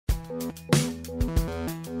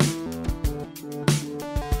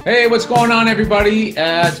Hey, what's going on, everybody?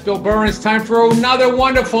 It's Bill Burr, and it's time for another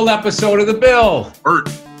wonderful episode of the Bill Bert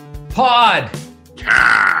Podcast.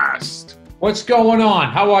 What's going on?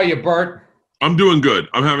 How are you, Bert? I'm doing good.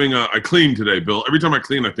 I'm having I cleaned today, Bill. Every time I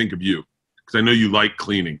clean, I think of you because I know you like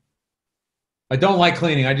cleaning. I don't like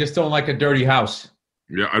cleaning. I just don't like a dirty house.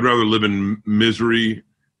 Yeah, I'd rather live in misery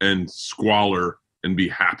and squalor and be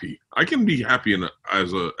happy. I can be happy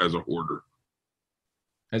as a hoarder.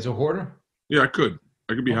 As a hoarder? Yeah, I could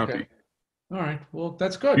be happy. All right. Well,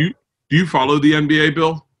 that's good. Do you follow the NBA,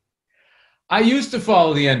 Bill? I used to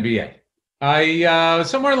follow the NBA. I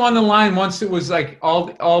somewhere along the line, once it was like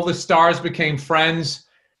all the stars became friends,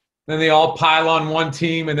 then they all pile on one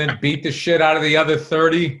team and then beat the shit out of the other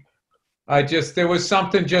 30. There was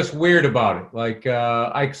something just weird about it. Like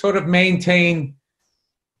I sort of maintain.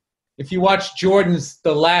 If you watch Jordan's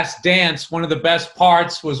The Last Dance, one of the best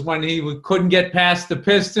parts was when he couldn't get past the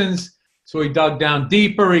Pistons. So he dug down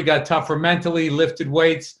deeper. He got tougher mentally, lifted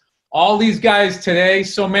weights. All these guys today,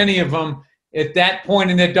 so many of them, at that point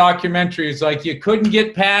in their documentary, is like, you couldn't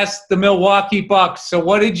get past the Milwaukee Bucks. So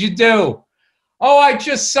what did you do? Oh, I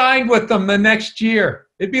just signed with them the next year.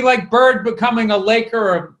 It'd be like Bird becoming a Laker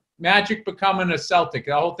or Magic becoming a Celtic.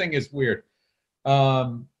 The whole thing is weird.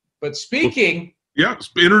 But speaking... Yeah,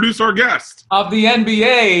 introduce our guest. Of the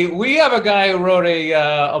NBA, we have a guy who wrote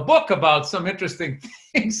a book about some interesting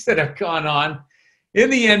things that have gone on in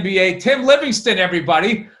the NBA. Tim Livingston,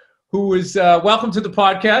 everybody, who is welcome to the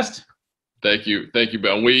podcast. Thank you,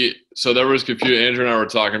 Ben. So there was confusion. Andrew and I were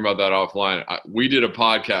talking about that offline. We did a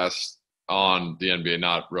podcast on the NBA,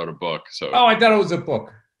 not wrote a book. So I thought it was a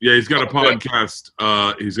book. Yeah, he's got a podcast.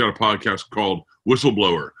 He's got a podcast called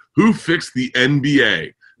Whistleblower. Who fixed the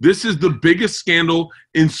NBA? This is the biggest scandal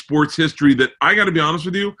in sports history that I got to be honest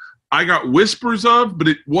with you, I got whispers of, but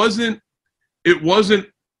it wasn't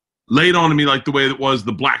laid on to me like the way it was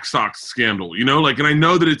the Black Sox scandal, you know? And I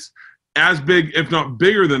know that it's as big, if not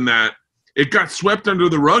bigger than that. It got swept under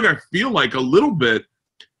the rug, I feel like, a little bit.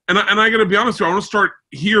 And I got to be honest with you, I want to start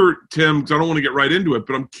here, Tim, because I don't want to get right into it,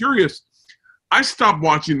 but I'm curious. I stopped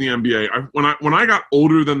watching the NBA. When I got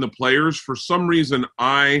older than the players, for some reason,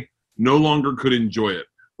 I no longer could enjoy it.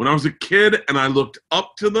 When I was a kid and I looked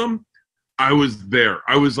up to them, I was there.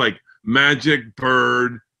 I was like Magic,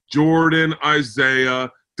 Bird, Jordan, Isaiah,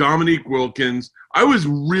 Dominique Wilkins. I was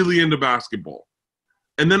really into basketball.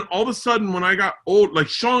 And then all of a sudden when I got old, like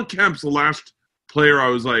Sean Kemp's the last player I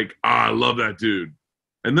was like, I love that dude.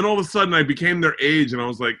 And then all of a sudden I became their age and I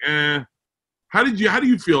was like, How do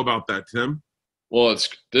you feel about that, Tim? Well, it's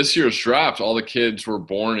this year's draft. All the kids were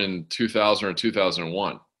born in 2000 or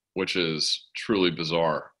 2001. Which is truly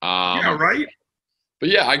bizarre. Yeah, right? But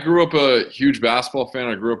yeah, I grew up a huge basketball fan.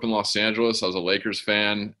 I grew up in Los Angeles. I was a Lakers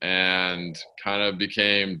fan and kind of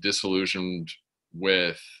became disillusioned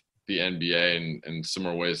with the NBA in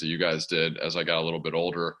similar ways that you guys did as I got a little bit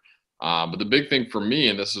older. But the big thing for me,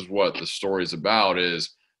 and this is what the story's about,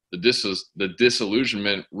 is the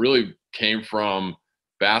disillusionment really came from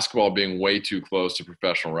basketball being way too close to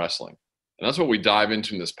professional wrestling. And that's what we dive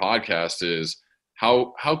into in this podcast is,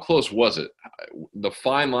 how close was it? The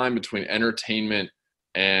fine line between entertainment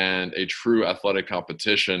and a true athletic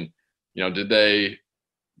competition, did they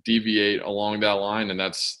deviate along that line? And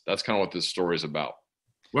that's kind of what this story is about.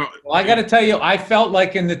 Well, I got to tell you, I felt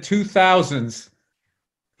like in the 2000s,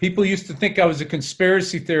 people used to think I was a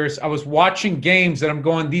conspiracy theorist. I was watching games and I'm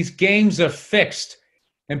going, these games are fixed.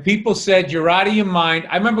 And people said, you're out of your mind.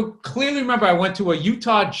 I clearly remember I went to a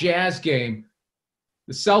Utah Jazz game.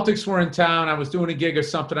 The Celtics were in town. I was doing a gig or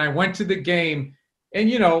something. I went to the game. And,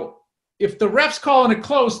 if the ref's calling it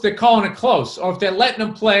close, they're calling it close. Or if they're letting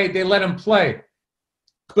them play, they let them play.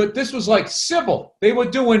 But this was like civil. They were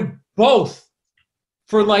doing both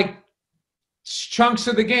for like chunks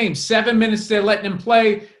of the game. 7 minutes, they're letting them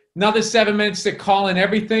play. Another 7 minutes, they're calling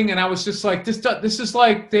everything. And I was just like, this is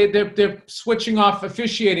like they're switching off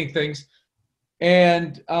officiating things.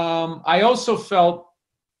 And I also felt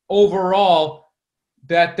overall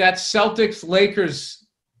that Celtics-Lakers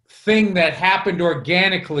thing that happened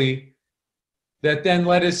organically that then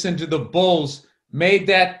led us into the Bulls made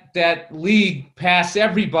that league pass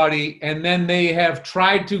everybody, and then they have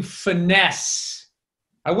tried to finesse.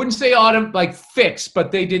 I wouldn't say fix,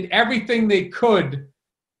 but they did everything they could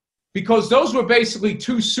because those were basically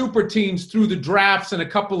two super teams through the drafts and a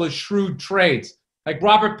couple of shrewd trades. Like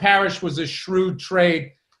Robert Parrish was a shrewd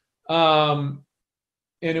trade.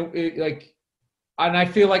 And I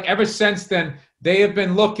feel like ever since then, they have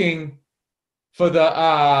been looking for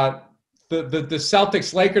the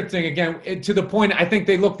Celtics-Laker thing again, to the point I think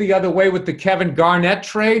they looked the other way with the Kevin Garnett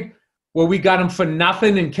trade, where we got them for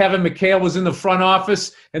nothing and Kevin McHale was in the front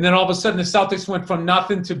office. And then all of a sudden the Celtics went from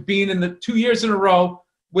nothing to being in the 2 years in a row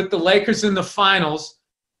with the Lakers in the finals,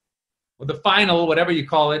 or the final, whatever you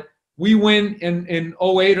call it. We win in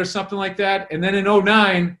 08 or something like that. And then in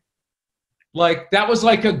 09, like that was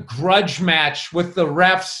like a grudge match with the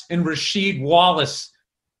refs and Rasheed Wallace.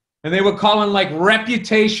 And they were calling like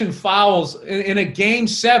reputation fouls in a game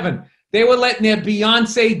 7. They were letting their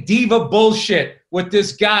Beyonce diva bullshit with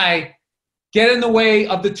this guy get in the way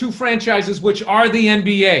of the two franchises, which are the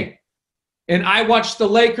NBA. And I watched the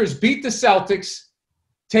Lakers beat the Celtics,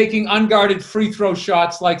 taking unguarded free throw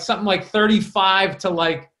shots, like something like 35 to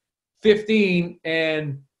like 15.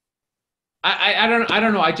 And I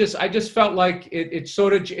don't know. I just felt like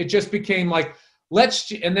it just became like,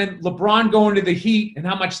 and then LeBron going to the Heat and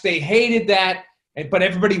how much they hated that, but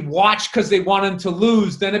everybody watched because they wanted him to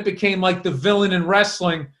lose. Then it became like the villain in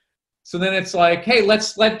wrestling. So then it's like, hey,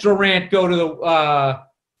 let's let Durant go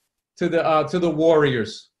to the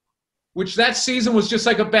Warriors, which that season was just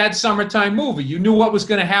like a bad summertime movie. You knew what was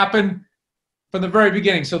going to happen from the very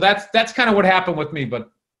beginning. So that's kind of what happened with me. But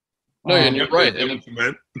no, and you're right.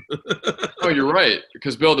 No, you're right,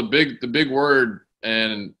 because Bill, the big word,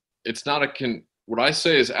 and it's not what I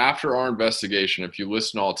say is, after our investigation, if you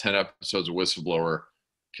listen to all 10 episodes of Whistleblower,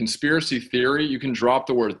 conspiracy theory, you can drop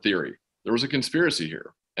the word theory. There was a conspiracy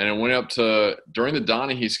here. And it went up to, during the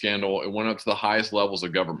Donaghy scandal, it went up to the highest levels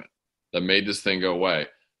of government that made this thing go away.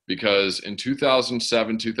 Because in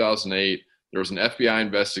 2007, 2008, there was an FBI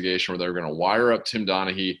investigation where they were going to wire up Tim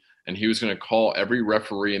Donaghy, and he was going to call every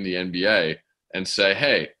referee in the NBA and say,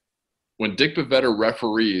 hey, when Dick Bavetta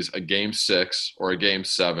referees a Game 6 or a Game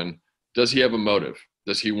 7, does he have a motive?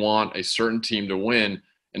 Does he want a certain team to win?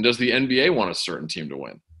 And does the NBA want a certain team to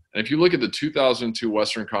win? And if you look at the 2002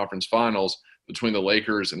 Western Conference Finals between the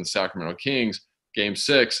Lakers and the Sacramento Kings, Game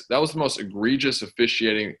 6, that was the most egregious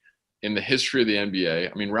officiating in the history of the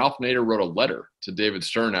NBA. I mean, Ralph Nader wrote a letter to David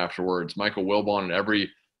Stern afterwards. Michael Wilbon and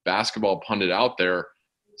every basketball pundit out there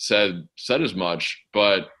said as much,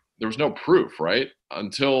 but there was no proof, right?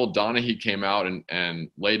 Until Donaghy came out and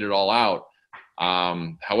laid it all out.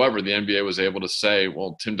 However, the NBA was able to say,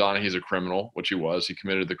 well, Tim Donaghy's a criminal, which he was. He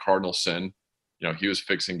committed the cardinal sin. You know, he was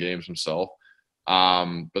fixing games himself.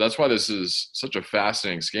 But that's why this is such a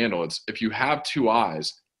fascinating scandal. It's, if you have two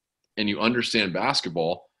eyes and you understand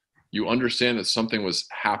basketball, you understand that something was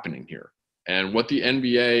happening here. And what the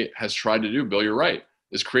NBA has tried to do, Bill, you're right,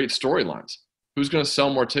 is create storylines. Who's going to sell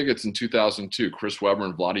more tickets in 2002, Chris Webber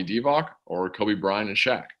and Vlade Divac, or Kobe Bryant and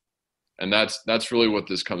Shaq? And that's really what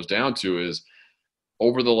this comes down to, is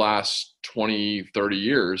over the last 20, 30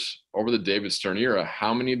 years, over the David Stern era,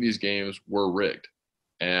 how many of these games were rigged?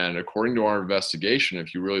 And according to our investigation,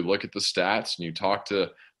 if you really look at the stats and you talk to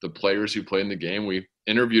the players who played in the game, we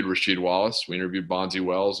interviewed Rasheed Wallace, we interviewed Bonzi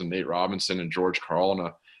Wells and Nate Robinson and George Karl and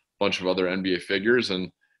a bunch of other NBA figures.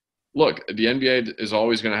 And look, the NBA is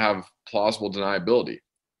always going to have plausible deniability.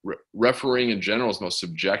 Refereeing in general is the most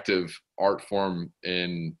subjective art form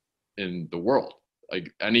in the world.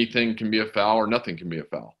 Like, anything can be a foul or nothing can be a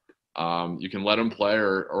foul. You can let them play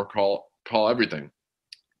or call everything.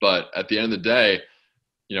 But at the end of the day,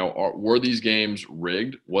 you know, were these games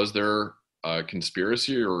rigged? Was there a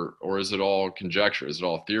conspiracy, or is it all conjecture? Is it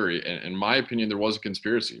all theory? And in my opinion, there was a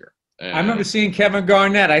conspiracy here. And I remember seeing Kevin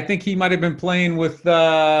Garnett. I think he might have been playing with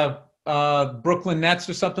Brooklyn Nets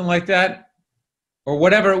or something like that, or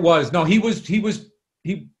whatever it was. No, he was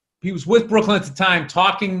with Brooklyn at the time,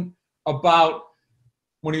 talking about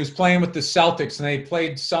when he was playing with the Celtics and they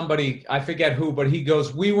played somebody, I forget who, but he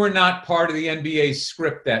goes, we were not part of the NBA's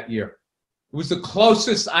script that year. It was the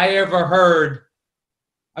closest I ever heard.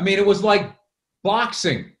 I mean, it was like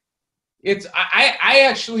boxing. I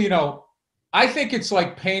actually, you know, I think it's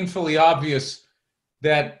like painfully obvious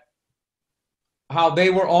that how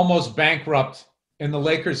they were almost bankrupt and the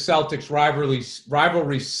Lakers-Celtics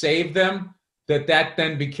rivalry saved them, that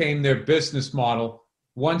then became their business model.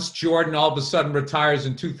 Once Jordan all of a sudden retires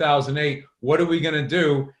in 2008, what are we going to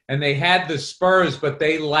do? And they had the Spurs, but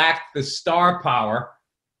they lacked the star power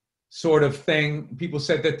sort of thing. People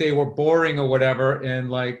said that they were boring or whatever. And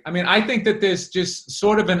like, I mean, I think that there's just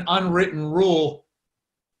sort of an unwritten rule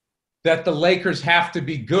that the Lakers have to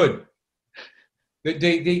be good. They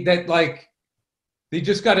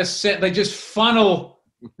just got to set, they just funnel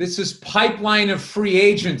this pipeline of free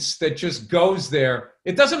agents that just goes there.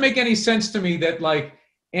 It doesn't make any sense to me that like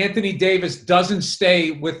Anthony Davis doesn't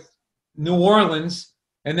stay with New Orleans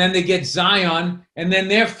and then they get Zion and then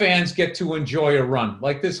their fans get to enjoy a run.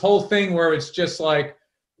 Like this whole thing where it's just like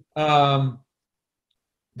that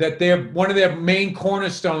one of their main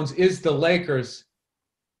cornerstones is the Lakers.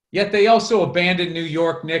 Yet they also abandoned New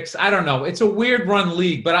York Knicks. I don't know. It's a weird run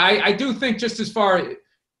league, but I do think just as far,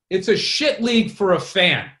 it's a shit league for a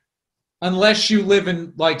fan, unless you live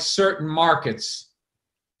in like certain markets.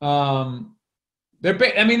 Is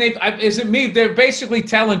it me? They're basically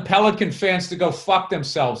telling Pelican fans to go fuck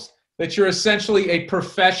themselves, that you're essentially a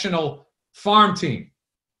professional farm team.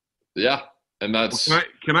 Yeah. And that's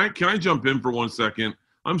Can I jump in for 1 second?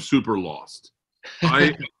 I'm super lost.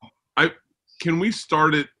 Can we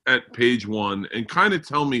start it at page 1 and kind of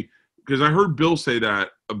tell me, because I heard Bill say that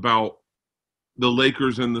about the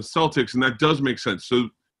Lakers and the Celtics, and that does make sense.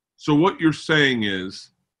 So what you're saying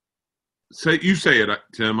is, say it,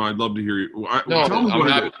 Tim. I'd love to hear you.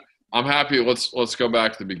 I'm happy. Let's go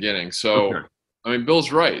back to the beginning. So, okay. I mean,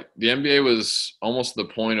 Bill's right. The NBA was almost the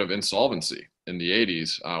point of insolvency in the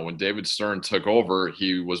 80s. When David Stern took over,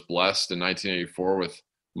 he was blessed in 1984 with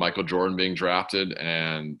Michael Jordan being drafted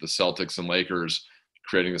and the Celtics and Lakers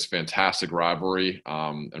creating this fantastic rivalry.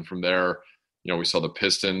 And from there, we saw the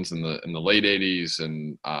Pistons in the late 80s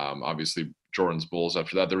and obviously Jordan's Bulls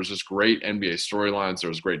after that. There was just great NBA storylines. There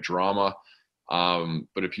was great drama.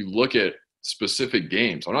 But if you look at specific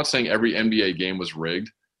games, I'm not saying every NBA game was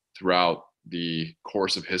rigged throughout the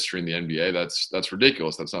course of history in the NBA. That's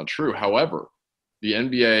ridiculous. That's not true. However, the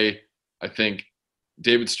NBA, I think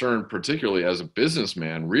David Stern, particularly as a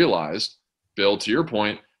businessman, realized, Bill, to your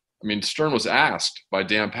point, I mean, Stern was asked by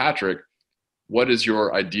Dan Patrick, what is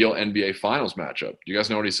your ideal NBA Finals matchup? Do you guys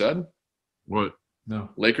know what he said? What? No.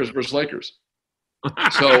 Lakers versus Lakers.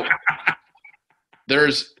 So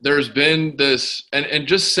there's been this, and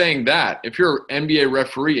just saying that, if you're an NBA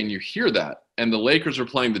referee and you hear that, and the Lakers are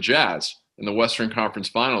playing the Jazz in the Western Conference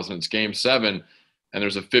Finals, and it's Game 7, and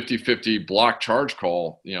there's a 50-50 block charge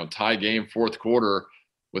call, tie game, fourth quarter,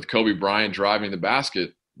 with Kobe Bryant driving the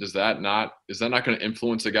basket, is that not going to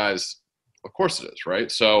influence the guys? Of course it is, right?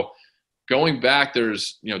 So going back,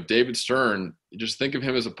 there's, David Stern, you just think of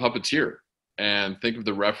him as a puppeteer and think of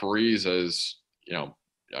the referees as,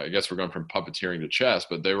 I guess we're going from puppeteering to chess,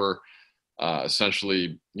 but they were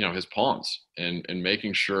essentially, his pawns and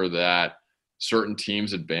making sure that certain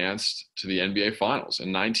teams advanced to the NBA Finals.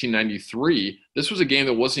 In 1993, this was a game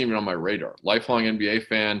that wasn't even on my radar. Lifelong NBA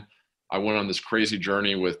fan. I went on this crazy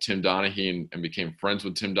journey with Tim Donaghy and became friends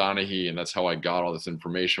with Tim Donaghy, and that's how I got all this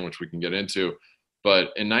information, which we can get into.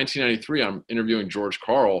 But in 1993, I'm interviewing George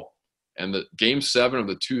Karl, and the Game 7 of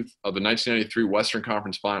the 1993 Western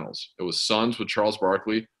Conference Finals. It was Suns with Charles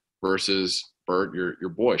Barkley versus Bert, your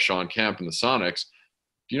boy, Sean Kemp and the Sonics.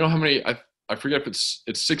 Do you know how many? I forget if it's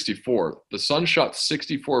 64. The Suns shot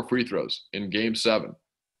 64 free throws in Game 7,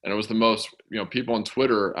 and it was the most. People on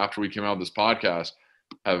Twitter after we came out with this podcast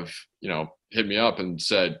have hit me up and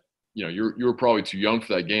said, you were probably too young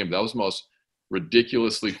for that game. That was the most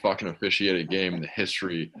ridiculously fucking officiated game in the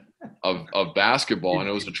history of basketball, and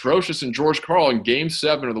it was atrocious. And George Karl in Game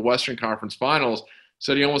 7 of the Western Conference Finals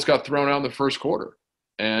said he almost got thrown out in the first quarter,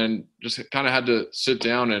 and just kind of had to sit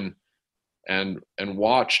down and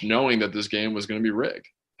watch, knowing that this game was going to be rigged.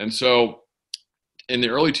 And so in the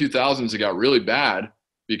early 2000s, it got really bad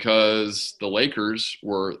because the Lakers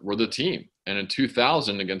were the team. And in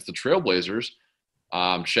 2000 against the Trailblazers,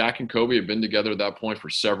 Shaq and Kobe had been together at that point for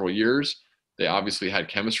several years. They obviously had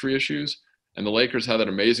chemistry issues. And the Lakers had that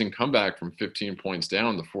amazing comeback from 15 points down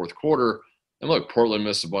in the fourth quarter. And look, Portland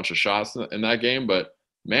missed a bunch of shots in that game, but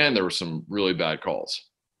man, there were some really bad calls.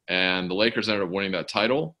 And the Lakers ended up winning that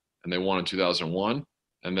title, and they won in 2001.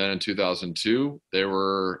 And then in 2002, they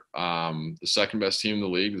were the second best team in the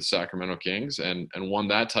league, the Sacramento Kings, and won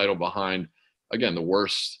that title behind, again, the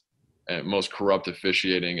worst and most corrupt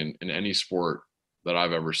officiating in any sport that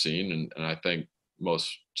I've ever seen. And I think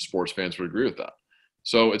most sports fans would agree with that.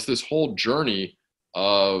 So it's this whole journey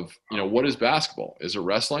of, what is basketball? Is it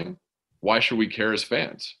wrestling? Why should we care as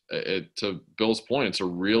fans? To Bill's point, it's a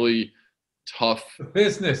really tough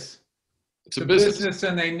business. It's a business,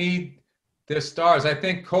 and they need their stars. I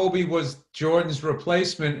think Kobe was Jordan's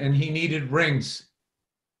replacement, and he needed rings.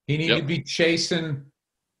 He needed to be chasing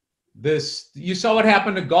this. You saw what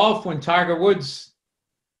happened to golf when Tiger Woods,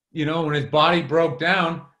 when his body broke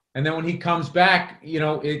down, and then when he comes back,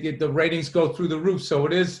 the ratings go through the roof. So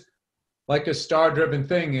it is like a star-driven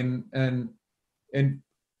thing, and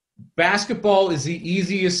basketball is the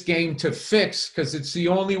easiest game to fix because it's the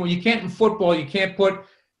only one. You can't in football. You can't put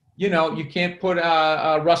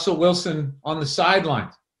Russell Wilson on the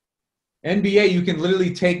sidelines. NBA, you can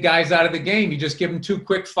literally take guys out of the game. You just give them 2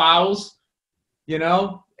 quick fouls, and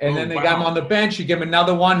then they got them on the bench. You give them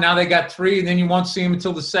another one. Now they got 3, and then you won't see them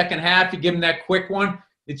until the second half. You give them that quick one.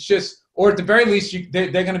 It's just, or at the very least,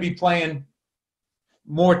 they're going to be playing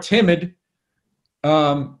more timid.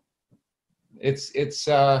 It's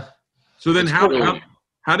So then It's how really-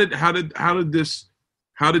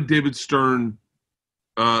 did David Stern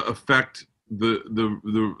affect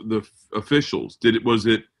the officials?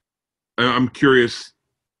 I'm curious.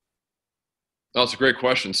 That's a great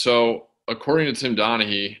question. So, according to Tim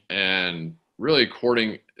Donaghy, and really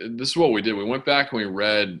this is what we did. We went back and we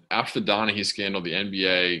read, after the Donaghy scandal, the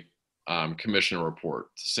NBA commissioner report.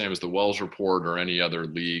 It's the same as the Wells report or any other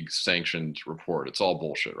league sanctioned report. It's all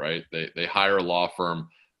bullshit, right? They hire a law firm.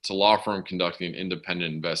 It's a law firm conducting an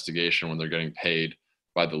independent investigation when they're getting paid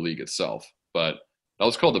by the league itself. But that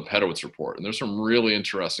was called the Pedowitz report. And there's some really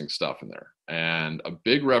interesting stuff in there. And a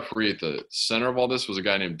big referee at the center of all this was a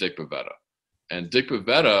guy named Dick Bavetta. And Dick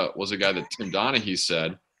Bavetta was a guy that Tim Donaghy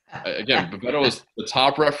said, again, Bavetta was the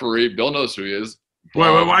top referee. Bill knows who he is. Why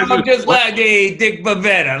is I'm it? just like, hey, Dick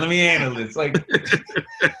Bavetta. Let me handle this. Like,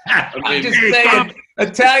 I'm just saying,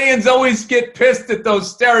 Italians always get pissed at those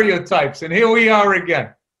stereotypes, and here we are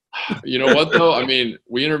again. You know what, though? I mean,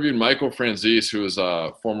 we interviewed Michael Franzese, who is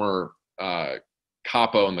a former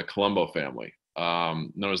capo in the Colombo family,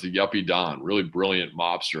 known as the Yuppie Don, really brilliant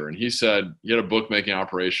mobster. And he said he had a bookmaking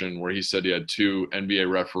operation where he said he had 2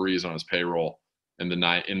 NBA referees on his payroll in the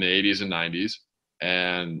 80s and 90s,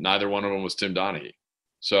 and neither one of them was Tim Donaghy.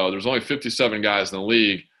 So there's only 57 guys in the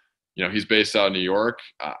league. You know, he's based out of New York.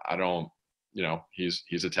 I don't, you know, he's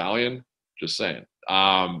Italian. Just saying.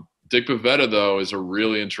 Dick Bavetta, though, is a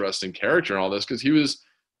really interesting character in all this because he was,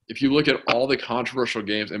 if you look at all the controversial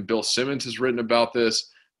games, and Bill Simmons has written about this,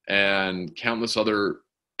 and countless other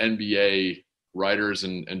NBA writers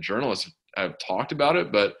and journalists have talked about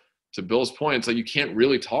it. But to Bill's point, it's like you can't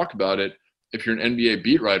really talk about it if you're an NBA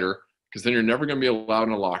beat writer, because then you're never going to be allowed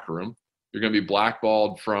in a locker room. You're going to be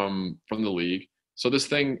blackballed from the league. So this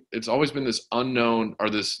thing, it's always been this unknown or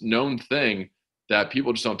this known thing that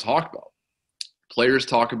people just don't talk about. Players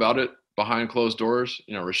talk about it behind closed doors.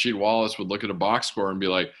 You know, Rasheed Wallace would look at a box score and be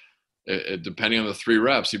like, depending on the 3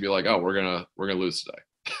 reps, he'd be like, "Oh, we're gonna lose today."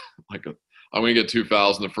 Like, I'm gonna get 2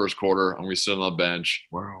 fouls in the first quarter. I'm gonna sit on the bench.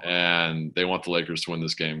 Wow. And they want the Lakers to win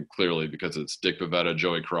this game clearly because it's Dick Bavetta,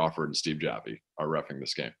 Joey Crawford, and Steve Jaffe are reffing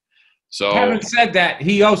this game. So, Having said that,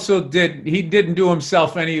 he also didn't do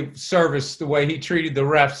himself any service the way he treated the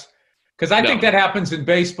refs, because I think that happens in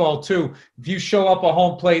baseball too. If you show up a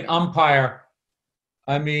home plate umpire,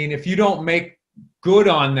 I mean, if you don't make good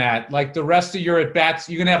on that, like the rest of your at bats,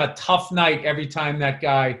 you're gonna have a tough night every time that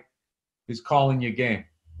guy is calling your game.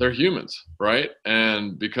 they're humans, right?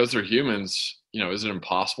 And because they're humans, you know, is it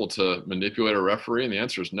impossible to manipulate a referee? And the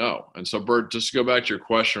answer is no. And so, Bert, just to go back to your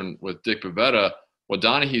question with Dick Bavetta, what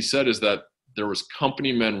Donaghy said is that there was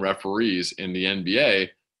company men referees in the NBA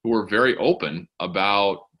who were very open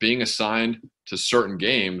about being assigned to certain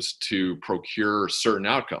games to procure certain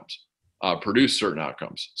outcomes, produce certain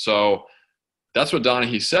outcomes. So that's what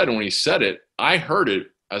Donaghy said. And when he said it, I heard it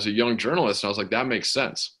as a young journalist, and I was like, that makes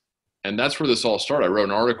sense. And that's where this all started. I wrote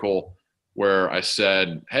an article where I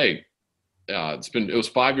said, hey, it was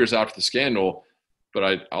 5 years after the scandal,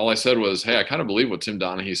 but all I said was, hey, I kind of believe what Tim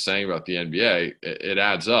Donaghy's saying about the NBA. It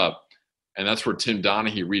adds up. And that's where Tim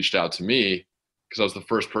Donaghy reached out to me, because I was the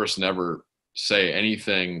first person to ever say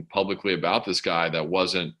anything publicly about this guy that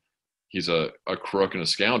wasn't, he's a crook and a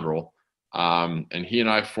scoundrel. And he and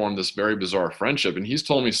I formed this very bizarre friendship. And he's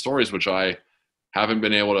told me stories which I haven't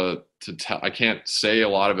been able to tell. I can't say a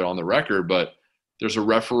lot of it on the record, but there's a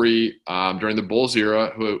referee during the Bulls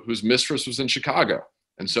era whose mistress was in Chicago.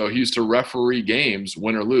 And so he used to referee games,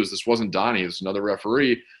 win or lose. This wasn't Donnie, it was another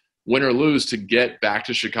referee, win or lose, to get back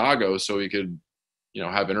to Chicago so he could, you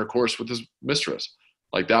know, have intercourse with his mistress.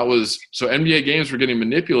 Like, that was, so NBA games were getting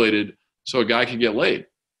manipulated so a guy could get laid.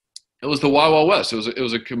 It was the Wild Wild West. It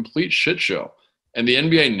was a complete shit show. And the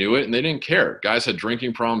NBA knew it, and they didn't care. Guys had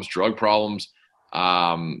drinking problems, drug problems.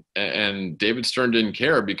 And David Stern didn't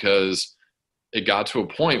care, because it got to a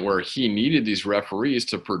point where he needed these referees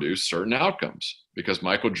to produce certain outcomes, because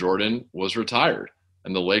Michael Jordan was retired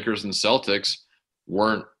and the Lakers and Celtics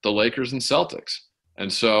weren't the Lakers and Celtics.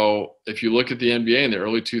 And so if you look at the NBA in the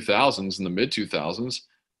early 2000s and the mid 2000s,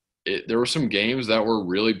 there were some games that were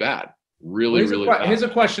really bad, really bad. Here's a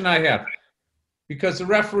question I have, because the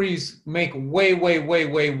referees make way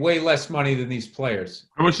less money than these players.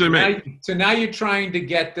 How much do they make? So now you're trying to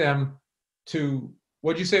get them to,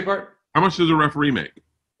 what'd you say, Bert? How much does a referee make?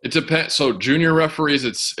 It depends. So junior referees,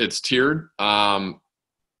 it's tiered.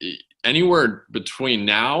 Anywhere between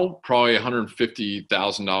now, probably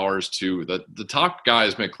 $150,000 to the top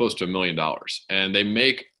guys make close to $1 million, and they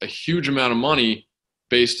make a huge amount of money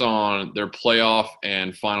based on their playoff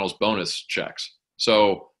and finals bonus checks.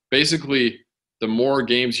 So basically, the more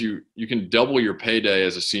games you can double your payday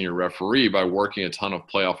as a senior referee by working a ton of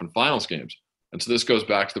playoff and finals games. And so this goes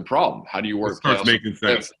back to the problem. How do you work? This starts making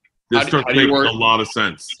sense. This starts how do you making work? a lot of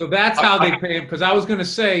sense. So that's how they pay him. Because I was going to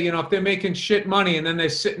say, if they're making shit money and then they're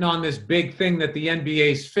sitting on this big thing that the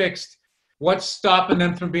NBA's fixed, what's stopping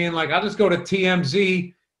them from being like, I'll just go to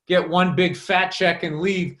TMZ, get one big fat check and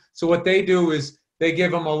leave? So what they do is they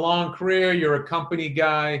give them a long career. You're a company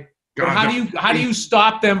guy. But how do you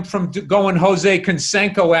stop them from going Jose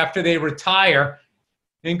Canseco after they retire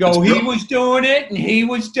and go, he was doing it and he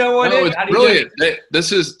was doing it? It's brilliant.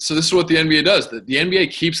 This is what the NBA does. The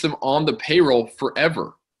NBA keeps them on the payroll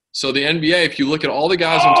forever. So the NBA, if you look at all the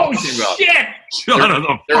guys I'm talking about, Shut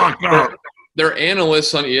the fuck up. They're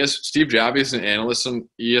analysts on Steve Javie is an analyst on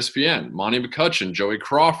ESPN. Monty McCutcheon, Joey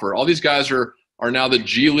Crawford, all these guys are now the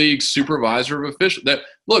G League supervisor of officials. That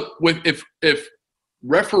look, if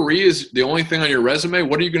referee is the only thing on your resume,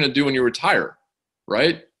 what are you going to do when you retire?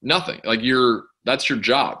 Right? Nothing. Like that's your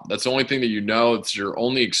job. That's the only thing that you know. It's your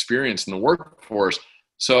only experience in the workforce.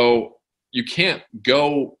 So you can't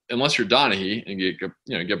go unless you're Donaghy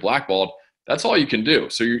and get blackballed. That's all you can do.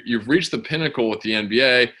 So you've reached the pinnacle with the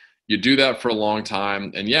NBA. You do that for a long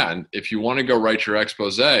time. And if you want to go write your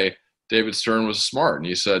expose, David Stern was smart and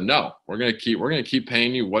he said, no, we're going to keep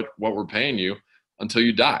paying you what we're paying you until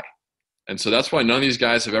you die. And so that's why none of these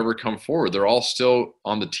guys have ever come forward. They're all still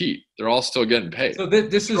on the teat. They're all still getting paid. So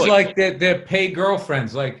this is like their paid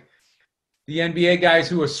girlfriends, like the NBA guys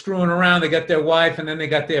who are screwing around. They got their wife and then they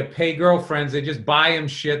got their pay girlfriends. They just buy them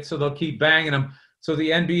shit so they'll keep banging them. So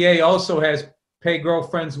the NBA also has pay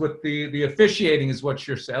girlfriends with the officiating is what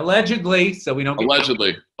you're saying. Allegedly, so we don't get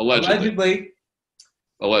Allegedly.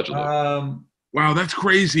 Wow, that's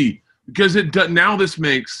crazy. Because now this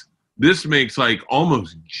makes like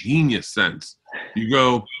almost genius sense. You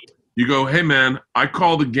go, hey man, I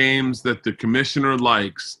call the games that the commissioner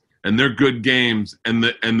likes and they're good games and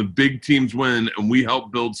the big teams win and we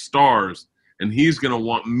help build stars, and he's gonna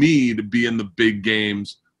want me to be in the big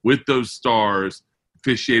games with those stars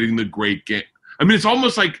officiating the great game. I mean, it's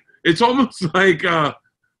almost like it's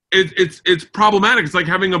problematic. It's like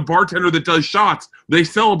having a bartender that does shots. They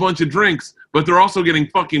sell a bunch of drinks, but they're also getting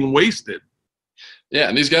fucking wasted. Yeah,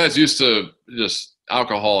 and these guys used to just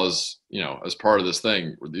alcohol as part of this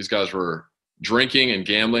thing. These guys were drinking and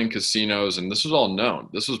gambling, casinos, and this was all known.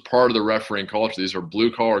 This was part of the refereeing culture. These are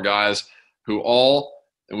blue-collar guys who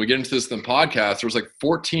and we get into this in the podcast, there was like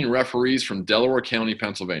 14 referees from Delaware County,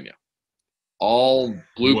 Pennsylvania. All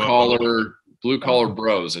blue-collar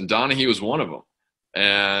bros, and Donaghy was one of them.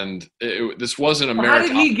 And this wasn't America. How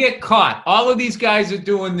did he get caught? All of these guys are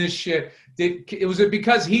doing this shit. Was it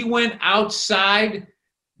because he went outside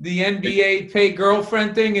the NBA pay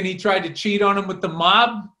girlfriend thing and he tried to cheat on him with the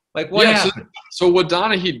mob? Like what happened? So what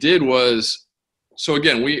Donaghy did was, so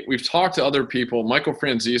again, we've talked to other people. Michael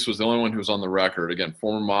Franzese was the only one who was on the record. Again,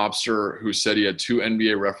 former mobster who said he had 2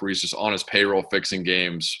 NBA referees just on his payroll fixing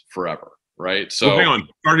games forever. Right. So hang on.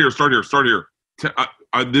 Start here.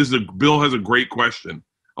 Bill has a great question.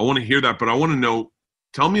 I want to hear that, but I want to know.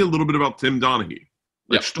 Tell me a little bit about Tim Donaghy.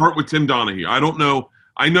 Let's start with Tim Donaghy. I don't know.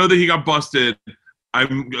 I know that he got busted.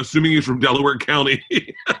 I'm assuming he's from Delaware County,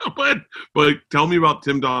 but tell me about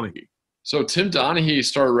Tim Donaghy. So Tim Donaghy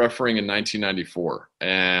started refereeing in 1994,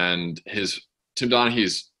 and Tim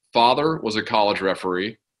Donaghy's father was a college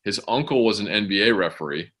referee. His uncle was an NBA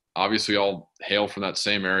referee. Obviously, all hail from that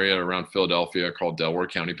same area around Philadelphia called Delaware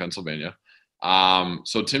County, Pennsylvania.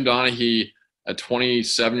 So Tim Donaghy, at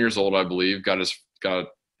 27 years old, I believe, got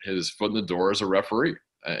his foot in the door as a referee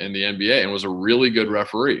in the NBA and was a really good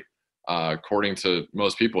referee. According to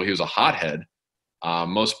most people, he was a hothead.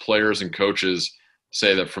 Most players and coaches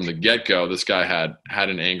say that from the get-go, this guy had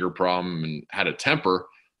an anger problem and had a temper.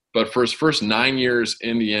 But for his first 9 years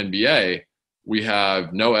in the NBA, we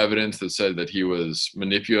have no evidence that said that he was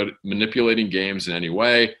manipulating games in any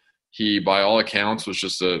way. He, by all accounts, was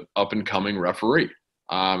just an up-and-coming referee.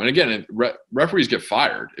 And again, referees get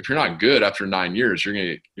fired. If you're not good after 9 years, you're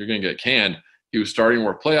gonna get canned. He was starting to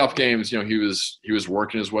work playoff games. He was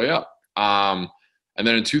working his way up. And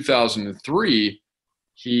then in 2003,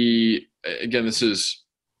 this is,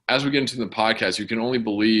 as we get into the podcast, you can only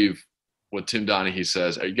believe what Tim Donaghy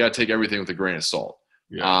says. You got to take everything with a grain of salt.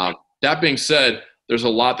 Yeah. That being said, there's a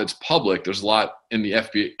lot that's public. There's a lot in the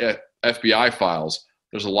FBI files.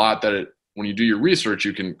 There's a lot that when you do your research,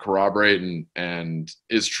 you can corroborate and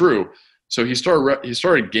is true. So he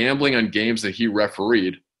started gambling on games that he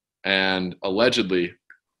refereed and allegedly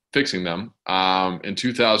fixing them in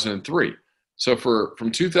 2003. So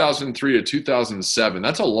from 2003 to 2007,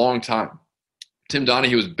 that's a long time. Tim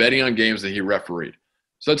Donaghy was betting on games that he refereed.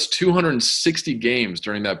 So that's 260 games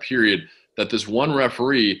during that period that this one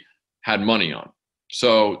referee had money on.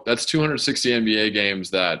 So that's 260 NBA games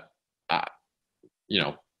that,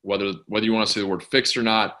 whether you want to say the word fixed or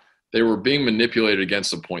not, they were being manipulated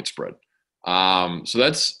against the point spread. So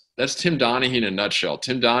that's Tim Donaghy in a nutshell.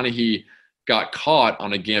 Tim Donaghy got caught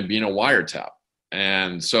on a Gambino wiretap.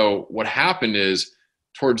 And so what happened is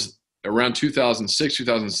towards around 2006,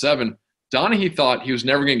 2007, Donaghy thought he was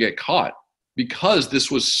never going to get caught because this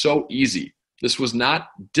was so easy. This was not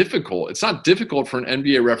difficult. It's not difficult for an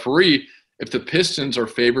NBA referee if the Pistons are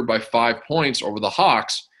favored by 5 points over the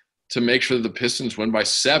Hawks to make sure that the Pistons win by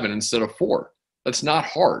 7 instead of 4. That's not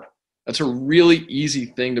hard. That's a really easy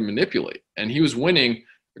thing to manipulate. And he was winning,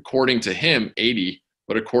 according to him, 80,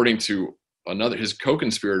 but according to his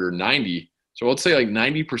co-conspirator, 90. So let's say like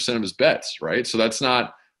 90% of his bets, right? So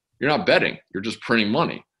you're not betting, you're just printing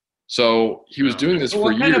money. So he was doing this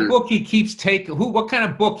for years. What kind of bookie what kind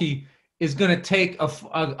of bookie is going to take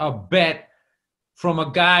a bet from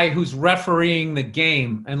a guy who's refereeing the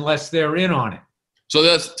game unless they're in on it? So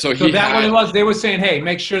that's what it was. They were saying, hey,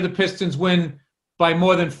 make sure the Pistons win by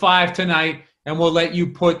more than 5 tonight, and we'll let you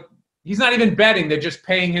put. He's not even betting; they're just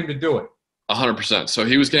paying him to do it. 100%. So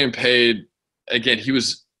he was getting paid. Again,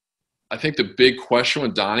 I think the big question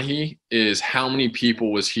with Donaghy is how many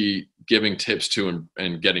people was he giving tips to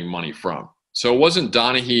and getting money from? So it wasn't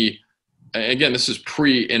Donaghy. Again, this is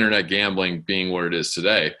pre-internet gambling being what it is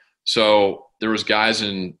today. So there was guys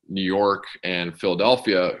in New York and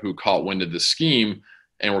Philadelphia who caught wind of the scheme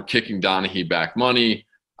and were kicking Donaghy back money.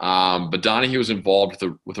 But Donaghy was involved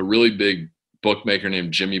with a really big bookmaker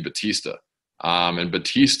named Jimmy Batista. And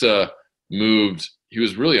Batista he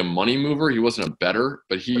was really a money mover. He wasn't a bettor,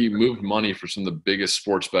 but he moved money for some of the biggest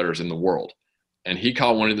sports bettors in the world. And he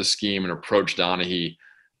caught wind of the scheme and approached Donaghy.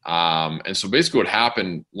 And so basically what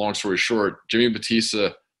happened, long story short, Jimmy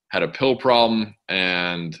Batista had a pill problem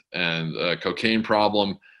and a cocaine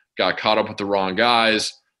problem, got caught up with the wrong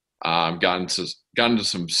guys, got into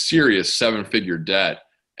some serious 7-figure debt,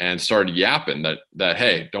 and started yapping that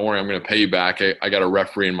hey, don't worry, I'm going to pay you back. I got a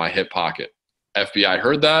referee in my hip pocket. FBI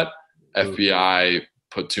heard that. FBI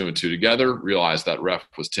put 2 and 2 together, realized that ref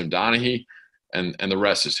was Tim Donaghy, and the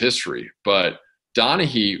rest is history. But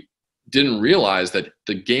Donaghy didn't realize that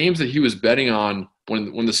the games that he was betting on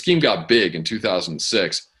when the scheme got big in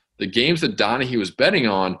 2006, the games that Donaghy was betting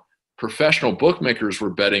on, professional bookmakers were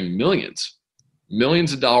betting millions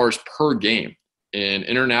of dollars per game in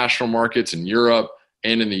international markets in Europe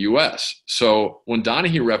and in the U.S. So when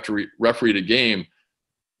Donaghy refereed a game,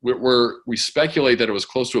 we speculate that it was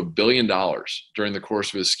close to $1 billion during the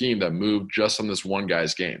course of his scheme that moved just on this one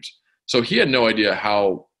guy's games. So he had no idea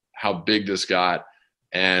how big this got.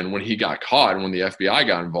 And when he got caught and when the FBI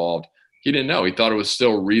got involved, he didn't know. He thought it was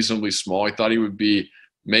still reasonably small. He thought he would be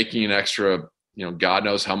making an extra, God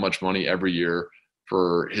knows how much money every year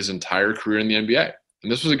for his entire career in the NBA.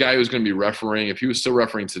 And this was a guy who was going to be refereeing. If he was still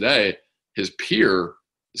refereeing today, his peer,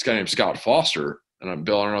 this guy named Scott Foster, and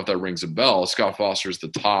Bill, I don't know if that rings a bell. Scott Foster is the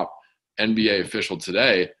top NBA official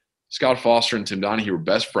today. Scott Foster and Tim Donaghy were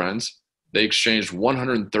best friends. They exchanged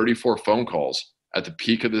 134 phone calls at the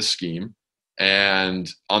peak of this scheme. And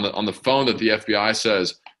on the phone that the FBI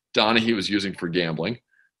says Donaghy was using for gambling.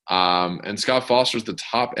 And Scott Foster is the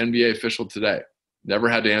top NBA official today. Never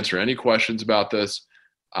had to answer any questions about this.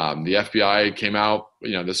 The FBI came out,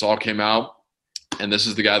 this all came out. And this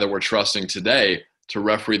is the guy that we're trusting today to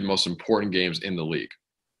referee the most important games in the league.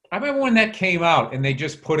 I remember when that came out and they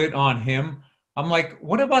just put it on him. I'm like,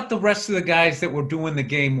 what about the rest of the guys that were doing the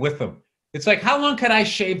game with him? It's like, how long could I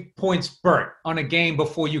shave points, Bert, on a game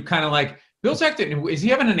before you kind of like, Bill's acting, is he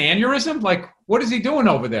having an aneurysm? Like, what is he doing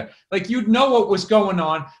over there? Like, you'd know what was going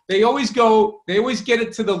on. They always get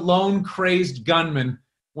it to the lone crazed gunman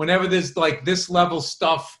whenever there's like this level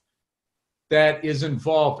stuff that is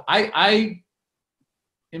involved. I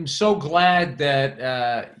am so glad that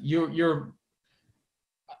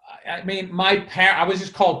I was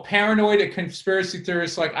just called paranoid, a conspiracy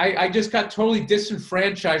theorist. Like I just got totally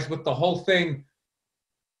disenfranchised with the whole thing.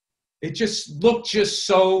 It just looked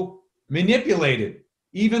so manipulated.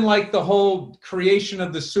 Even like the whole creation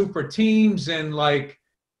of the super teams and like,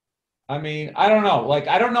 I don't know. Like,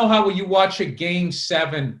 I don't know how you watch a game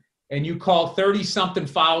 7 and you call 30-something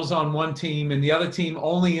fouls on one team and the other team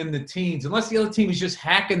only in the teens, unless the other team is just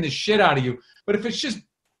hacking the shit out of you. But if it's just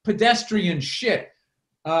pedestrian shit.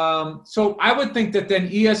 So I would think that then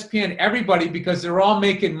ESPN, everybody, because they're all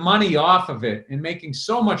making money off of it and making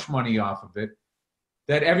so much money off of it,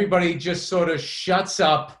 that everybody just sort of shuts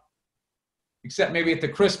up, except maybe at the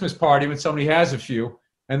Christmas party when somebody has a few,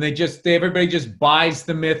 and everybody just buys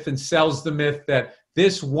the myth and sells the myth that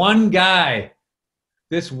this one guy,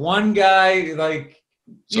 like,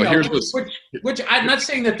 So here's which I'm not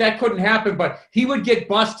saying that couldn't happen, but he would get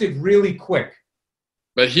busted really quick.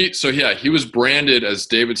 But he was branded as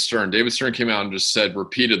David Stern. David Stern came out and just said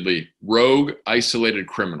repeatedly, rogue, isolated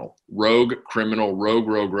criminal, rogue, criminal, rogue,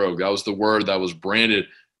 rogue, rogue. That was the word that was branded.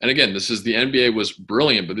 And again, the NBA was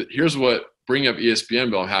brilliant, but here's what, bringing up ESPN,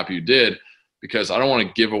 Bill, I'm happy you did, because I don't want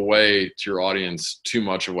to give away to your audience too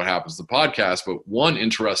much of what happens to the podcast, but one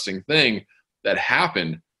interesting thing that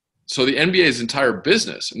happened, so the NBA's entire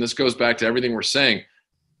business, and this goes back to everything we're saying,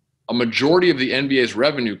 a majority of the NBA's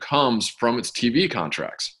revenue comes from its TV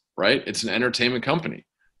contracts, right? It's an entertainment company.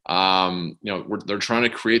 They're trying to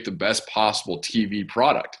create the best possible TV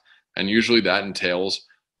product. And usually that entails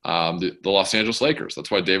the Los Angeles Lakers.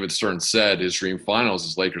 That's why David Stern said his dream finals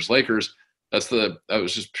is Lakers. That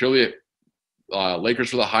was just purely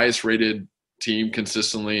Lakers were the highest rated team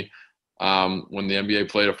consistently when the NBA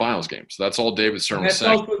played a finals game. So that's all David Stern was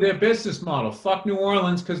saying. That's also their business model. Fuck New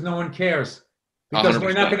Orleans because no one cares. Because 100%.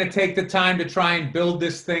 We're not going to take the time to try and build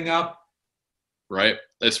this thing up. Right.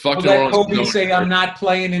 It's fucking We'll let Kobe say, I'm not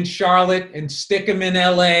playing in Charlotte, and stick him in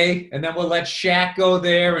LA. And then we'll let Shaq go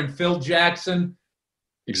there and Phil Jackson.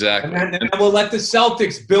 Exactly. And then we'll let the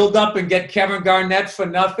Celtics build up and get Kevin Garnett for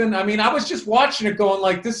nothing. I mean, I was just watching it going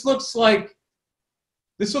like, this looks like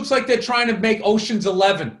they're trying to make Ocean's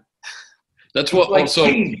 11. That's what like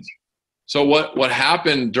So what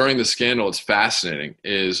happened during the scandal, it's fascinating,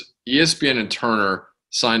 is ESPN and Turner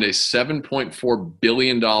signed a $7.4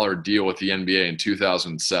 billion deal with the NBA in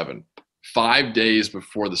 2007, 5 days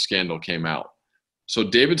before the scandal came out. So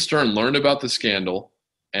David Stern learned about the scandal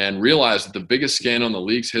and realized that the biggest scandal in the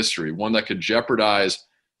league's history, one that could jeopardize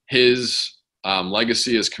his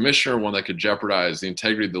legacy as commissioner, one that could jeopardize the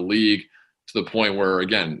integrity of the league to the point where,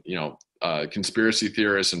 again, conspiracy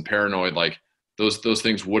theorists and paranoid, like, those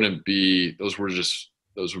things wouldn't be, those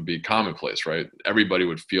would be commonplace, right? Everybody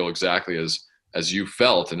would feel exactly as you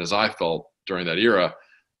felt and as I felt during that era.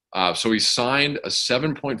 So he signed a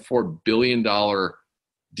 $7.4 billion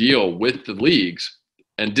deal with the leagues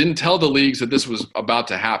and didn't tell the leagues that this was about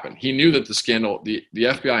to happen. He knew that the scandal, the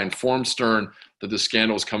FBI informed Stern that the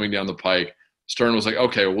scandal was coming down the pike. Stern was like,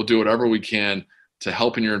 okay, we'll do whatever we can to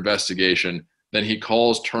help in your investigation. Then he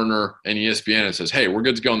calls Turner and ESPN and says, hey, we're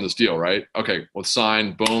good to go on this deal, right? Okay, let's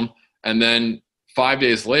sign, boom. And then 5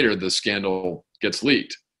 days later, the scandal gets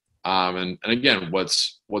leaked. And again,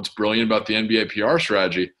 what's brilliant about the NBA PR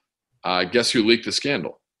strategy, guess who leaked the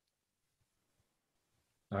scandal?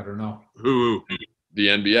 I don't know. Who? The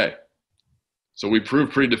NBA. So we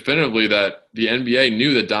proved pretty definitively that the NBA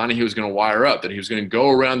knew that Donahue was going to wire up, that he was going to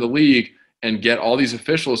go around the league and get all these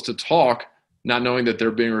officials to talk, not knowing that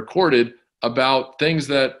they're being recorded, about things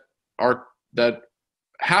that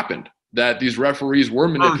happened, that these referees were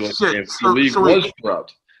manipulating. The league was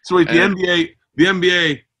corrupt. So wait, the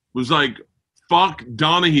NBA was like, fuck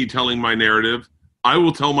Donahue telling my narrative. I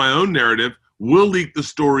will tell my own narrative. We'll leak the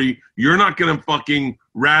story. You're not going to fucking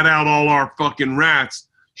rat out all our fucking rats.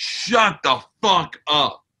 Shut the fuck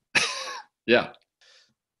up. Yeah.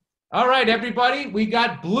 All right, everybody. We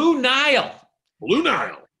got Blue Nile. Blue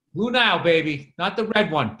Nile. Blue Nile, baby. Not the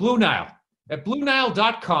red one. Blue Nile. At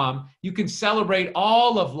BlueNile.com, you can celebrate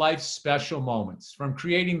all of life's special moments, from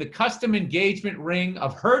creating the custom engagement ring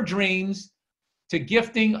of her dreams to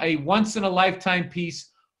gifting a once-in-a-lifetime piece,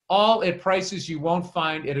 all at prices you won't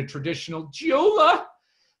find at a traditional jeweler.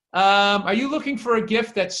 Are you looking for a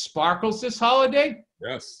gift that sparkles this holiday?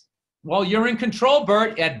 Yes. Well, you're in control,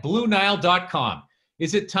 Bert, at BlueNile.com.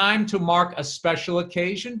 Is it time to mark a special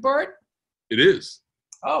occasion, Bert? It is.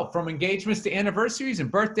 Oh, from engagements to anniversaries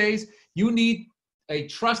and birthdays, you need a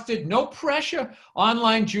trusted, no-pressure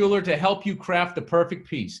online jeweler to help you craft the perfect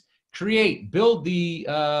piece. Build the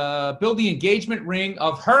engagement ring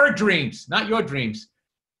of her dreams, not your dreams.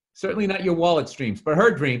 Certainly not your wallet's dreams, but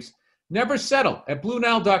her dreams. Never settle. At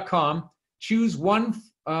BlueNile.com, choose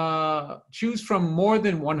from more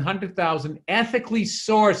than 100,000 ethically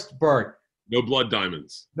sourced, Bert. No blood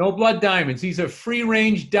diamonds. No blood diamonds. These are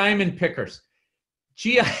free-range diamond pickers.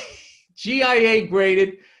 GIA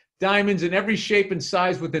graded diamonds in every shape and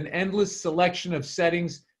size with an endless selection of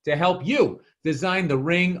settings to help you design the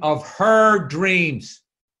ring of her dreams.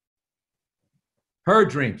 Her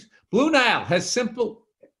dreams. Blue Nile has simple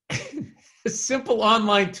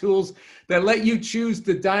online tools that let you choose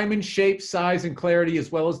the diamond shape, size, and clarity,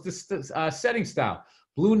 as well as the setting style.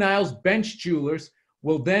 Blue Nile's bench jewelers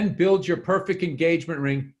will then build your perfect engagement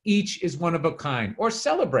ring. Each is one of a kind. Or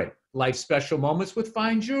celebrate life special moments with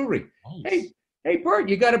fine jewelry. Nice. Hey, Bert,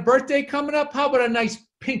 you got a birthday coming up? How about a nice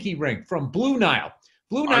pinky ring from Blue Nile?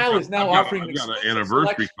 Blue Nile is now offering I've got an exclusive anniversary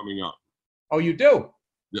selection. coming up. Oh, you do?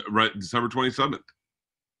 Yeah, right, December 27th.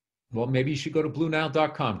 Well, maybe you should go to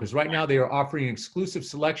BlueNile.com because right now they are offering an exclusive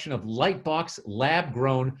selection of Lightbox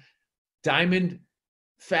lab-grown diamond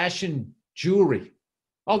fashion jewelry.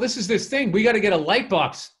 Oh, this is this thing. We got to get a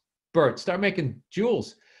Lightbox, Bert. Start making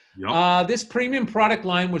jewels. Yep. This premium product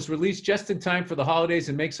line was released just in time for the holidays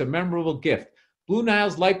and makes a memorable gift. Blue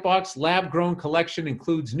Nile's Lightbox lab-grown collection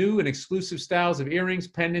includes new and exclusive styles of earrings,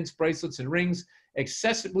 pendants, bracelets, and rings,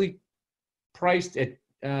 accessibly priced at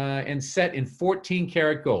and set in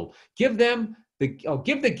 14-karat gold. Give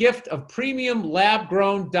the gift of premium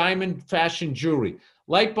lab-grown diamond fashion jewelry.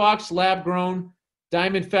 Lightbox lab-grown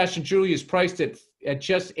diamond fashion jewelry is priced at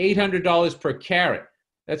just $800 per carat.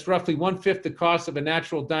 That's roughly 1/5 the cost of a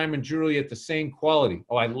natural diamond jewelry at the same quality.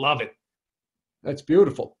 Oh, I love it. That's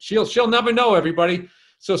beautiful. She'll never know, everybody.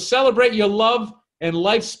 So celebrate your love and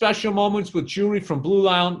life special moments with jewelry from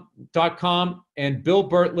BlueNile.com, and Bill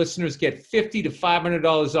Bert listeners get $50 to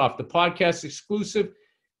 $500 off. The podcast exclusive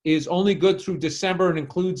is only good through December and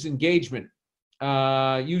includes engagement.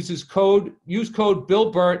 Use code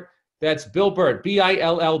Bill Bert. That's Bill Bert,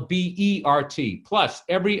 BILLBERT. Plus,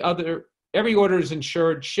 every order is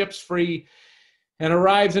insured, ships free, and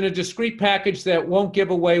arrives in a discreet package that won't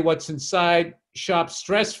give away what's inside. Shop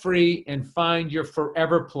stress-free and find your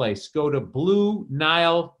forever place. Go to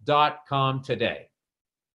BlueNile.com today.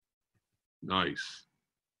 Nice.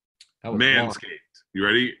 Manscaped. Long. You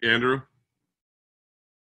ready, Andrew?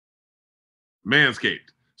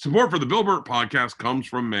 Manscaped. Support for the Bill Bert podcast comes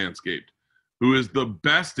from Manscaped, who is the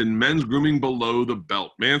best in men's grooming below the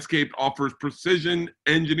belt. Manscaped offers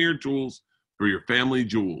precision-engineered tools for your family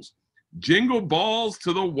jewels. Jingle balls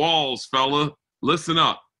to the walls, fella. Listen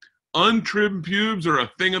up. Untrimmed pubes are a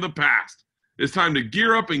thing of the past. It's time to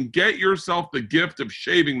gear up and get yourself the gift of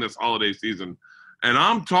shaving this holiday season. And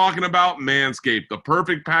I'm talking about Manscaped, the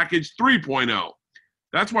perfect package 3.0.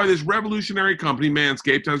 That's why this revolutionary company,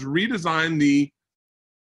 Manscaped, has redesigned the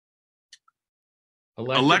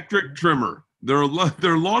electric trimmer. Their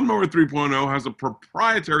Lawnmower 3.0 has a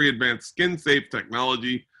proprietary advanced skin-safe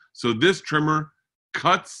technology, so this trimmer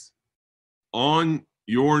cuts on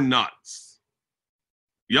your nuts.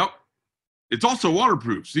 Yep. It's also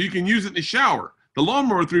waterproof, so you can use it in the shower. The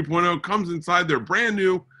Lawnmower 3.0 comes inside their brand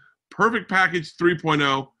new Perfect Package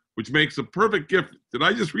 3.0, which makes a perfect gift. Did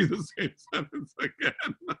I just read the same sentence again?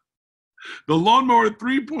 The Lawnmower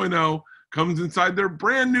 3.0 comes inside their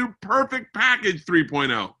brand new Perfect Package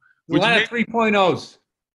 3.0. A lot of 3.0s.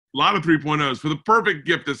 A lot of 3.0s for the perfect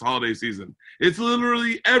gift this holiday season. It's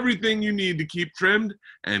literally everything you need to keep trimmed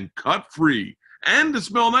and cut free. And to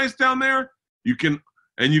smell nice down there, to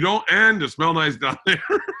smell nice down there.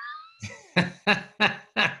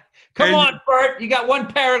 Come on, Bert. You got one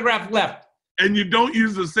paragraph left. And you don't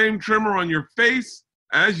use the same trimmer on your face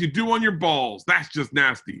as you do on your balls. That's just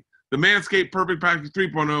nasty. The Manscaped Perfect Package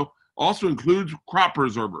 3.0 also includes Crop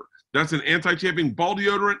Preserver. That's an anti-chafing ball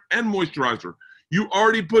deodorant and moisturizer. You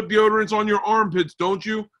already put deodorants on your armpits, don't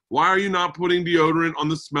you? Why are you not putting deodorant on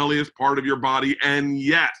the smelliest part of your body? And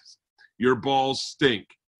yes, your balls stink.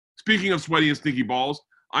 Speaking of sweaty and stinky balls,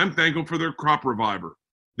 I'm thankful for their Crop Reviver.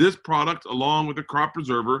 This product, along with the Crop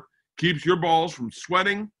Preserver, keeps your balls from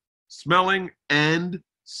sweating, smelling, and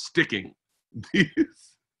sticking.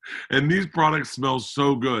 These products smell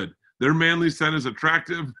so good. Their manly scent is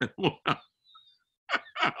attractive and will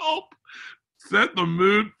help set the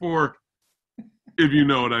mood for, if you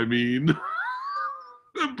know what I mean.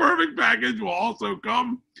 The perfect package will also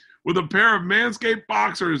come with a pair of Manscaped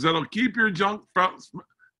boxers that'll keep your junk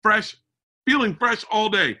fresh, feeling fresh all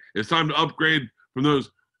day. It's time to upgrade from those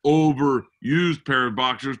overused pair of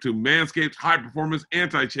boxers to Manscaped's high-performance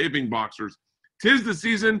anti-chafing boxers. 'Tis the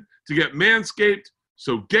season to get Manscaped,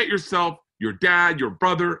 so get yourself, your dad, your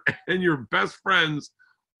brother, and your best friends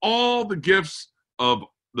all the gifts of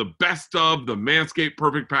the best of the Manscaped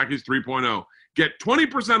Perfect Package 3.0. Get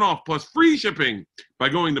 20% off plus free shipping by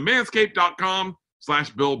going to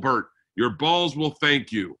manscaped.com/BillBert. Your balls will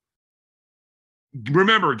thank you.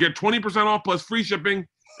 Remember, get 20% off plus free shipping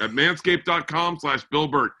at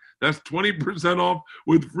manscaped.com/BillBert. That's 20% off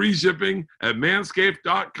with free shipping at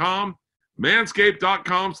manscaped.com,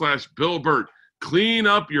 manscaped.com/BillBert. Clean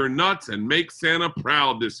up your nuts and make Santa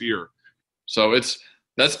proud this year. So it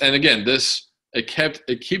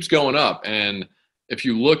keeps going up. And if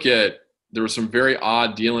you look at, there were some very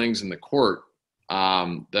odd dealings in the court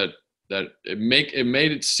that it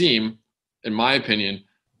made it seem, in my opinion,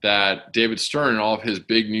 that David Stern and all of his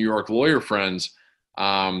big New York lawyer friends,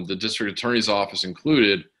 the district attorney's office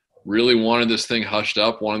included, really wanted this thing hushed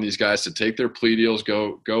up, wanted these guys to take their plea deals,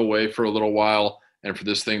 go away for a little while, and for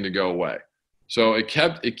this thing to go away. So it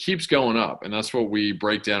keeps going up, and that's what we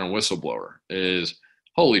break down in Whistleblower is,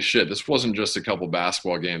 holy shit, this wasn't just a couple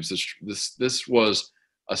basketball games. This was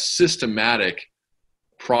a systematic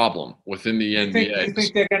problem within the NBA. You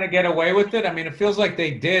think they're going to get away with it? I mean, it feels like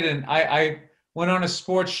they did, and I went on a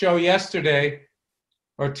sports show yesterday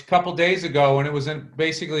or a couple days ago, and it was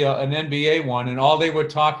basically an NBA one, and all they were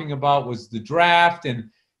talking about was the draft, and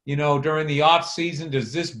during the off season,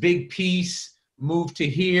 does this big piece move to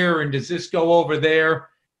here, and does this go over there?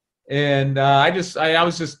 And I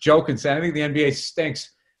was just joking, saying I think the NBA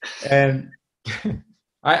stinks, and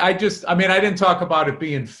I didn't talk about it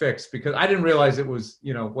being fixed because I didn't realize it was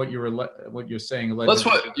what you're saying. That's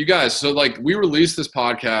what you guys. So we released this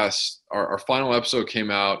podcast. Our final episode came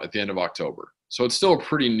out at the end of October, so it's still a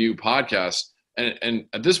pretty new podcast. And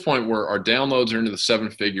at this point, where our downloads are into the 7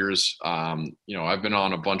 figures. I've been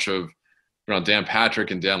on a bunch of Dan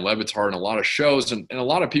Patrick and Dan Levitard and a lot of shows, and a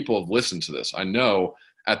lot of people have listened to this. I know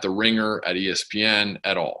at The Ringer, at ESPN,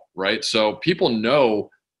 at all, right? So people know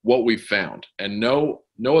what we found and know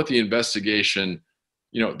what the investigation,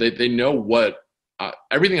 they know what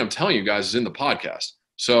everything I'm telling you guys is in the podcast.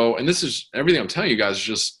 So, and this is everything I'm telling you guys is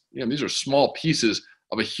just, these are small pieces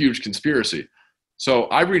of a huge conspiracy. So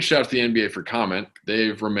I reached out to the NBA for comment.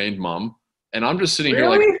 They've remained mum, and I'm just sitting here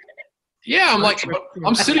like, yeah,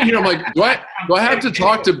 I'm sitting here. I'm like, do I have to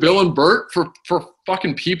talk to Bill and Bert for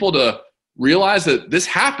fucking people to realize that this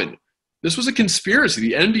happened? This was a conspiracy.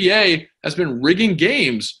 The NBA has been rigging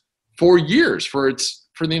games for years for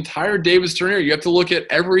the entire Davis Turner. You have to look at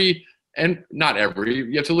you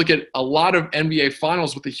have to look at a lot of NBA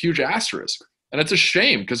finals with a huge asterisk. And it's a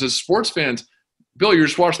shame because as sports fans, Bill, you're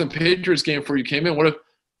just watching the Patriots game before you came in. What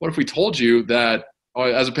if we told you that,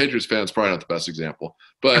 as a Patriots fan, it's probably not the best example,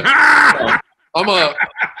 but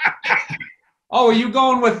Oh, are you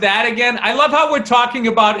going with that again? I love how we're talking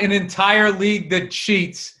about an entire league that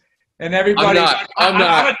cheats and everybody. I'm not. I'm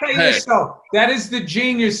going to tell you this, though. That is the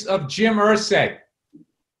genius of Jim Irsay.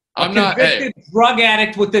 A convicted drug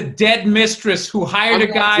addict with a dead mistress who hired a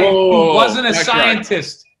guy who wasn't a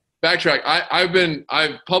scientist. Backtrack.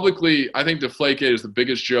 I've publicly, I think Deflategate is the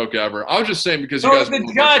biggest joke ever. I was just saying because you guys.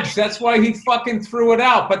 The judge. That's why he fucking threw it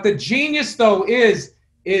out. But the genius, though, is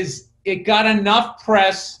it got enough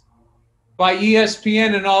press by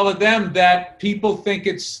ESPN and all of them that people think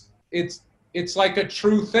it's like a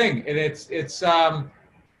true thing, and it's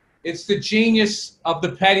the genius of the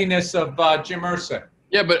pettiness of Jim Irsay.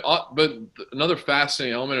 Yeah, but another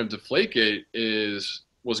fascinating element of Deflategate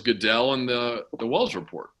was Goodell and the Wells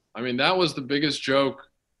report. I mean, that was the biggest joke.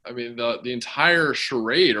 I mean, the entire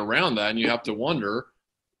charade around that, and you have to wonder,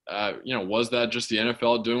 was that just the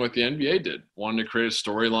NFL doing what the NBA did, wanting to create a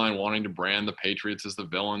storyline, wanting to brand the Patriots as the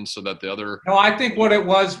villains so that the other. No, I think what it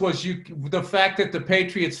was the fact that the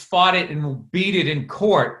Patriots fought it and beat it in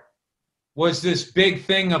court was this big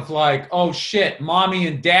thing of like, oh shit, mommy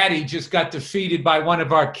and daddy just got defeated by one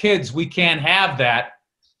of our kids. We can't have that.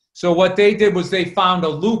 So what they did was they found a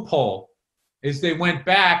loophole. Is they went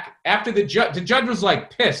back after the judge was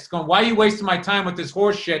like pissed, going, why are you wasting my time with this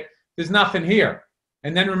horse shit? There's nothing here.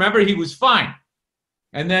 And then remember, he was fine.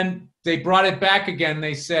 And then they brought it back again.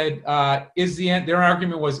 They said, their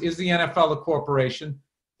argument was, is the NFL a corporation?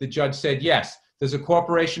 The judge said, yes. Does a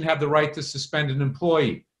corporation have the right to suspend an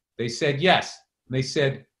employee? They said, yes. And they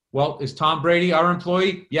said, well, is Tom Brady our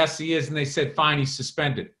employee? Yes, he is. And they said, fine, he's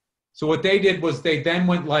suspended. So what they did was they then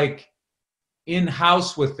went like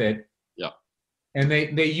in-house with it. And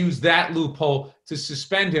they used that loophole to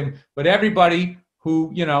suspend him. But everybody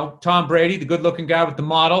who, Tom Brady, the good-looking guy with the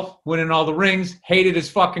model, winning all the rings, hated his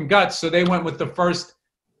fucking guts. So they went with the first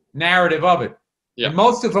narrative of it. Yeah. And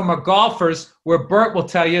most of them are golfers, where Bert will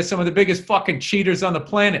tell you some of the biggest fucking cheaters on the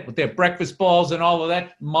planet with their breakfast balls and all of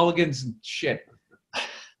that, mulligans and shit.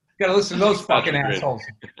 Got to listen to those fucking assholes.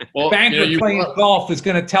 Well, Banker playing golf is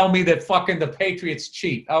going to tell me that fucking the Patriots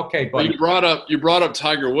cheat. Okay, buddy. Well, you brought up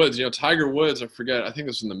Tiger Woods. Tiger Woods, I forget, I think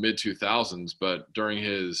this was in the mid-2000s, but during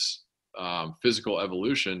his physical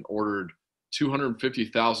evolution, ordered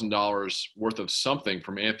 $250,000 worth of something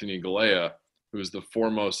from Anthony Galea, who is the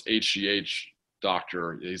foremost HGH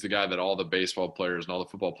doctor. He's the guy that all the baseball players and all the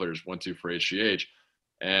football players went to for HGH.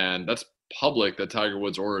 And that's public that Tiger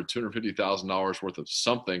Woods ordered $250,000 worth of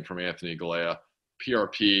something from Anthony Galea,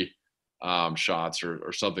 PRP shots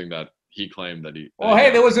or something that he claimed that he. Well, hey,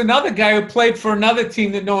 there was another guy who played for another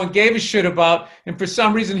team that no one gave a shit about, and for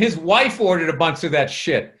some reason his wife ordered a bunch of that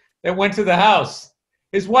shit that went to the house.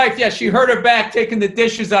 His wife, she hurt her back taking the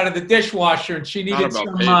dishes out of the dishwasher, and she needed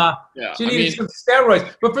some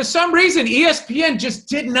steroids. But for some reason, ESPN just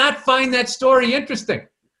did not find that story interesting.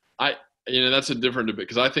 That's a different debate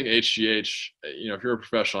because I think HGH, if you're a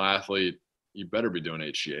professional athlete, you better be doing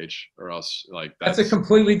HGH or else that's a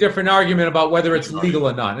completely different argument about whether it's legal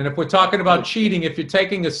or not. And if we're talking about cheating, if you're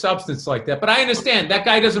taking a substance like that, but I understand that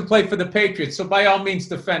guy doesn't play for the Patriots, so by all means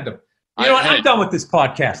defend him. You know what? I'm done with this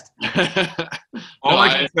podcast. All I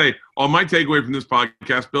can say, my takeaway from this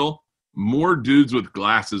podcast, Bill, more dudes with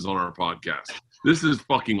glasses on our podcast. This is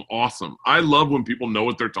fucking awesome. I love when people know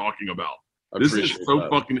what they're talking about. This is so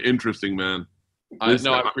fucking interesting, man. I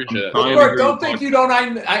appreciate it. Bert, don't think you don't.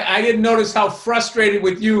 I didn't notice how frustrated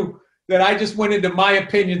with you that I just went into my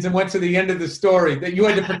opinions and went to the end of the story, that you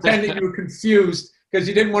had to pretend that you were confused because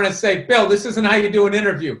you didn't want to say, Bill, this isn't how you do an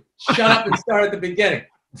interview. Shut up and start at the beginning.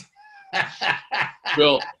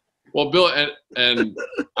 Bill, and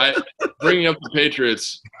I bringing up the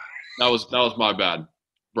Patriots, that was my bad.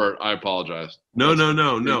 Bert, I apologize. No.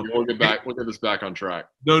 We'll get this back on track.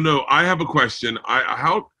 No. I have a question.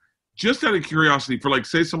 Just out of curiosity, for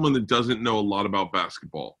say someone that doesn't know a lot about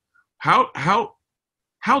basketball, how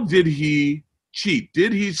did he cheat?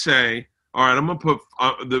 Did he say, all right, I'm gonna put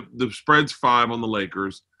the spread's 5 on the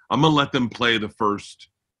Lakers. I'm gonna let them play the first.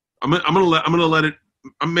 I'm gonna let it.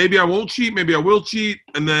 Maybe I won't cheat. Maybe I will cheat.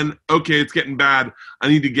 And then okay, it's getting bad. I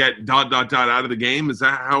need to get ... out of the game. Is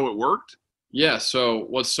that how it worked? Yeah. So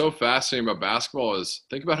what's so fascinating about basketball is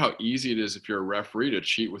think about how easy it is if you're a referee to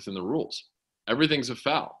cheat within the rules. Everything's a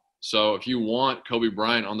foul. So if you want Kobe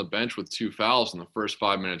Bryant on the bench with 2 fouls in the first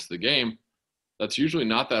 5 minutes of the game, that's usually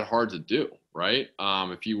not that hard to do, right?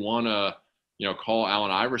 If you want to, call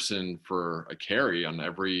Allen Iverson for a carry on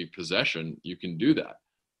every possession, you can do that.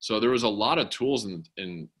 So there was a lot of tools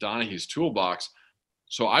in Donaghy's toolbox.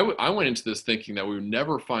 So I went into this thinking that we would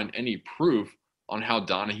never find any proof on how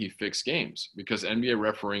Donaghy fixed games because NBA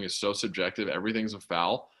refereeing is so subjective. Everything's a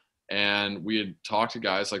foul. And we had talked to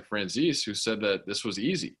guys like Franzese who said that this was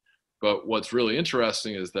easy. But what's really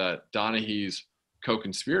interesting is that Donaghy's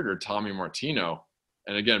co-conspirator, Tommy Martino,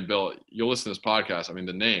 and again, Bill, you'll listen to this podcast. I mean,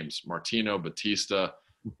 the names, Martino, Batista.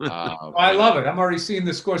 I love it. I'm already seeing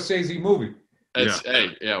the Scorsese movie.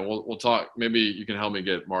 We'll talk. Maybe you can help me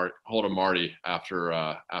get hold of Marty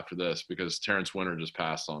after this because Terrence Winter just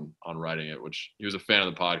passed on writing it, which he was a fan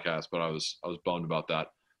of the podcast, but I was bummed about that.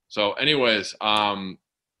 So anyways, Tommy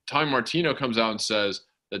Martino comes out and says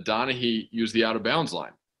that Donaghy used the out of bounds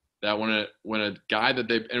line. That when a guy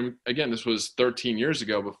that and again, this was 13 years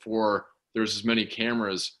ago before there was as many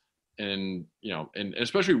cameras and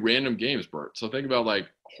especially random games, Bert. So think about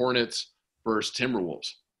Hornets versus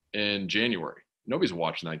Timberwolves in January. Nobody's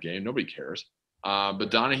watching that game. Nobody cares.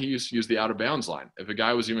 But Donaghy used to use the out of bounds line. If a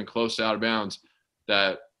guy was even close to out of bounds,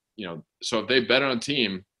 so if they bet on a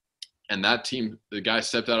team and that team, the guy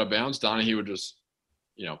stepped out of bounds, Donaghy would just,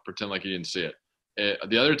 pretend like he didn't see it.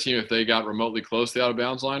 The other team, if they got remotely close to the out of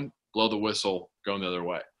bounds line, blow the whistle, going the other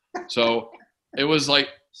way. So it was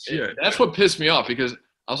that's what pissed me off because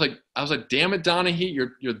I was like, damn it, Donaghy,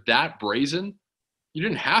 you're that brazen. You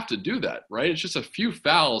didn't have to do that, right? It's just a few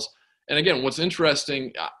fouls. And again, what's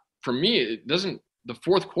interesting for me, the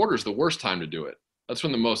fourth quarter is the worst time to do it. That's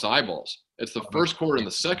when the most eyeballs. It's the first quarter and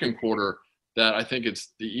the second quarter that I think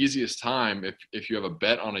it's the easiest time if you have a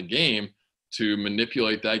bet on a game to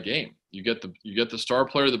manipulate that game. You get the star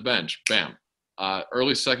player of the bench, bam.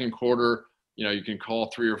 Early second quarter, you can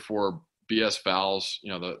call 3 or 4 BS fouls.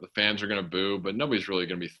 The fans are going to boo, but nobody's really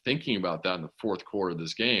going to be thinking about that in the fourth quarter of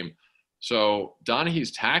this game. So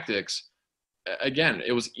Donaghy's tactics, again,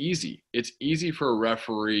 it was easy. It's easy for a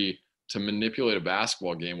referee to manipulate a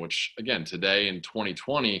basketball game, which, again, today in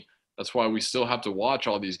 2020, that's why we still have to watch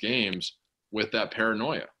all these games with that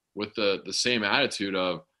paranoia, with the same attitude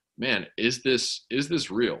of, man, is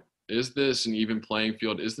this real? Is this an even playing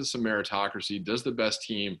field? Is this a meritocracy? Does the best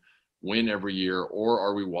team win every year, or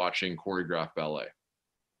are we watching choreographed ballet?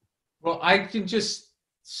 Well, I can just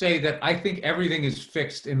say that I think everything is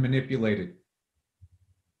fixed and manipulated.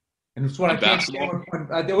 And it's what I can't stand when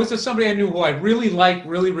there was somebody I knew who I really liked,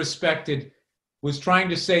 really respected, was trying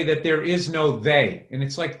to say that there is no they. And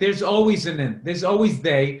it's like there's always there's always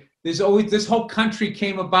they. There's always this whole country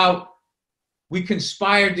came about. We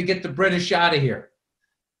conspired to get the British out of here.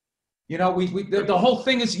 The whole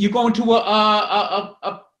thing is you go into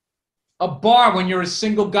a bar when you're a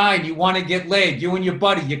single guy and you want to get laid. You and your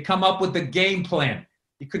buddy, you come up with a game plan.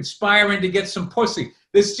 You conspiring to get some pussy.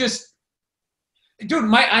 This just, dude.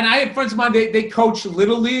 And I had friends of mine. They coached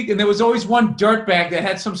Little League, and there was always one dirtbag that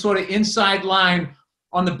had some sort of inside line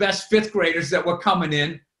on the best fifth graders that were coming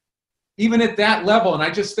in, even at that level. And I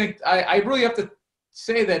just think I really have to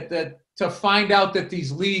say that to find out that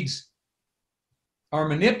these leagues are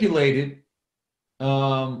manipulated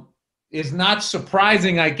is not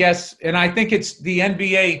surprising, I guess. And I think it's the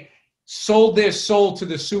NBA sold their soul to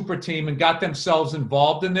the super team and got themselves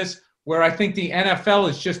involved in this, where I think the NFL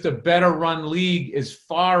is just a better run league as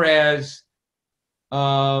far as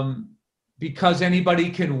because anybody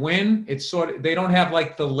can win. It's sort of, they don't have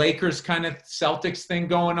like the Lakers kind of Celtics thing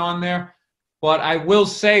going on there. But I will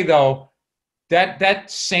say, though, that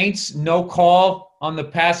Saints no call on the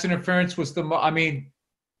pass interference was it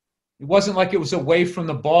wasn't like it was away from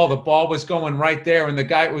the ball. The ball was going right there, and the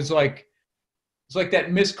guy was like, it's like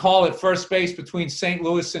that missed call at first base between St.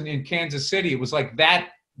 Louis and Kansas City. It was like that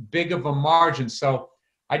big of a margin. So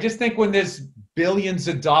I just think when there's billions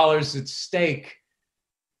of dollars at stake,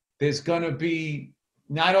 there's going to be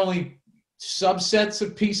not only subsets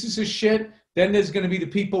of pieces of shit, then there's going to be the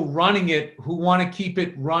people running it who want to keep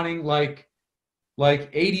it running like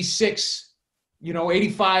 86,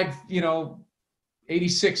 85,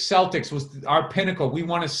 86 Celtics was our pinnacle. We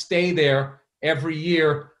want to stay there every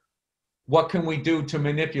year. What can we do to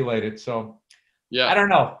manipulate it? So, yeah, I don't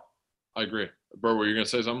know. I agree. Bert, were you going to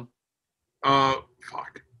say something?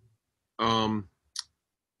 Fuck.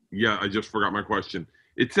 Yeah, I just forgot my question.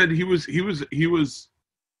 It said he was in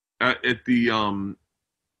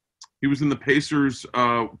the Pacers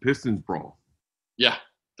Pistons brawl. Yeah,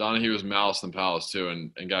 Donahue was malice in the palace too,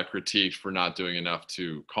 and got critiqued for not doing enough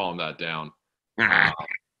to calm that down. But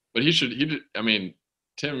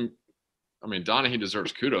Donahue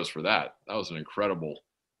deserves kudos for that. That was an incredible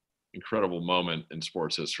moment in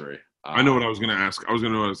sports history. I know what I was going to ask. I was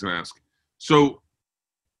going to know what I was going to ask. So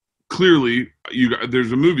clearly,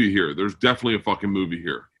 there's a movie here. There's definitely a fucking movie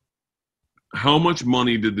here. How much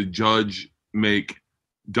money did the judge make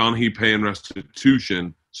Donahue pay in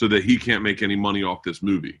restitution so that he can't make any money off this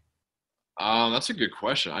movie? That's a good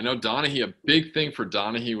question. I know Donahue, a big thing for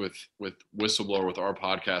Donahue with Whistleblower, with our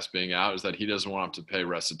podcast being out, is that he doesn't want to pay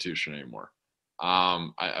restitution anymore.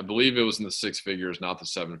 I believe it was in the 6 figures, not the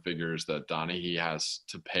 7 figures, that Donahue has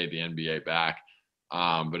to pay the NBA back.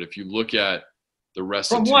 But if you look at the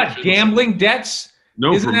restitution. From what? Gambling debts?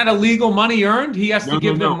 No. Isn't that illegal money earned? He has to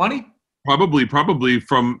give them money? Probably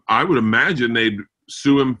from, I would imagine they'd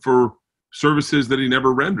sue him for services that he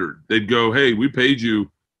never rendered. They'd go, hey, we paid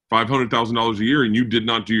you $500,000 a year and you did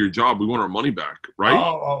not do your job. We want our money back, right?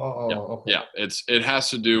 Okay. Yeah. It has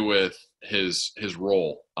to do with his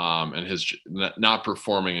role and his not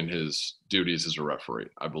performing in his duties as a referee,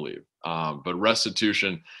 I believe. But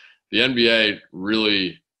restitution, the NBA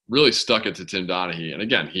really stuck it to Tim Donahue. And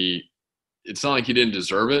again, it's not like he didn't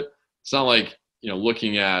deserve it. It's not like,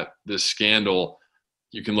 looking at this scandal,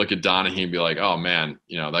 you can look at Donahue and be like, oh man,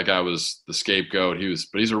 that guy was the scapegoat.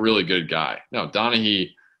 But he's a really good guy. No, Donahue,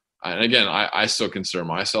 and again, I still consider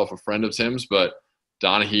myself a friend of Tim's, but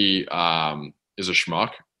Donahue is a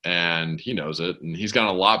schmuck and he knows it, and he's gotten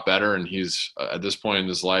a lot better. And he's at this point in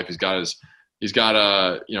his life, he's a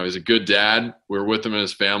good dad. We're with him and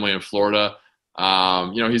his family in Florida.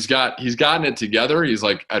 He's gotten it together. He's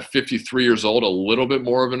like at 53 years old, a little bit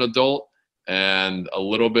more of an adult and a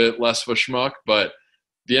little bit less of a schmuck. But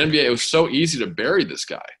the NBA, it was so easy to bury this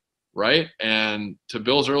guy, right? And to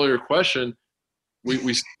Bill's earlier question,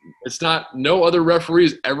 it's not, no other referee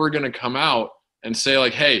is ever going to come out and say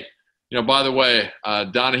like, hey, by the way,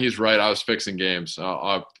 Donahue's right. I was fixing games.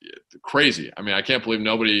 Crazy. I mean, I can't believe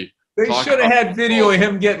nobody. They should have had video of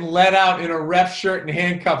him getting let out in a ref shirt and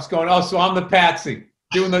handcuffs going, oh, so I'm the patsy,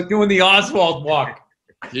 doing the Oswald walk.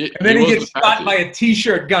 And then he gets shot by a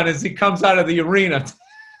T-shirt gun as he comes out of the arena.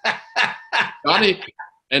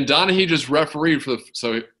 Donahue just refereed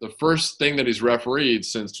so the first thing that he's refereed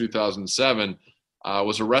since 2007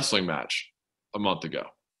 was a wrestling match a month ago.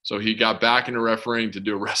 So he got back into refereeing to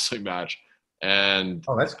do a wrestling match. And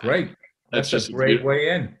that's great. That's just a great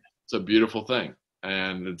way in. It's a beautiful thing.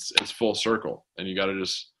 And it's full circle. And you got to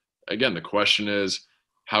again, the question is,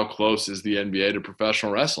 how close is the NBA to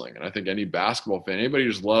professional wrestling? And I think any basketball fan, anybody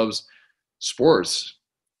who just loves sports,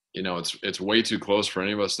 it's way too close for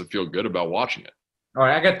any of us to feel good about watching it. All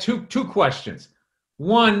right, I got two questions.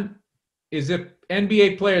 One is, if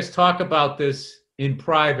NBA players talk about this in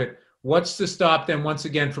private, what's to stop them once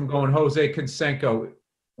again from going Jose Canseco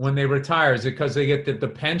when they retire? Is it because they get the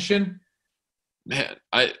pension? Man,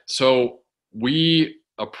 I've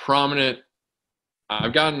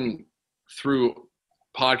gotten through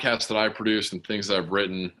podcasts that I produce and things that I've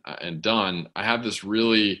written and done. I have this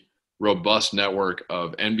really robust network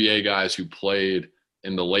of NBA guys who played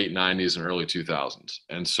in the late 90s and early 2000s.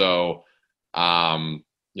 And so,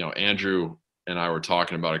 Andrew and I were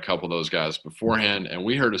talking about a couple of those guys beforehand, and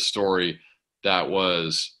we heard a story that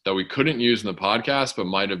we couldn't use in the podcast, but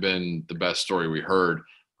might have been the best story we heard,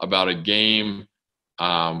 about a game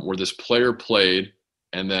where this player played,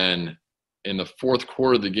 and then in the fourth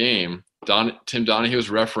quarter of the game, Tim Donahue was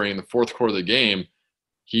refereeing the fourth quarter of the game.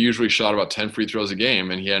 He usually shot about 10 free throws a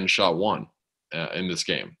game, and he hadn't shot one in this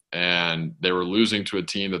game. And they were losing to a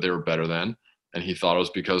team that they were better than, and he thought it was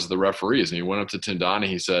because of the referees. And he went up to Tim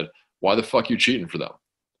Donahue. He said, "Why the fuck you cheating for them?"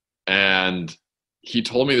 And he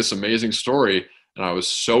told me this amazing story, and I was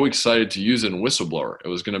so excited to use it in Whistleblower. It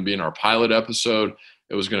was going to be in our pilot episode.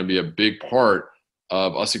 It was going to be a big part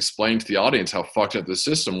of us explaining to the audience how fucked up the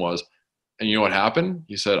system was. And you know what happened?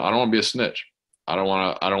 He said, "I don't want to be a snitch. I don't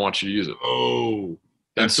want you to use it." Oh,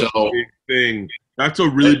 that's a big thing. That's a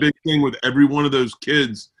really big thing with every one of those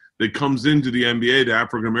kids that comes into the NBA, the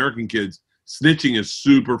African American kids. Snitching is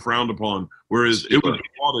super frowned upon, whereas it was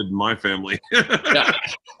applauded in my family. Yeah.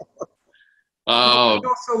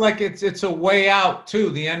 Also, like it's a way out too.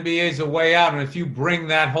 The NBA is a way out, and if you bring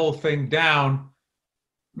that whole thing down,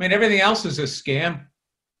 I mean, everything else is a scam.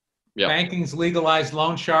 Yeah. Banking's legalized,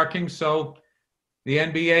 loan sharking, so the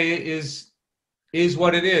NBA is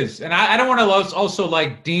what it is. And I don't want to also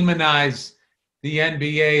like demonize the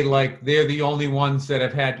NBA like they're the only ones that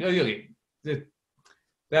have had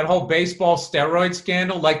that whole baseball steroid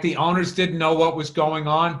scandal. Like the owners didn't know what was going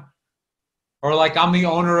on, or like I'm the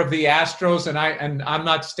owner of the Astros and I'm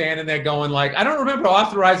not standing there going like, I don't remember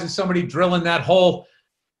authorizing somebody drilling that hole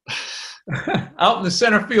out in the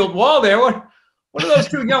center field wall there. What are those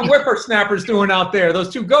two young whippersnappers doing out there?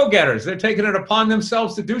 Those two go-getters, they're taking it upon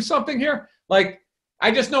themselves to do something here. Like,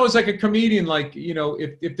 I just know as like a comedian, like, you know,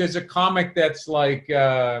 if there's a comic that's like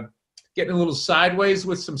getting a little sideways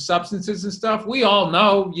with some substances and stuff, we all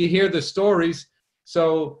know, you hear the stories.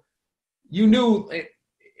 So you knew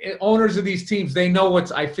owners of these teams, they know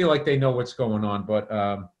I feel like they know what's going on. But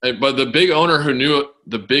the big owner who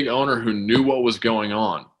knew what was going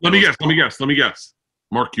on. Let me guess.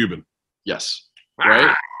 Mark Cuban. Yes.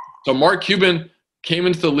 Right? So Mark Cuban came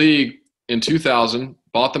into the league in 2000,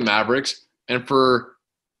 bought the Mavericks, and for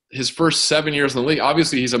his first 7 years in the league,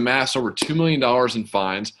 obviously he's amassed over $2 million in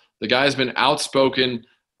fines. The guy's been outspoken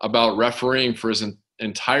about refereeing for his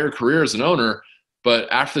entire career as an owner, but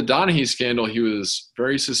after the Donahue scandal, he was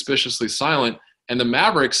very suspiciously silent. And the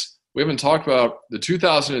Mavericks, we haven't talked about the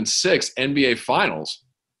 2006 NBA Finals.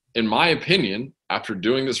 In my opinion, after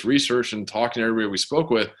doing this research and talking to everybody we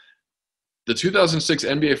spoke with, the 2006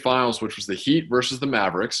 NBA Finals, which was the Heat versus the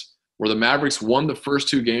Mavericks, where the Mavericks won the first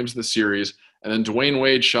two games of the series, and then Dwayne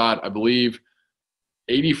Wade shot, I believe,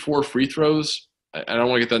 84 free throws. I don't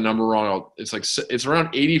want to get that number wrong. It's around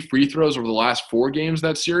 80 free throws over the last four games of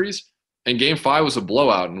that series, and Game 5 was a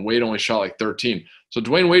blowout, and Wade only shot like 13. So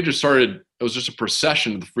Dwayne Wade it was just a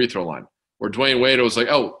procession to the free throw line, where Dwayne Wade was like,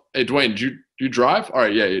 "Oh, hey, Dwayne, do you drive? All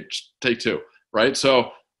right, yeah, just take two," right?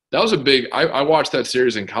 So that was a big – I watched that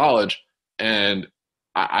series in college, and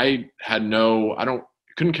I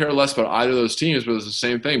couldn't care less about either of those teams, but it was the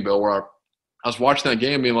same thing, Bill, where I was watching that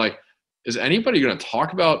game being like, is anybody going to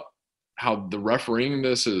talk about how the refereeing in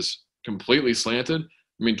this is completely slanted?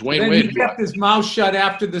 I mean, Dwayne Wade – he kept his mouth shut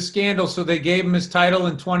after the scandal, so they gave him his title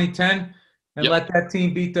in 2010 and let that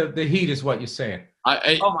team beat the Heat is what you're saying.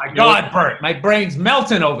 Oh, my God, Bert. My brain's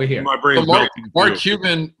melting over here. My brain's melting.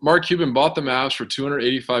 Mark Cuban bought the Mavs for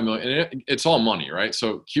 $285 million. And it's all money, right?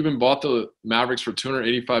 So Cuban bought the Mavericks for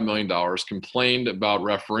 $285 million, complained about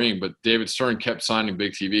refereeing, but David Stern kept signing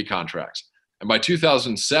big TV contracts. And by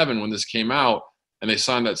 2007, when this came out and they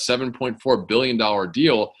signed that $7.4 billion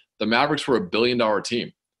deal, the Mavericks were $1 billion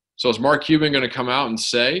team. So is Mark Cuban going to come out and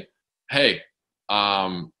say, hey,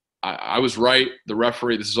 I was right, the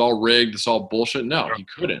referee, this is all rigged, this is all bullshit? No, he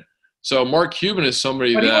couldn't. So Mark Cuban is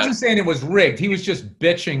somebody But he wasn't saying it was rigged. He was just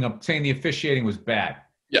bitching, saying the officiating was bad.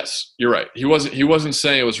 Yes, you're right. He wasn't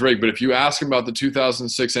saying it was rigged, but if you ask him about the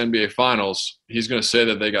 2006 NBA Finals, he's going to say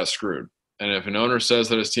that they got screwed. And if an owner says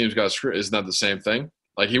that his team's got screwed, isn't that the same thing?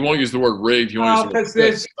 Like, he won't use the word rigged. He won't use the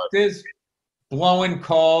word there's blowing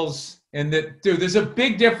calls, and there's a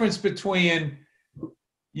big difference between,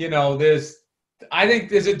 I think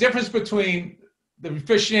there's a difference between the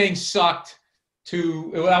officiating sucked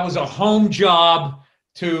to that was a home job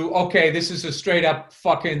to, okay, this is a straight up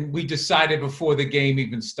fucking, we decided before the game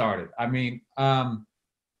even started. I mean,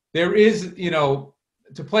 there is,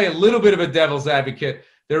 to play a little bit of a devil's advocate,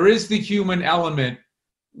 there is the human element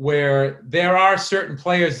where there are certain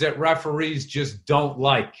players that referees just don't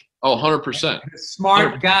like. Oh, 100%. The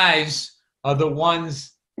smart guys are the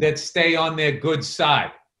ones that stay on their good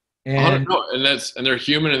side. And they're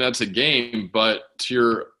human, and that's a game. But to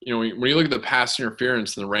your, when you look at the pass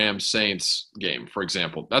interference in the Rams Saints game, for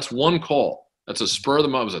example, that's one call. That's a spur of the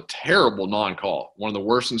moment. It was a terrible non-call, one of the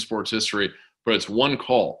worst in sports history. But it's one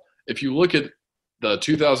call. If you look at the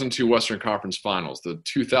 2002 Western Conference Finals, the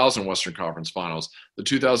 2000 Western Conference Finals, the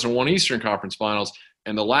 2001 Eastern Conference Finals,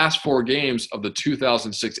 and the last 4 games of the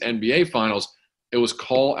 2006 NBA Finals, it was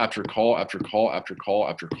call after call after call after call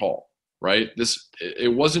after call, right?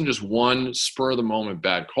 It wasn't just one spur of the moment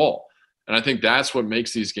bad call. And I think that's what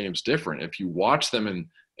makes these games different. If you watch them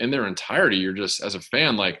in their entirety, you're just, as a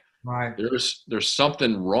fan, like, right, there's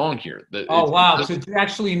something wrong here. Wow. So to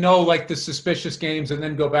actually know like the suspicious games and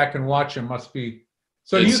then go back and watch them must be.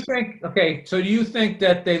 So do you think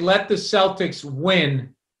that they let the Celtics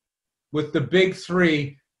win with the big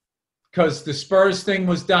 3 because the Spurs thing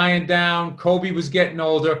was dying down, Kobe was getting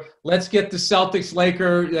older? Let's get the Celtics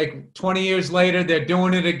like 20 years later, they're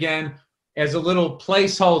doing it again as a little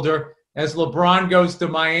placeholder as LeBron goes to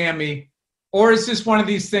Miami? Or is this one of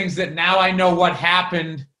these things that now I know what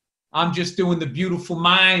happened, I'm just doing the beautiful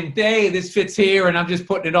mind, hey, this fits here, and I'm just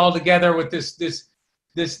putting it all together with this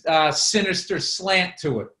sinister slant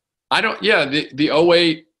to it? The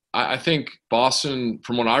 08, I think Boston,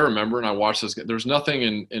 from what I remember, and I watched this, there's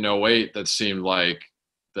nothing in 08 that seemed like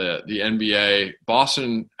the NBA.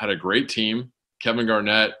 Boston had a great team. Kevin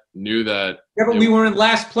Garnett knew that. Yeah, but we were in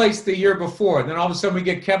last place the year before. Then all of a sudden we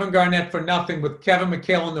get Kevin Garnett for nothing with Kevin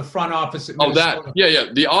McHale in the front office at Minnesota.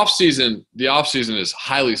 The offseason is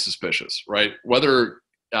highly suspicious, right? Whether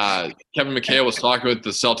Kevin McHale was talking with the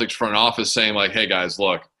Celtics front office saying like, hey guys,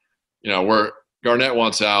 look, Garnett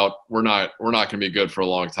wants out. We're not going to be good for a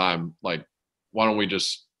long time. Like, why don't we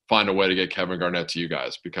just find a way to get Kevin Garnett to you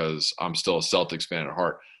guys, because I'm still a Celtics fan at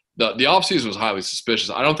heart. The offseason was highly suspicious.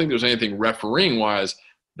 I don't think there's anything refereeing-wise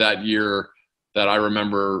that year that I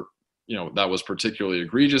remember, that was particularly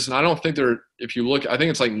egregious. And I don't think if you look, I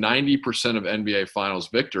think it's like 90% of NBA Finals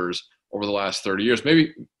victors over the last 30 years,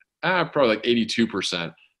 maybe probably like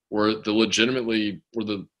 82% were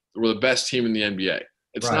the best team in the NBA.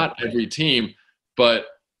 It's right. Not every team, but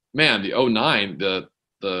man, the 09, the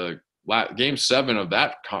game 7 of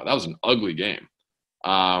that was an ugly game.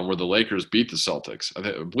 Where the Lakers beat the Celtics. I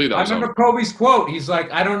believe that was. I remember Kobe's quote. He's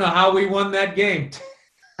like, "I don't know how we won that game."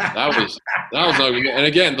 that was ugly. And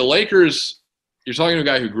again, the Lakers. You're talking to a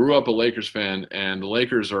guy who grew up a Lakers fan, and the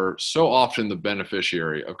Lakers are so often the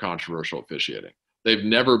beneficiary of controversial officiating. They've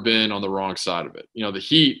never been on the wrong side of it. The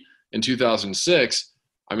Heat in 2006.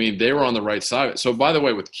 I mean, they were on the right side of it. So, by the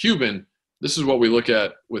way, with Cuban, this is what we look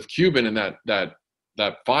at with Cuban in that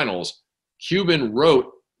finals. Cuban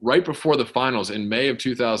wrote, right before the finals in May of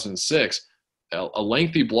 2006, a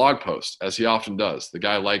lengthy blog post, as he often does. The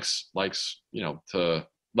guy likes to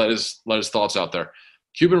let his thoughts out there.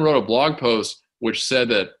 Cuban wrote a blog post which said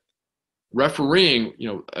that refereeing,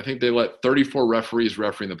 I think they let 34 referees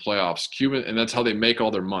referee in the playoffs. Cuban, and that's how they make all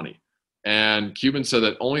their money. And Cuban said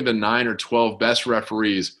that only the 9 or 12 best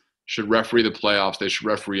referees should referee the playoffs. They should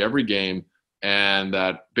referee every game, and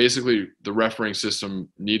that basically the refereeing system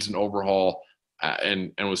needs an overhaul.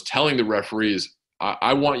 And was telling the referees,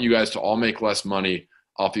 I want you guys to all make less money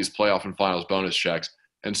off these playoff and finals bonus checks.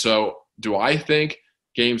 And so do I think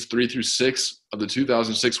games 3 through 6 of the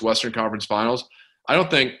 2006 Western Conference Finals, I don't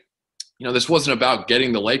think, this wasn't about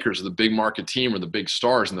getting the Lakers or the big market team or the big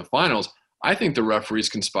stars in the finals. I think the referees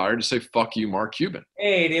conspired to say, fuck you, Mark Cuban.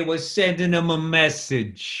 Hey, they were sending him a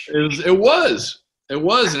message. It was.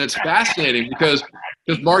 And it's fascinating because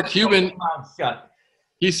Mark Cuban –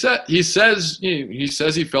 He says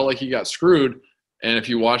he felt like he got screwed, and if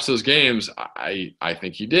you watch those games, I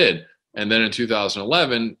think he did. And then in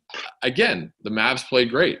 2011, again, the Mavs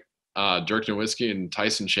played great. Dirk Nowitzki and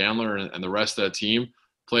Tyson Chandler and the rest of that team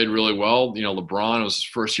played really well. LeBron was his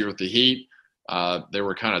first year with the Heat. They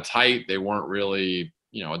were kind of tight. They weren't really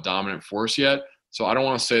a dominant force yet. So I don't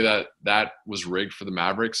want to say that was rigged for the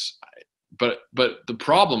Mavericks. But the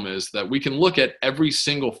problem is that we can look at every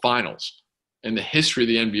single finals in the history of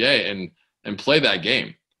the NBA and play that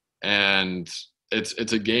game. And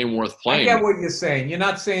it's a game worth playing. I get what you're saying. You're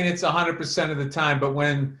not saying it's 100% of the time, but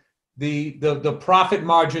when the profit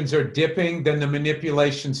margins are dipping, then the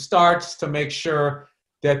manipulation starts to make sure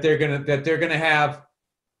that the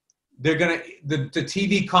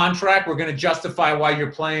TV contract, we're gonna justify why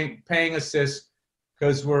you're paying us this,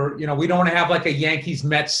 because we don't want to have like a Yankees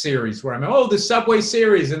Mets series where the Subway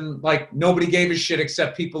Series, and like nobody gave a shit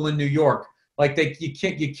except people in New York. Like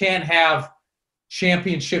you can't have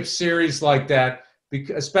championship series like that,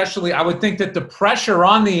 because especially I would think that the pressure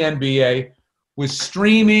on the NBA with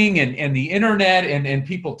streaming and the internet and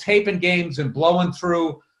people taping games and blowing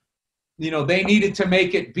through, they needed to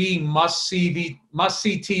make it be must-see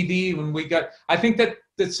TV. I think that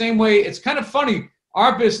the same way, it's kind of funny,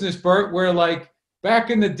 our business, Bert, where like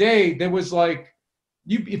back in the day there was like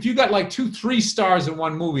if you got like 2-3 stars in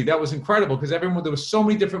one movie, that was incredible because there was so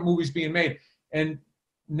many different movies being made. And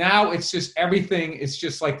now it's just everything. It's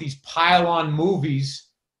just like these pile-on movies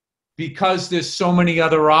because there's so many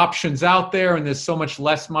other options out there and there's so much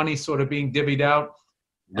less money sort of being divvied out.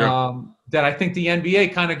 That I think the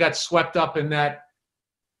NBA kind of got swept up in that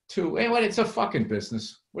too. Hey, it's a fucking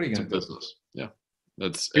business. What are you going to do? Business. Yeah.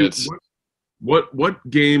 What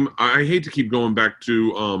game, I hate to keep going back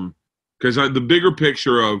to, because the bigger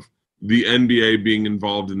picture of the NBA being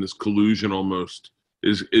involved in this collusion almost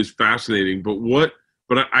is fascinating. But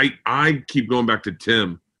I keep going back to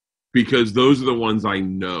Tim because those are the ones I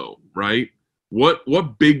know, right?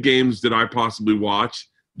 What big games did I possibly watch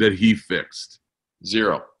that he fixed?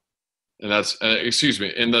 0. And that's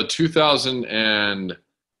in the 2000 and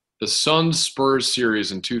the Suns Spurs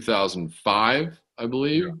series in 2005, I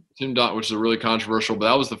believe. Yeah. Which is a really controversial, but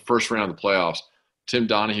that was the first round of the playoffs. Tim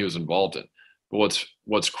Donaghy was involved in. But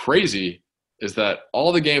what's crazy is that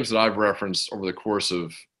all the games that I've referenced over the course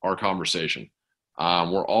of our conversation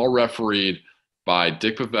were all refereed by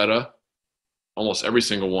Dick Pavetta. Almost every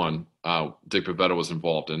single one Dick Pavetta was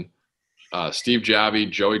involved in. Steve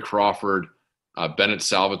Javie, Joey Crawford, Bennett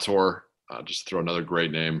Salvatore, just throw another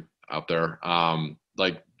great name out there.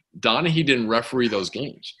 Like Donaghy didn't referee those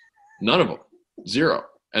games. None of them. 0.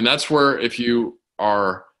 And that's where if you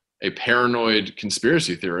are a paranoid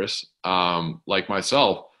conspiracy theorist like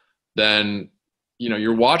myself, then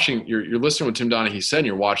you're listening to what Tim Donaghy said and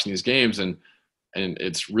you're watching these games and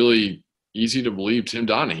it's really easy to believe Tim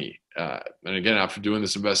Donaghy. And again, after doing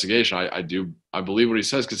this investigation, I believe what he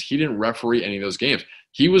says because he didn't referee any of those games.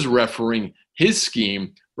 He was refereeing his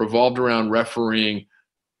scheme revolved around refereeing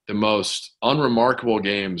the most unremarkable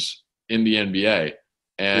games in the NBA.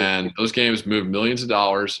 And those games moved millions of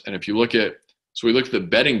dollars. And if you look at the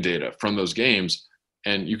betting data from those games,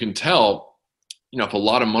 and you can tell, if a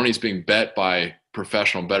lot of money is being bet by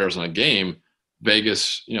professional bettors on a game,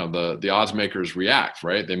 Vegas, the odds makers react,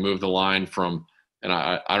 right? They move the line from, and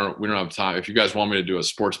we don't have time. If you guys want me to do a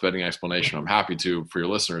sports betting explanation, I'm happy to for your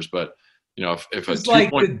listeners. But if it's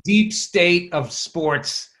like the deep state of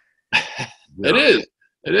sports.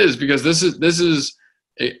 It is because this is.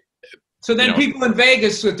 So then people in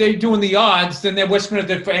Vegas, if they're doing the odds, then they're whispering at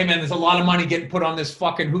their hey man, there's a lot of money getting put on this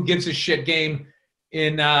fucking who gives a shit game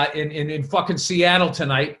in fucking Seattle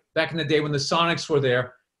tonight. Back in the day when the Sonics were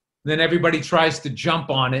there, then everybody tries to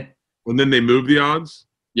jump on it. And then they move the odds.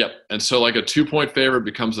 Yep. And so like a 2-point favorite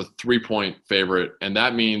becomes a 3-point favorite, and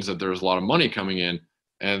that means that there's a lot of money coming in,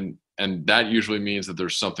 and that usually means that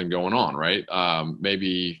there's something going on, right?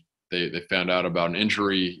 Maybe they found out about an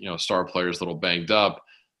injury. Star player's a little banged up.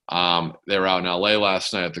 They were out in LA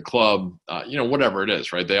last night at the club, whatever it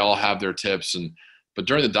is, right? They all have their tips. But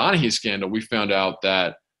during the Donaghy scandal, we found out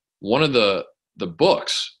that one of the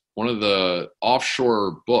books, one of the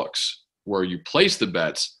offshore books where you place the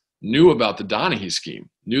bets knew about the Donaghy scheme,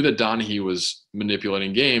 knew that Donaghy was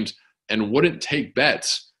manipulating games and wouldn't take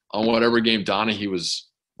bets on whatever game Donaghy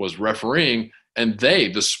was refereeing. And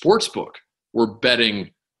the sports book, were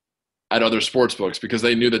betting at other sports books because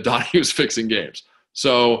they knew that Donaghy was fixing games.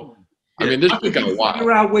 So, this could go wild.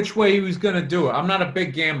 Figure out which way he was going to do it. I'm not a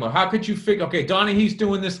big gambler. How could you figure? Okay, Donaghy's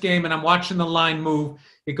doing this game, and I'm watching the line move.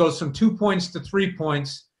 It goes from 2 points to 3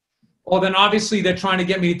 points. Well, then obviously they're trying to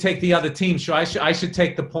get me to take the other team, so I should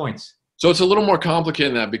take the points. So it's a little more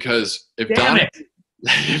complicated than that because because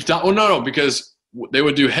they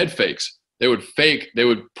would do head fakes. They would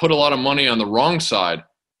put a lot of money on the wrong side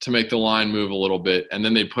to make the line move a little bit, and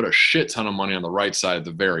then they put a shit ton of money on the right side at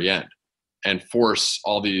the very end, and force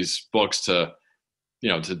all these books to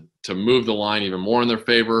move the line even more in their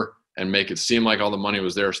favor and make it seem like all the money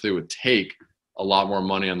was there. So they would take a lot more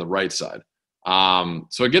money on the right side.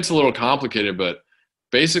 So it gets a little complicated, but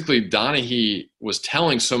basically Donaghy was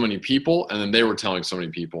telling so many people and then they were telling so many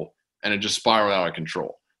people and it just spiraled out of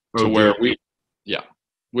control to where we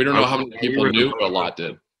don't know how many people knew, but a lot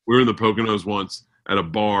did. We were in the Poconos once at a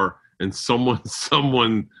bar and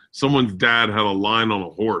someone's dad had a line on a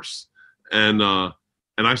horse. And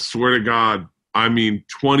I swear to God,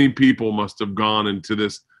 20 people must have gone into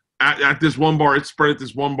this at this one bar. It spread at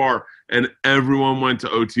this one bar, and everyone went to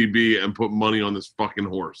OTB and put money on this fucking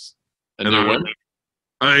horse. And they won?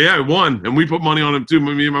 Yeah, it won, and we put money on him too.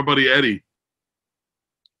 Me and my buddy Eddie.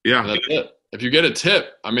 Yeah, that's it. If you get a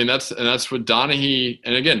tip, that's what Donaghy.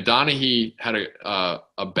 And again, Donaghy had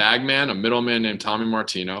a bagman, a middleman named Tommy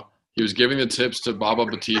Martino. He was giving the tips to Baba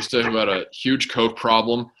Batista, who had a huge coke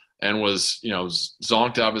problem and was,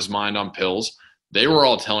 zonked out of his mind on pills. They were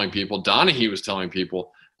all telling people. Donaghy was telling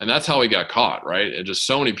people, and that's how he got caught, right? And just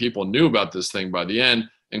so many people knew about this thing by the end,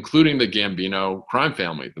 including the Gambino crime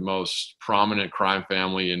family, the most prominent crime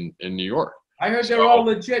family in New York. I heard they're all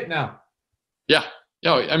legit now. Yeah.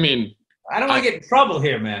 I mean, I don't want to get in trouble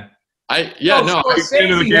here, man. Big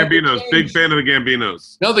fan of the Gambinos. Big fan of the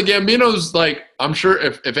Gambinos. No, the Gambinos, like, I'm sure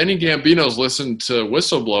if any Gambinos listen to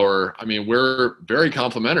Whistleblower, I mean, we're very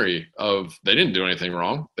complimentary of, they didn't do anything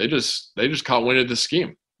wrong. They just caught wind of the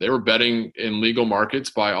scheme. They were betting in legal markets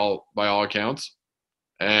by all accounts.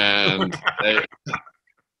 And I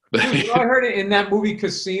heard it in that movie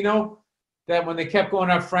Casino, that when they kept going,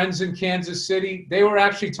 our friends in Kansas City, they were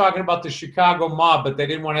actually talking about the Chicago mob, but they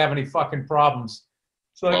didn't want to have any fucking problems.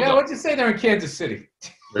 So, what'd you say there in Kansas City?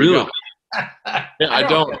 Really? I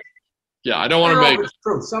don't want to make. It's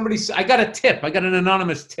true. I got a tip. I got an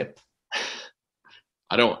anonymous tip.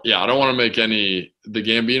 I don't want to make the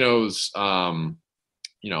Gambinos,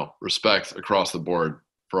 respect across the board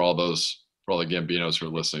for all the Gambinos who are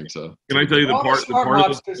listening to. Can I tell you the part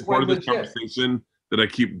of this conversation that I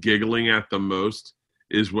keep giggling at the most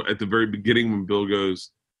is at the very beginning when Bill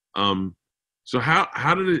goes, so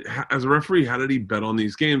how did it, as a referee, how did he bet on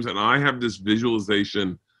these games? And I have this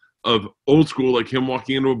visualization of old school, like him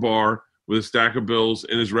walking into a bar with a stack of bills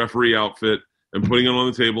in his referee outfit and putting it on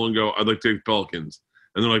the table and go, I'd like to take Pelicans.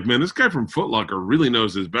 And they're like, man, this guy from Foot Locker really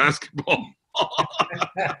knows his basketball.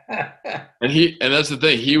 And that's the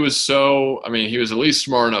thing. He was he was at least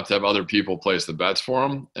smart enough to have other people place the bets for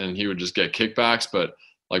him, and he would just get kickbacks. But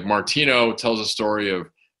like Martino tells a story of,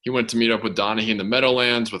 he went to meet up with Donahue in the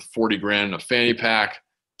Meadowlands with $40,000 in a fanny pack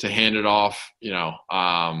to hand it off.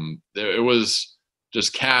 It was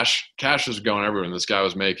just cash. Cash was going everywhere. And this guy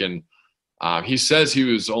was making. He says he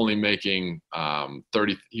was only making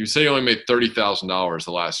He said he only made $30,000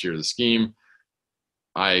 the last year of the scheme.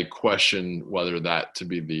 I question whether that to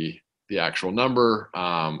be the actual number.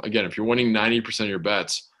 Again, if you're winning 90% of your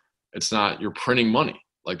bets, it's not, you're printing money.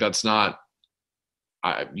 Like, that's not.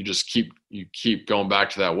 You just keep going back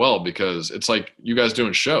to that well, because it's like you guys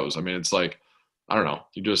doing shows. I mean, it's like, I don't know.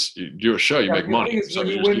 You do a show, you make money. When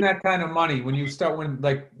you win that kind of money, when you start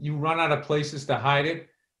like you run out of places to hide it.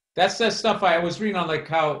 That's that stuff I was reading on, like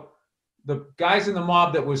how the guys in the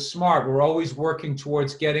mob that was smart were always working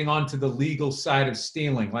towards getting onto the legal side of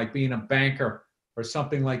stealing, like being a banker or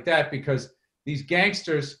something like that, because these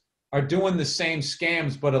gangsters are doing the same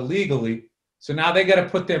scams but illegally. So now they got to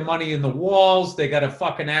put their money in the walls. They got to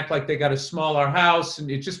fucking act like they got a smaller house,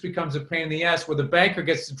 and it just becomes a pain in the ass where the banker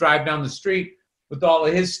gets to drive down the street with all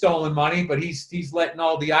of his stolen money, but he's letting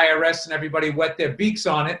all the IRS and everybody wet their beaks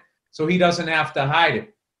on it so he doesn't have to hide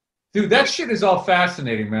it. Dude, that shit is all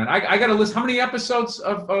fascinating, man. I got to list. How many episodes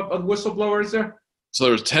of Whistleblower is there? So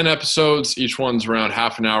there's 10 episodes. Each one's around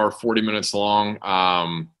half an hour, 40 minutes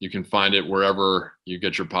long. You can find it wherever you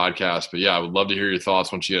get your podcast. But yeah, I would love to hear your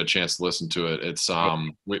thoughts once you get a chance to listen to it. It's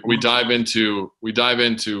we dive into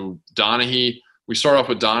Donahue. We start off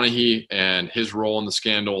with Donahue and his role in the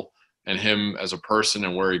scandal and him as a person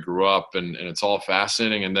and where he grew up, and it's all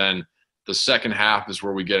fascinating. And then the second half is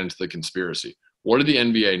where we get into the conspiracy. What did the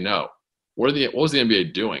NBA know? What was the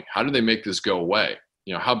NBA doing? How did they make this go away?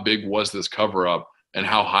 How big was this cover up? And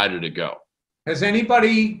how high did it go? Has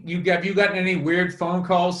anybody, have you gotten any weird phone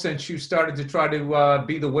calls since you started to try to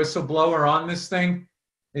be the whistleblower on this thing?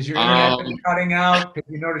 Is your internet been cutting out? Have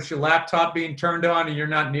you noticed your laptop being turned on and you're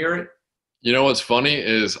not near it? You know what's funny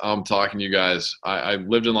is I'm talking to you guys. I'm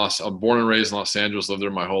born and raised in Los Angeles, lived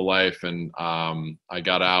there my whole life, and I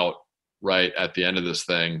got out right at the end of this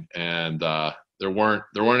thing, and there weren't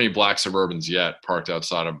any black Suburbans yet parked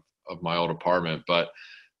outside of my old apartment, but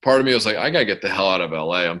part of me was like, I gotta get the hell out of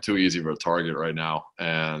LA. I'm too easy for a target right now,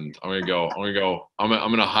 and I'm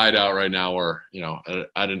gonna hide out right now, or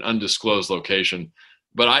at an undisclosed location.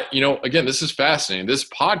 But again, this is fascinating. This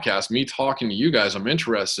podcast, me talking to you guys, I'm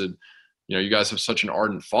interested. You guys have such an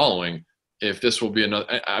ardent following. If this will be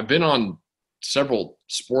another, I've been on several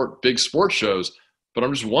big sports shows, but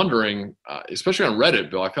I'm just wondering, especially on Reddit,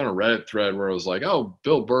 Bill. I found a Reddit thread where it was like, oh,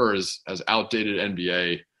 Bill Burr has outdated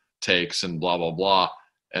NBA takes and blah blah blah.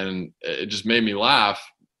 And it just made me laugh,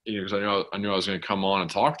 because I knew I was going to come on and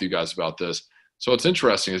talk to you guys about this. So it's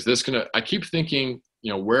interesting. I keep thinking,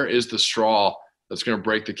 where is the straw that's going to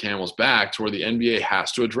break the camel's back to where the NBA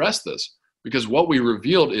has to address this? Because what we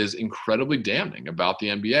revealed is incredibly damning about the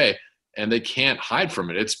NBA, and they can't hide from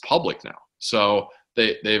it. It's public now. So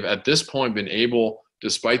they've at this point been able,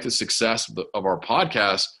 despite the success of our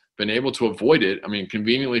podcast, been able to avoid it. I mean,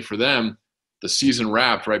 conveniently for them, the season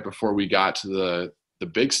wrapped right before we got to the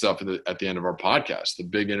big stuff at the end of our podcast, the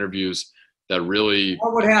big interviews that really.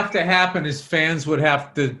 What would have to happen is fans would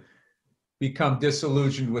have to become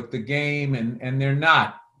disillusioned with the game, and they're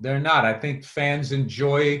not. They're not. I think fans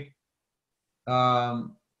enjoy,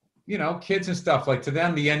 kids and stuff. Like to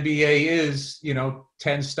them, the NBA is,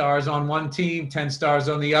 10 stars on one team, 10 stars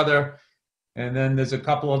on the other. And then there's a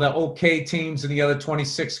couple of the okay teams and the other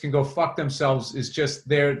 26 can go fuck themselves is just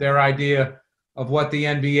their idea of what the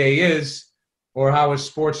NBA is or how a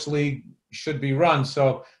sports league should be run.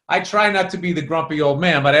 So I try not to be the grumpy old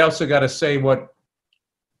man, but I also got to say what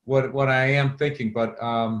I am thinking. But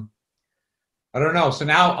I don't know. So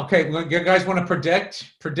now, okay, you guys want to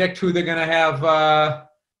predict who they're going to have.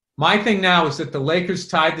 My thing now is that the Lakers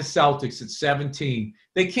tied the Celtics at 17.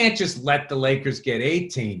 They can't just let the Lakers get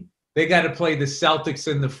 18. They got to play the Celtics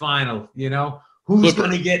in the final, Who's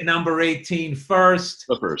going to get number 18 first?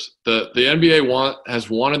 Clippers. The NBA has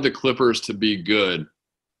wanted the Clippers to be good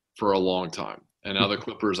for a long time. And now the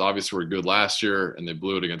Clippers obviously were good last year, and they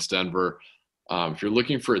blew it against Denver. If you're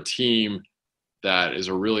looking for a team that is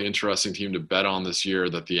a really interesting team to bet on this year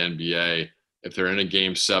that the NBA, if they're in a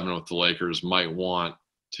Game 7 with the Lakers, might want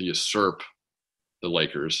to usurp the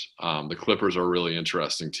Lakers. The Clippers are a really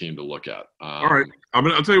interesting team to look at. All right.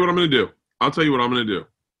 I'll tell you what I'm going to do.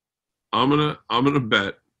 I'm going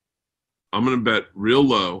to bet real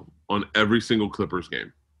low on every single Clippers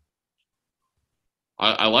game.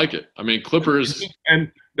 I like it. I mean, Clippers.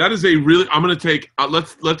 And that is I'm going to take,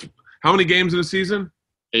 let's, how many games in a season?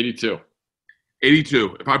 82.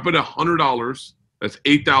 82. If I put $100, that's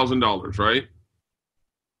 $8,000, right?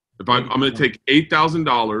 I'm going to take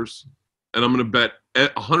 $8,000 and I'm going to bet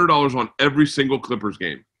 $100 on every single Clippers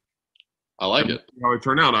game. I like it. How it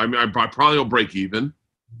turn out? I probably will break even.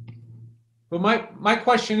 But my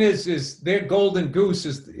question is their golden goose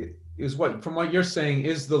is what, from what you're saying,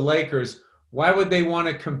 is the Lakers. Why would they want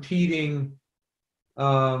a competing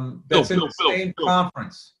that's in the same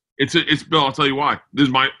conference? It's Bill. I'll tell you why. This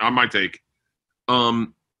is my take.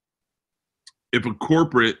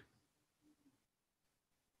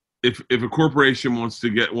 If a corporation wants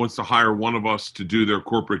to hire one of us to do their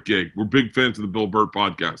corporate gig, we're big fans of the Bill Bert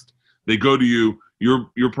podcast. They go to you,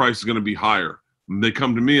 your price is going to be higher. And they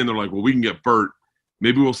come to me and they're like, well, we can get Bert.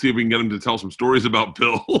 Maybe we'll see if we can get him to tell some stories about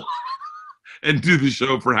Bill and do the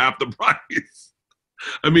show for half the price.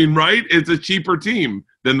 I mean, right? It's a cheaper team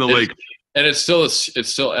than the Lakers. And it's still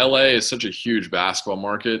LA is such a huge basketball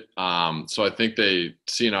market. So I think they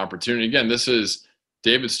see an opportunity. Again, this is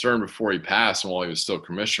David Stern before he passed and while he was still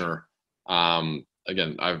commissioner.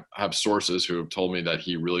 Again, I have sources who have told me that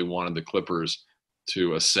he really wanted the Clippers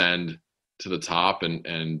to ascend to the top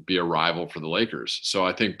and be a rival for the Lakers. So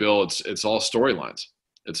I think, Bill, it's all storylines.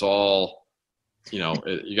 It's all, you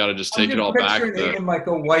got to just take it all back. Him like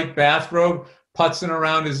a white bathrobe, putzing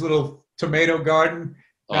around his little tomato garden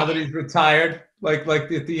now that he's retired, like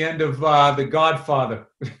at the end of The Godfather.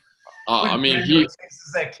 I mean, he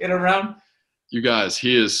chases that kid around. You guys,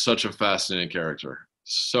 he is such a fascinating character.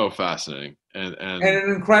 So fascinating. And an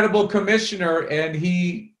incredible commissioner. And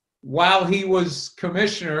while he was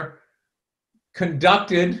commissioner,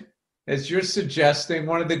 conducted, as you're suggesting,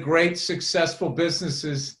 one of the great successful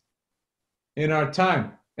businesses in our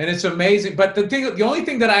time. And it's amazing. But the only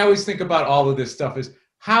thing that I always think about all of this stuff is,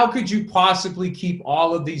 how could you possibly keep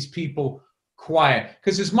all of these people quiet?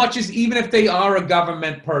 Because as much as, even if they are a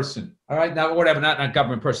government person, all right, now whatever, not a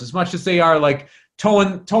government person, as much as they are like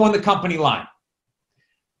towing the company line,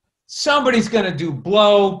 somebody's going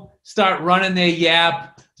to start running their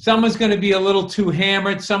yap. Someone's going to be a little too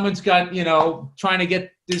hammered. Someone's got, trying to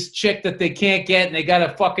get this chick that they can't get, and they got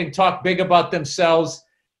to fucking talk big about themselves.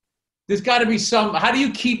 There's got to be how do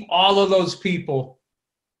you keep all of those people?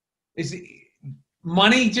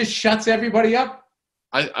 Money just shuts everybody up?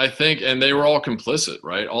 I think, and they were all complicit,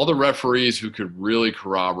 right? All the referees who could really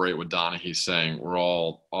corroborate what Donaghy's saying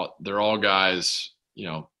they're all guys,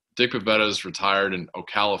 Dick Pavetta's retired in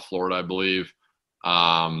Ocala, Florida, I believe.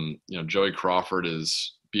 Joey Crawford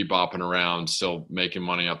is bebopping around, still making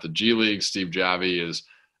money off the G League. Steve Javie is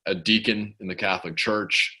a deacon in the Catholic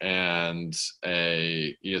Church and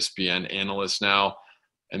a ESPN analyst now.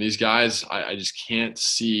 And these guys, I just can't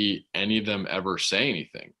see any of them ever say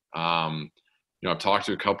anything. I've talked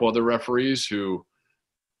to a couple other referees who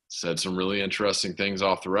said some really interesting things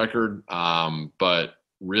off the record. But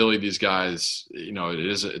really, these guys,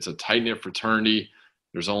 it's a tight-knit fraternity.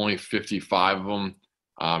 There's only 55 of them.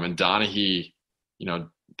 And Donaghy,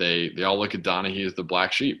 they all look at Donaghy as the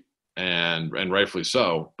black sheep, and rightfully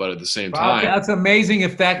so. But at the same time, that's amazing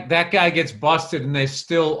if that guy gets busted and they're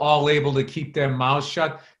still all able to keep their mouths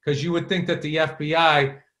shut. Because you would think that the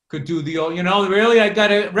FBI could do really, I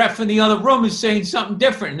got a ref in the other room is saying something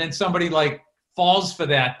different, and then somebody falls for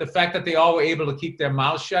that. The fact that they all were able to keep their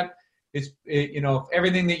mouths shut if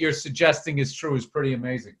everything that you're suggesting is true, is pretty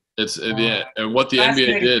amazing. And what the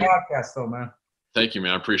NBA did. Podcast, though, man. Thank you,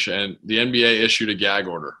 man. I appreciate it. And the NBA issued a gag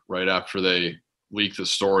order right after they leaked the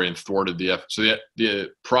story and thwarted so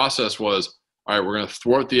the process was, all right, we're going to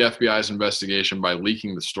thwart the FBI's investigation by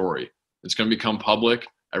leaking the story. It's going to become public.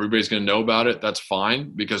 Everybody's going to know about it. That's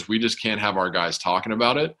fine, because we just can't have our guys talking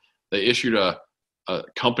about it. They issued a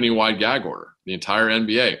company-wide gag order. The entire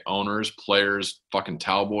NBA, owners, players, fucking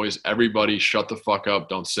towel boys, everybody shut the fuck up.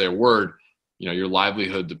 Don't say a word. Your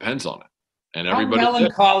livelihood depends on it. And everybody. How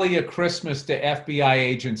melancholy a Christmas do FBI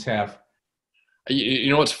agents have?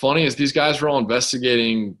 You know what's funny is these guys were all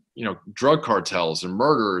investigating, drug cartels and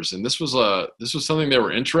murders, and this was something they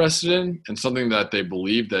were interested in, and something that they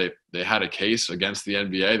believed they had a case against the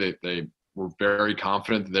NBA. They were very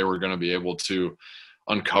confident that they were going to be able to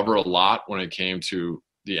uncover a lot when it came to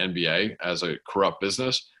the NBA as a corrupt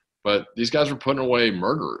business. But these guys were putting away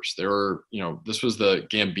murderers. They were, this was the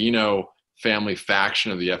Gambino family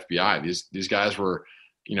faction of the FBI. These guys were,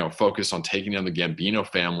 focused on taking down the Gambino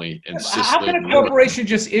family in Sicily. How can a corporation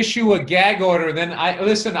just issue a gag order? Then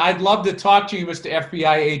I'd love to talk to you, Mr.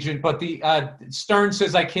 FBI agent, but the Stern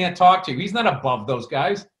says I can't talk to you. He's not above those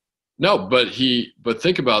guys. No, but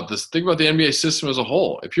think about this. Think about the NBA system as a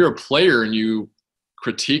whole. If you're a player and you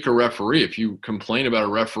critique a referee, if you complain about a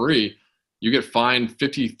referee, you get fined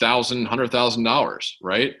 $50,000, $100,000,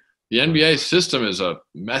 right? The NBA system is a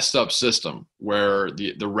messed up system where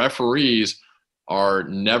the referees are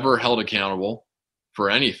never held accountable for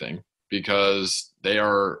anything, because they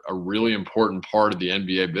are a really important part of the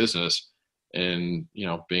NBA business in,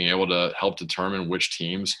 being able to help determine which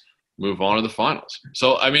teams move on to the finals.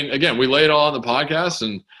 So, I mean, again, we lay it all on the podcast,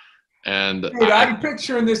 and dude, I'm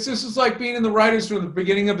picturing this. This is like being in the writers' room at the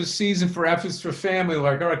beginning of a season for F is for Family.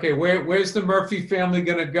 Like, okay, where's the Murphy family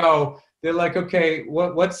going to go? They're like, okay,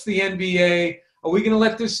 what's the NBA? Are we going to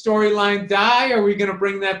let this storyline die? Or are we going to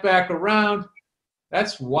bring that back around?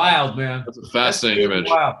 That's wild, man. That's a fascinating image.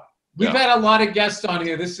 Wow. We've had a lot of guests on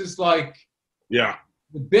here. This is like the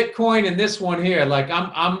Bitcoin and this one here. Like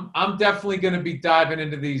I'm definitely going to be diving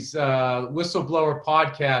into these whistleblower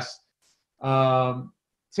podcasts.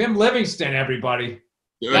 Tim Livingston, everybody.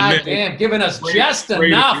 God damn, giving us just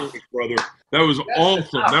enough. Brother. That was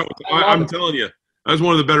awesome. I'm telling you, that was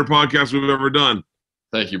one of the better podcasts we've ever done.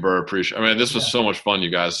 Thank you, Bert. Appreciate it. I mean, this was so much fun, you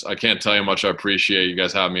guys. I can't tell you how much I appreciate you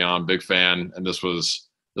guys having me on. Big fan, and this was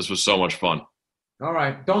so much fun. All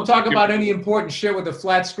right. Don't talk about any important shit with a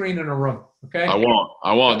flat screen in a room, okay? I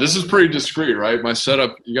won't. This is pretty discreet, right? My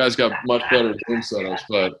setup, you guys got much better Zoom setups,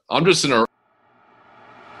 but I'm just in a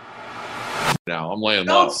now. I'm laying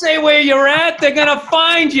low. Don't say where you're at. They're going to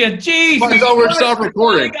find you. Jesus. I thought we were stopped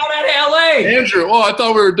recording. I got out of L.A. Andrew, I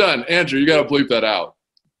thought we were done. Andrew, you got to bleep that out.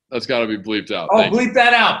 That's got to be bleeped out. Oh, bleep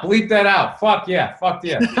that out. Bleep that out. Fuck yeah. All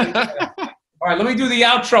right, let me do the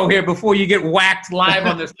outro here before you get whacked live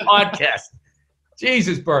on this podcast.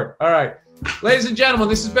 Jesus, Bert. All right. Ladies and gentlemen,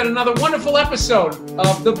 this has been another wonderful episode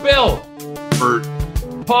of The Bill Bert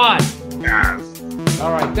Pod. Yes.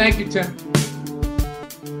 All right. Thank you, Tim.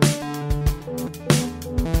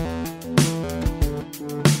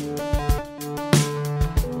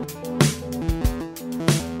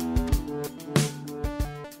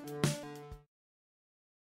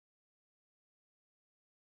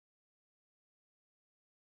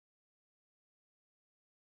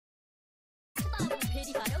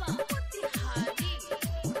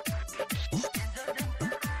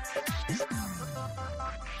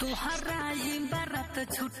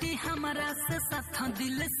 छुट्टी हमारा से साथ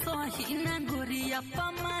दिल सही ना गोरिया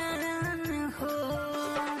पमान हो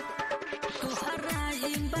तुहरा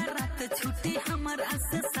बारात छुट्टी हमारा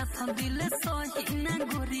से साथ दिल सही ना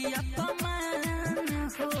गोरिया पमान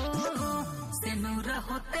हो सेनुरा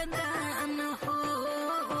होते दान हो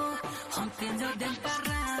हम तेजो दिन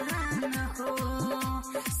परान हो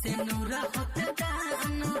सेनुरा होते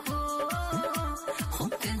दान हो हम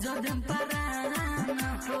तेजो दिन परान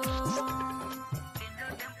हो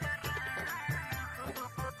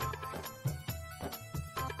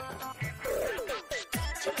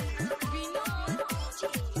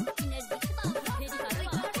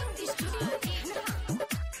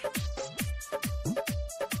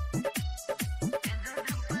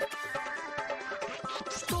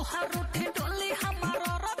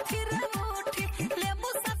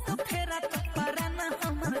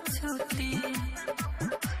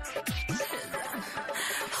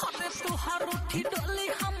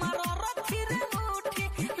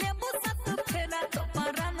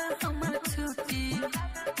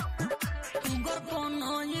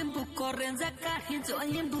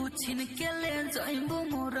Join bucin kele join bu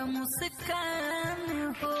mura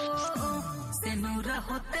musikan ho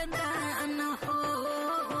होते दान हो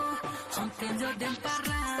हमके जो दिन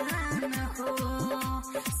परान हो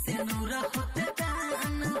सेनुरा होते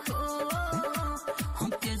दान हो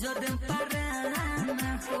हमके जो दिन परान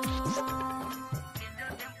हो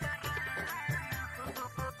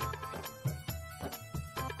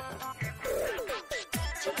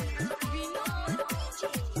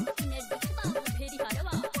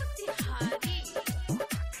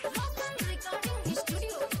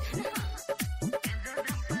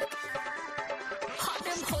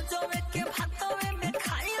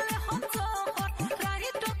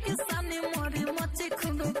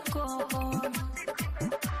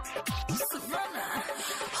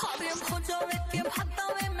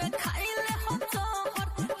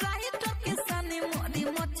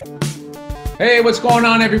Hey, what's going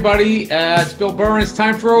on, everybody? It's Bill Burr, and it's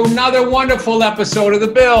time for another wonderful episode of the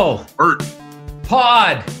Bill Bert.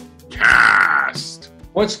 Podcast.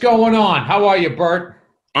 What's going on? How are you, Bert?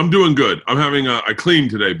 I'm doing good. I'm having I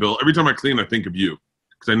cleaned today, Bill. Every time I clean, I think of you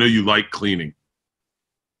because I know you like cleaning.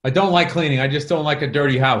 I don't like cleaning. I just don't like a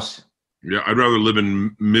dirty house. Yeah, I'd rather live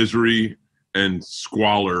in misery and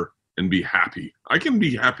squalor and be happy. I can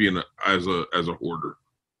be happy as a hoarder.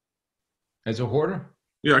 As a hoarder?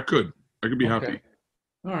 Yeah, I could be happy.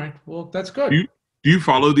 All right. Well, that's good. Do you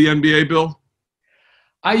follow the NBA, Bill?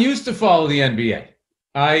 I used to follow the NBA.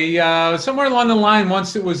 I somewhere along the line,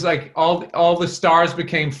 once it was like all the stars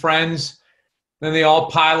became friends, then they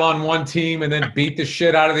all pile on one team and then beat the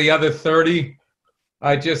shit out of the other 30.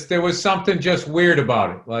 There was something just weird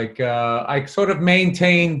about it. Like I sort of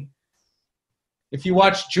maintained. If you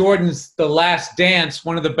watch Jordan's The Last Dance,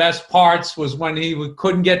 one of the best parts was when he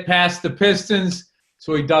couldn't get past the Pistons.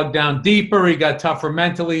 So he dug down deeper. He got tougher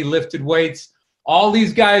mentally, lifted weights. All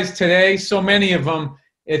these guys today, so many of them,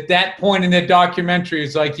 at that point in their documentary,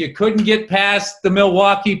 is like, you couldn't get past the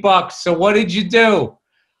Milwaukee Bucks. So what did you do?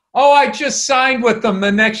 Oh, I just signed with them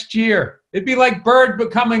the next year. It'd be like Bird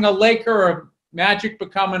becoming a Laker or Magic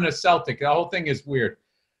becoming a Celtic. The whole thing is weird.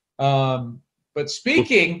 But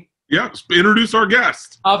speaking... Yeah, introduce our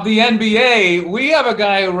guest. Of the NBA, we have a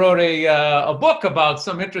guy who wrote a book about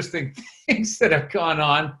some interesting things that have gone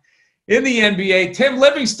on in the NBA. Tim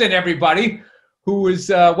Livingston, everybody, who is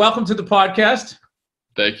welcome to the podcast.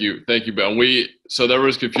 Thank you, Ben. So there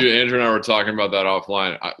was confusion. Andrew and I were talking about that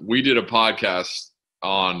offline. We did a podcast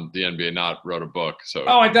on the NBA, not wrote a book. So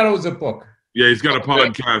I thought it was a book. Yeah, he's got a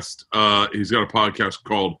podcast. He's got a podcast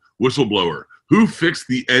called Whistleblower. Who fixed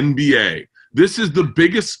the NBA? This is the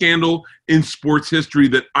biggest scandal in sports history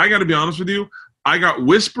that I got to be honest with you, I got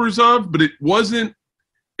whispers of, but it wasn't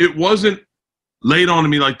laid on to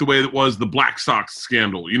me like the way it was the Black Sox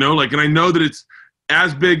scandal, and I know that it's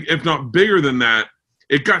as big, if not bigger than that.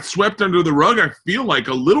 It got swept under the rug, I feel like,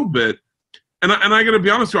 a little bit. And I got to be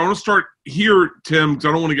honest with you, I want to start here, Tim, because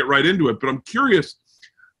I don't want to get right into it, but I'm curious.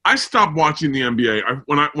 I stopped watching the NBA.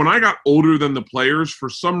 When I got older than the players, for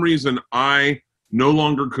some reason, I no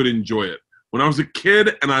longer could enjoy it. When I was a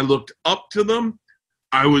kid and I looked up to them,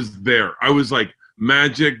 I was there. I was like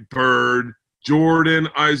Magic, Bird, Jordan,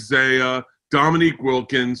 Isaiah, Dominique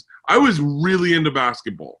Wilkins. I was really into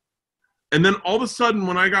basketball. And then all of a sudden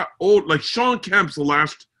when I got old, like Sean Kemp's the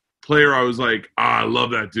last player I was like, I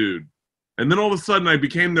love that dude. And then all of a sudden I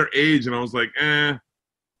became their age and I was like,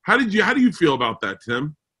 How do you feel about that,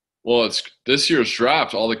 Tim? Well, it's this year's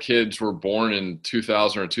draft. All the kids were born in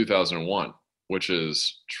 2000 or 2001. Which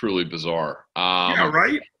is truly bizarre. Yeah,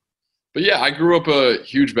 right? But yeah, I grew up a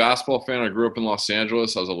huge basketball fan. I grew up in Los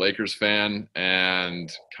Angeles. I was a Lakers fan and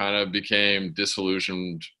kind of became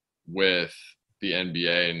disillusioned with the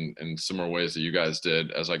NBA in similar ways that you guys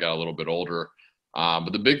did as I got a little bit older.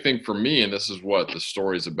 But the big thing for me, and this is what the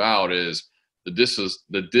story's about, is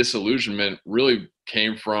the disillusionment really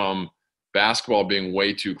came from basketball being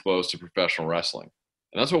way too close to professional wrestling.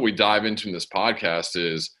 And that's what we dive into in this podcast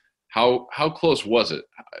is, how close was it?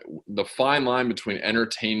 The fine line between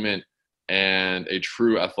entertainment and a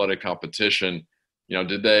true athletic competition,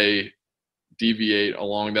 did they deviate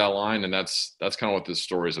along that line? And that's kind of what this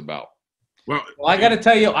story is about. Well, I got to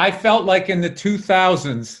tell you, I felt like in the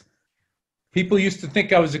 2000s, people used to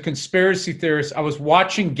think I was a conspiracy theorist. I was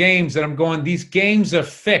watching games and I'm going, these games are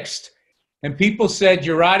fixed. And people said,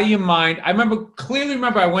 you're out of your mind. I clearly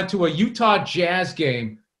remember I went to a Utah Jazz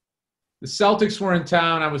game. The Celtics were in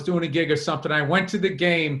town. I was doing a gig or something. I went to the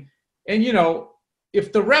game. And,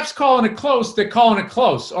 if the ref's calling it close, they're calling it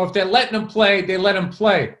close. Or if they're letting them play, they let them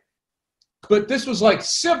play. But this was like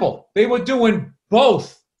civil. They were doing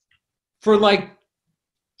both for like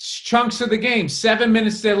chunks of the game. 7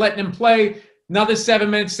 minutes, they're letting them play. Another 7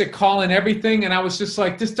 minutes, they're calling everything. And I was just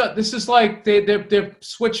like, this is like they're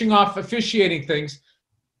switching off officiating things.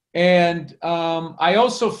 And I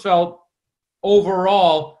also felt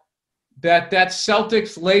overall that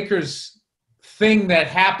Celtics-Lakers thing that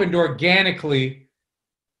happened organically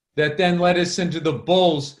that then led us into the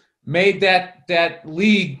Bulls made that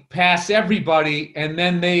league pass everybody, and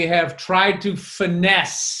then they have tried to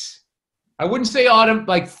finesse. I wouldn't say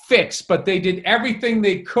fix, but they did everything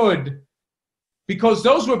they could, because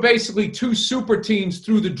those were basically two super teams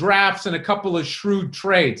through the drafts and a couple of shrewd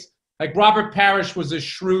trades. Like Robert Parrish was a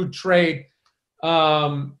shrewd trade,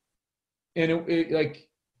 and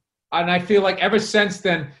and I feel like ever since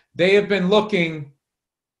then they have been looking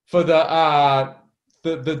for the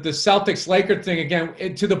Celtics-Lakers thing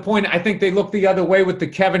again, to the point I think they looked the other way with the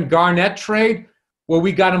Kevin Garnett trade, where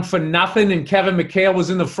we got him for nothing and Kevin McHale was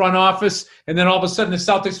in the front office, and then all of a sudden the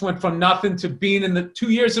Celtics went from nothing to being in the 2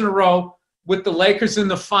 years in a row with the Lakers in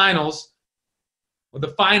the finals, or the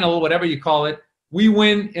final, whatever you call it. We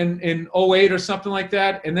win in 2008 or something like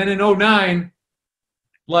that, and then in 2009,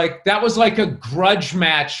 that was like a grudge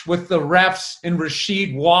match with the refs and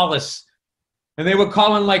Rasheed Wallace. And they were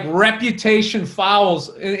calling reputation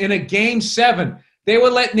fouls in a game 7. They were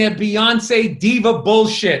letting their Beyonce diva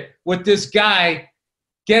bullshit with this guy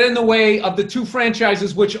get in the way of the two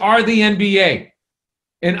franchises, which are the NBA.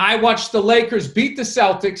 And I watched the Lakers beat the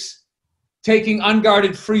Celtics, taking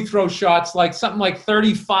unguarded free throw shots, something like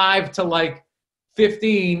 35 to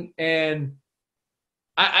 15. And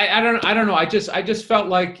I don't know. I just felt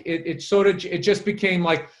like it just became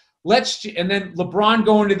and then LeBron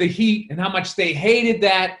going to the Heat and how much they hated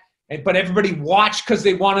that, but everybody watched because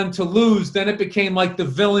they wanted him to lose. Then it became like the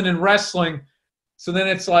villain in wrestling. So then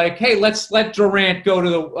it's like, hey, let's let Durant go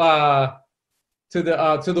to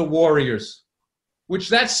the Warriors, which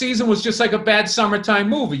that season was just like a bad summertime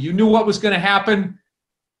movie. You knew what was going to happen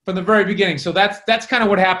from the very beginning. So that's kind of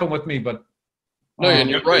what happened with me. But no,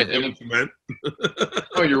 and you're right.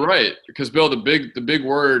 No, you're right, because Bill, the big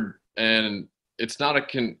word, and it's not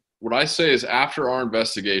what I say is, after our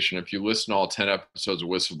investigation, if you listen to all 10 episodes of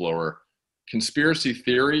Whistleblower, conspiracy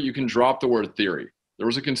theory, you can drop the word theory. There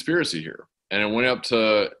was a conspiracy here. And it went up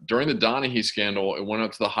to, during the Donaghy scandal, it went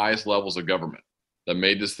up to the highest levels of government that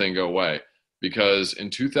made this thing go away. Because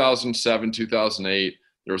in 2007, 2008,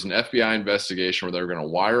 there was an FBI investigation where they were going to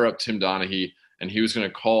wire up Tim Donaghy, and he was going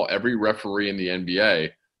to call every referee in the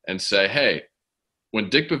NBA and say, hey, when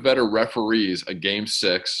Dick Bavetta referees a Game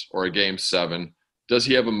 6 or a Game 7, does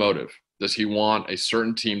he have a motive? Does he want a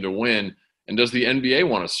certain team to win? And does the NBA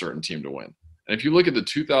want a certain team to win? And if you look at the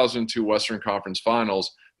 2002 Western Conference Finals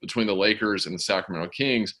between the Lakers and the Sacramento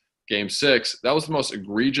Kings, Game 6, that was the most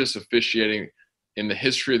egregious officiating in the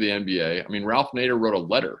history of the NBA. I mean, Ralph Nader wrote a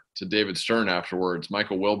letter to David Stern afterwards.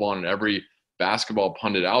 Michael Wilbon and every basketball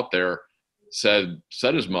pundit out there said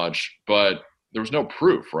as much, but there was no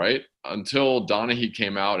proof, right? Until Donaghy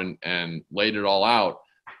came out and laid it all out.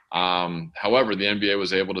 However, the NBA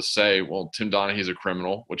was able to say, well, Tim Donaghy's a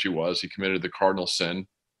criminal, which he was. He committed the cardinal sin.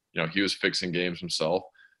 He was fixing games himself.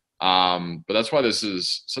 But that's why this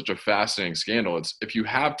is such a fascinating scandal. It's, if you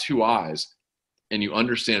have two eyes and you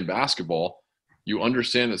understand basketball, you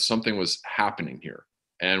understand that something was happening here.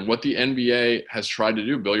 And what the NBA has tried to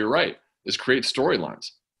do, Bill, you're right, is create storylines.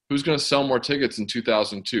 Who's going to sell more tickets in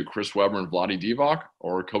 2002, Chris Webber and Vlade Divac,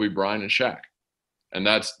 or Kobe Bryant and Shaq? And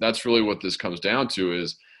that's really what this comes down to,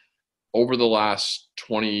 is over the last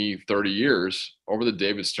 20, 30 years, over the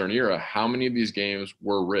David Stern era, how many of these games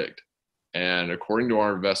were rigged? And according to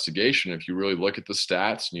our investigation, if you really look at the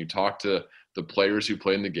stats and you talk to the players who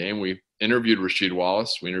played in the game, we interviewed Rasheed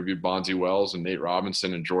Wallace, we interviewed Bonzi Wells and Nate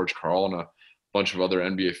Robinson and George Karl and a bunch of other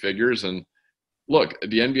NBA figures. And look,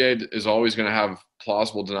 the NBA is always going to have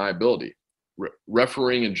plausible deniability.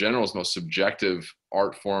 Refereeing in general is the most subjective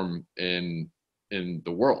art form in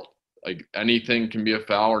the world. Like, anything can be a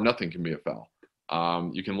foul or nothing can be a foul.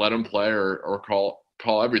 You can let them play or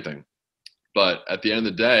call everything. But at the end of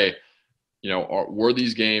the day, were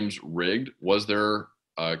these games rigged? Was there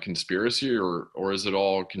a conspiracy, or is it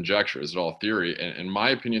all conjecture? Is it all theory? And in my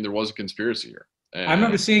opinion, there was a conspiracy here. And I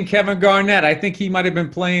remember seeing Kevin Garnett. I think he might have been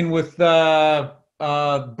playing with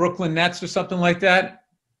Brooklyn Nets or something like that,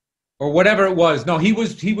 or whatever it was. No, he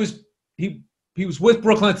was with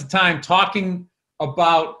Brooklyn at the time, talking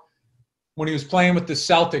about when he was playing with the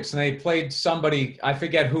Celtics, and they played somebody, I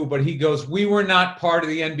forget who, but he goes, "We were not part of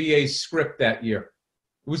the NBA's script that year."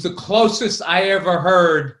 It was the closest I ever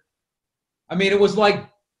heard. I mean, it was like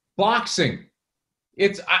boxing.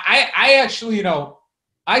 I actually,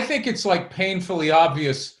 I think it's like painfully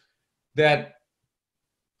obvious that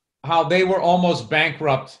how they were almost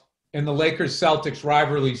bankrupt and the Lakers-Celtics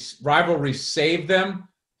rivalry saved them,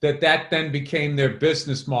 that then became their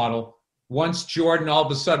business model, once Jordan all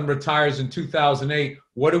of a sudden retires in 2008,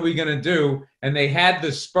 what are we going to do? And they had the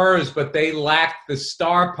Spurs, but they lacked the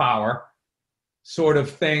star power sort of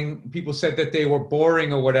thing. People said that they were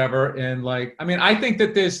boring or whatever. And I think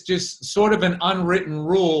that there's just sort of an unwritten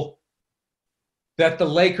rule that the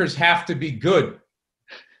Lakers have to be good.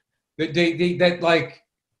 They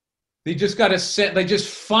just got to set, they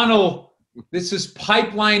just funnel this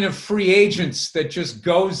pipeline of free agents that just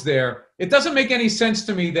goes there. It doesn't make any sense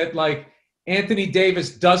to me that Anthony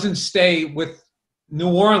Davis doesn't stay with New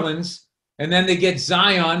Orleans and then they get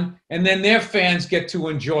Zion and then their fans get to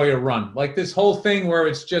enjoy a run. This whole thing where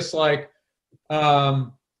it's just that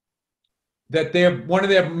one of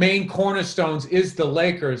their main cornerstones is the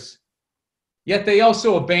Lakers. Yet they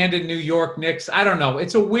also abandoned New York Knicks. I don't know.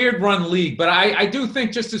 It's a weird run league, but I do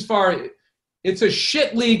think just as far, it's a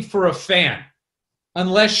shit league for a fan,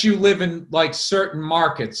 unless you live in certain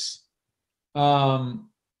markets.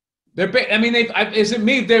 They're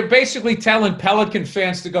basically telling Pelican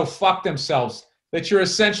fans to go fuck themselves, that you're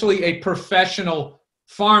essentially a professional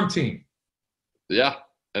farm team. Yeah,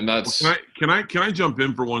 and that's. Can I jump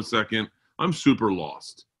in for 1 second? I'm super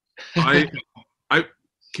lost.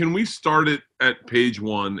 Can we start it at page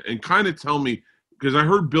 1 and kind of tell me, because I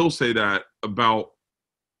heard Bill say that about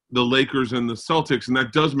the Lakers and the Celtics, and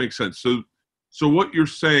that does make sense. So what you're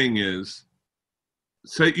saying is,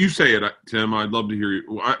 say it, Tim. I'd love to hear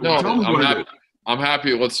you. I'm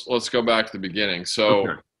happy. Let's go back to the beginning.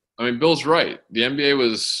 So, okay. Bill's right. The NBA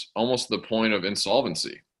was almost the point of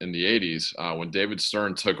insolvency in the 80s. When David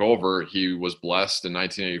Stern took over, he was blessed in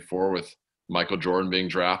 1984 with Michael Jordan being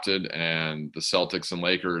drafted and the Celtics and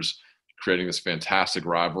Lakers creating this fantastic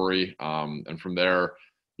rivalry. And from there,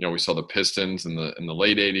 we saw the Pistons in the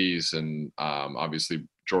late 80s and obviously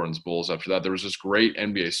Jordan's Bulls after that. There was just great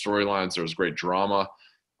NBA storylines. There was great drama.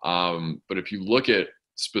 But if you look at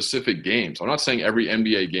specific games, I'm not saying every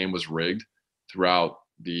NBA game was rigged throughout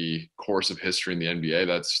the course of history in the NBA.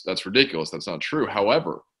 That's ridiculous. That's not true.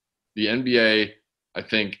 However, the NBA, I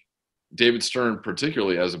think, David Stern,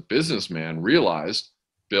 particularly as a businessman, realized,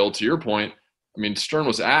 Bill, to your point, Stern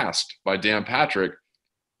was asked by Dan Patrick,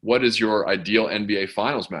 what is your ideal NBA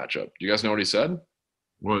Finals matchup? Do you guys know what he said?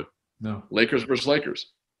 What? No. Lakers versus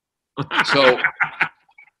Lakers. So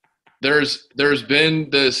there's been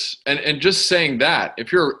this, and just saying that,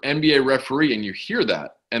 if you're an NBA referee and you hear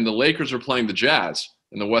that, and the Lakers are playing the Jazz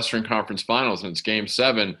in the Western Conference Finals, and it's Game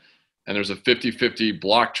 7, and there's a 50-50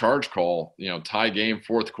 block charge call, tie game,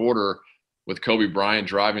 fourth quarter, with Kobe Bryant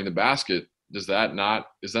driving the basket, is that not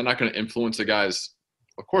going to influence the guys?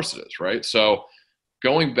 Of course it is, right? So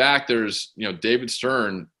going back, there's, David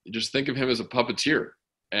Stern, you just think of him as a puppeteer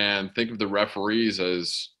and think of the referees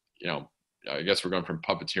as, I guess we're going from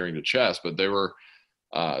puppeteering to chess, but they were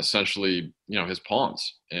essentially, his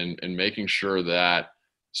pawns and making sure that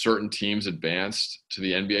certain teams advanced to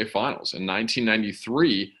the NBA Finals. In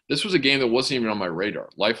 1993, this was a game that wasn't even on my radar.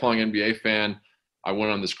 Lifelong NBA fan. I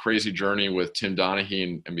went on this crazy journey with Tim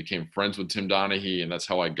Donaghy and became friends with Tim Donaghy, and that's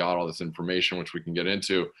how I got all this information, which we can get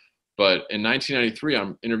into. But in 1993,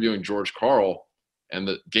 I'm interviewing George Karl, and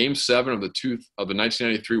the Game 7 of the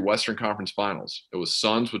 1993 Western Conference Finals. It was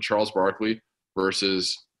Suns with Charles Barkley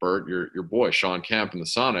versus Bert, your boy, Sean Kemp and the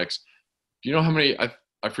Sonics. Do you know how many?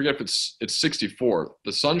 I forget if it's 64.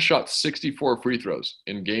 The Suns shot 64 free throws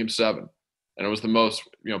in Game 7, and it was the most.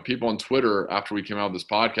 People on Twitter after we came out with this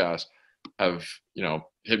podcast have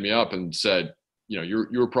hit me up and said, you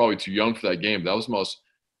were probably too young for that game. That was the most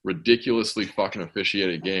ridiculously fucking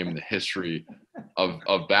officiated game in the history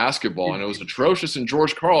of basketball, and it was atrocious. And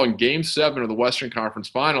George Karl in Game 7 of the Western Conference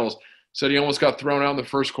Finals said he almost got thrown out in the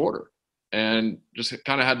first quarter, and just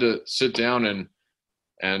kind of had to sit down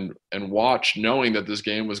and watch, knowing that this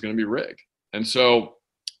game was going to be rigged. And so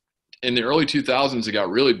in the early 2000s, it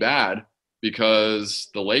got really bad because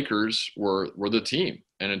the Lakers were the team.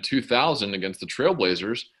 And in 2000 against the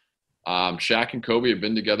Trailblazers, Shaq and Kobe had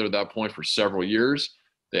been together at that point for several years.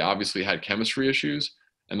 They obviously had chemistry issues.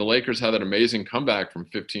 And the Lakers had an amazing comeback from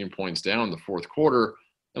 15 points down in the fourth quarter.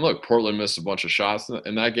 And look, Portland missed a bunch of shots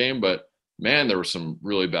in that game, but man, there were some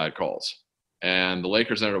really bad calls. And the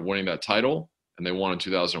Lakers ended up winning that title, and they won in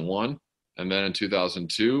 2001. And then in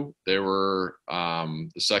 2002, they were the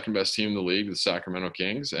second best team in the league, the Sacramento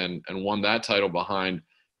Kings, and won that title behind,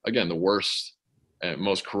 again, the worst and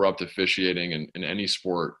most corrupt officiating in any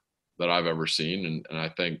sport that I've ever seen. And I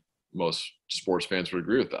think most sports fans would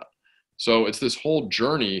agree with that. So it's this whole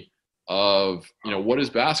journey of, what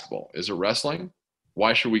is basketball? Is it wrestling?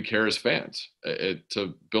 Why should we care as fans?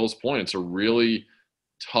 To Bill's point, it's a really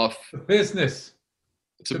tough business.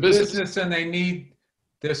 It's a business, and they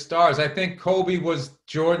They're stars. I think Kobe was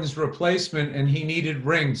Jordan's replacement, and he needed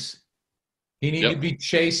rings. He needed to be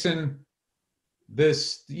chasing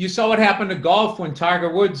this. You saw what happened to golf when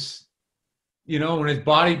Tiger Woods, when his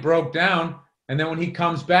body broke down, and then when he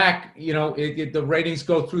comes back, the ratings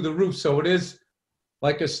go through the roof. So it is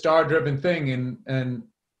like a star-driven thing,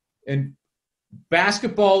 and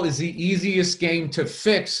basketball is the easiest game to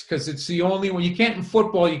fix because it's the only one. You can't in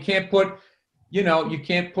football. You can't put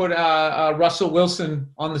Russell Wilson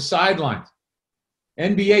on the sidelines.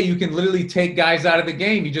 NBA, you can literally take guys out of the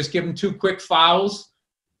game. You just give them 2 quick fouls,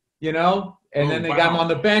 and then they got them on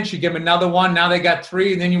the bench. You give them another one. Now they got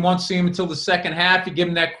 3, and then you won't see them until the second half. You give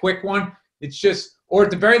them that quick one. It's just, or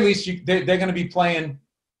at the very least, they're going to be playing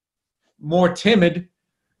more timid.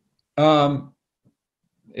 So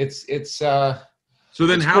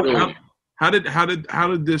then how did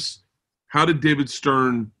David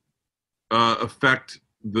Stern affect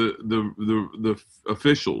the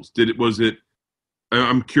officials?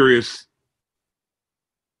 I'm curious.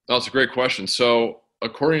 That's a great question. So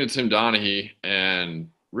according to Tim Donaghy, and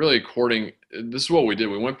really this is what we did.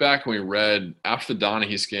 We went back and we read, after the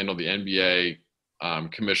Donaghy scandal, the NBA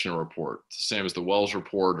commissioner report. It's the same as the Wells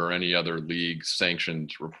report or any other league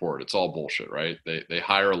sanctioned report. It's all bullshit, right? They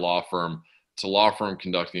hire a law firm. It's a law firm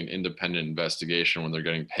conducting an independent investigation when they're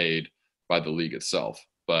getting paid by the league itself.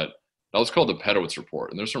 But that was called the Pedowitz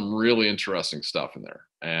report. And there's some really interesting stuff in there.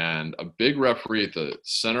 And a big referee at the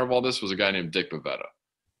center of all this was a guy named Dick Bavetta.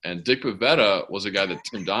 And Dick Bavetta was a guy that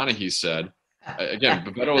Tim Donaghy said, again,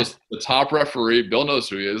 Bavetta was the top referee. Bill knows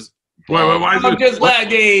who he is. I'm just like,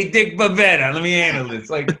 hey, Dick Bavetta, let me handle this.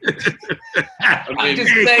 Like, I'm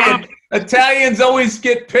just saying, Italians always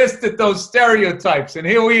get pissed at those stereotypes, and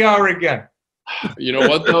here we are again. You know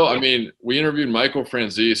what, though? I mean, we interviewed Michael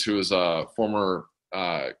Franzese, who is a former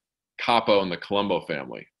capo in the Colombo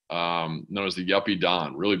family, known as the Yuppie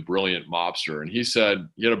Don, really brilliant mobster. And he said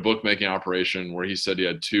he had a bookmaking operation where he said he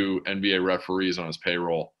had 2 NBA referees on his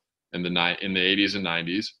payroll in the 80s and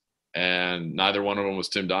 90s, and neither one of them was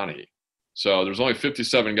Tim Donaghy. So there's only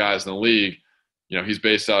 57 guys in the league. He's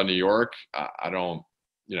based out of New York.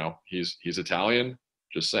 He's Italian.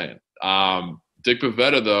 Just saying. Dick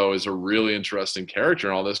Bavetta, though, is a really interesting character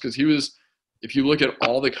in all this because he was, if you look at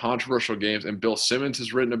all the controversial games, and Bill Simmons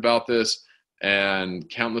has written about this, and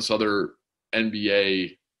countless other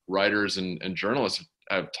NBA writers and journalists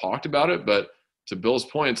have talked about it. But to Bill's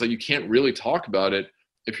point, it's like you can't really talk about it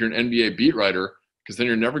if you're an NBA beat writer, because then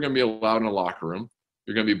you're never going to be allowed in a locker room.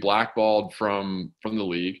 You're going to be blackballed from the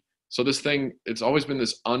league. So this thing, it's always been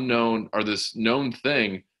this unknown or this known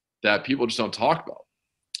thing that people just don't talk about.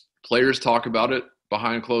 Players talk about it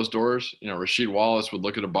behind closed doors. Rasheed Wallace would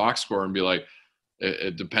look at a box score and be like,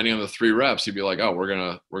 depending on the 3 reps, he'd be like, "Oh, we're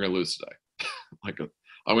gonna lose today."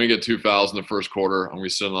 I'm going to get 2 fouls in the first quarter. I'm going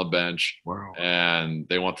to sit on the bench. Wow. And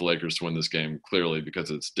they want the Lakers to win this game, clearly, because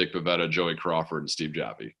it's Dick Bavetta, Joey Crawford, and Steve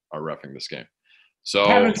Jaffe are reffing this game. So,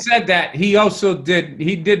 having said that, he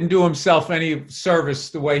didn't do himself any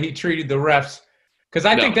service the way he treated the refs. Because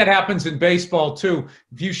I think that happens in baseball, too.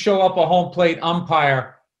 If you show up a home plate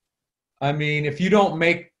umpire, I mean, if you don't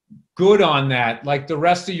make good on that, like the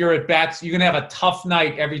rest of your at-bats, you're going to have a tough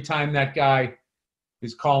night every time that guy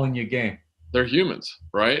is calling your game. They're humans,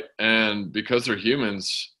 right? And because they're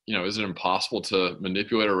humans, is it impossible to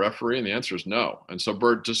manipulate a referee? And the answer is no. And so,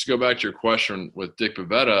 Bert, just to go back to your question with Dick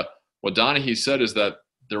Bavetta, what Donaghy said is that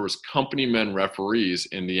there was company men referees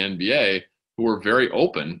in the NBA who were very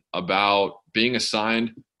open about being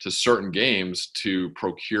assigned to certain games to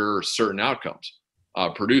procure certain outcomes,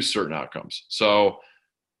 produce certain outcomes. So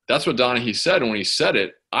that's what Donaghy said. And when he said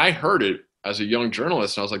it, I heard it as a young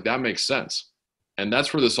journalist, and I was like, that makes sense. And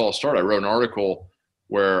that's where this all started. I wrote an article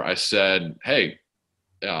where I said, hey,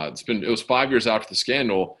 it was 5 years after the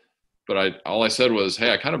scandal, but all I said was,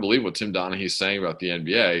 hey, I kind of believe what Tim Donaghy's saying about the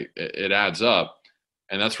NBA. It adds up.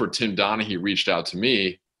 And that's where Tim Donaghy reached out to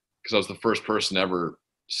me, because I was the first person to ever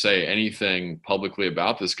say anything publicly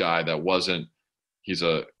about this guy that wasn't, he's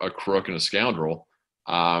a crook and a scoundrel.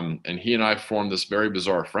 And he and I formed this very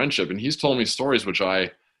bizarre friendship. And he's told me stories which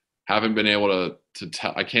I haven't been able to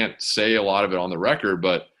tell. I can't say a lot of it on the record,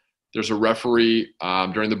 but there's a referee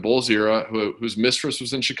during the Bulls era whose mistress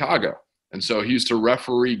was in Chicago. And so he used to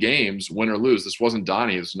referee games, win or lose. This wasn't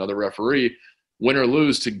Donnie, it was another referee, win or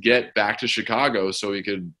lose, to get back to Chicago so he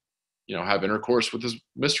could, have intercourse with his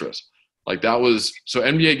mistress. Like that was, so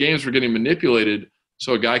NBA games were getting manipulated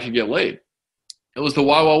so a guy could get laid. It was the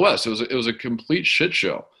Wild Wild West. It was a complete shit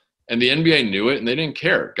show. And the NBA knew it and they didn't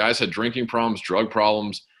care. Guys had drinking problems, drug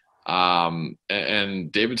problems.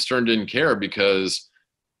 And David Stern didn't care because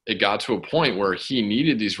it got to a point where he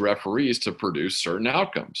needed these referees to produce certain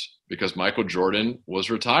outcomes because Michael Jordan was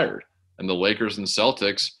retired and the Lakers and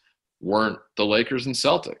Celtics weren't the Lakers and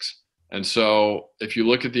Celtics. And so if you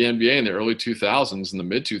look at the NBA in the early 2000s and the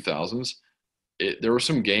mid 2000s, there were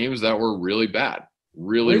some games that were really bad,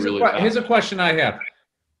 really bad. Here's a question I have.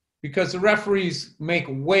 Because the referees make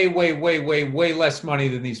way less money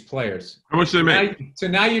than these players. How much do they make? So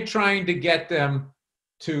now you're trying to get them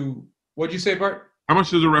to, what'd you say, Bert? How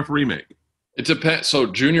much does a referee make? It depends. So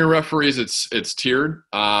junior referees, it's tiered.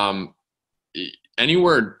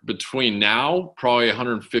 Anywhere between now, probably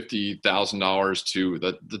 $150,000 to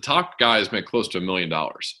the top guys make close to $1 million.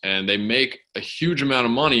 And they make a huge amount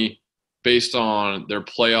of money based on their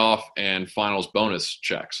playoff and finals bonus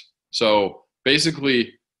checks. So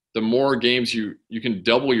basically, the more games you can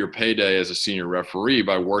double your payday as a senior referee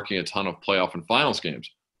by working a ton of playoff and finals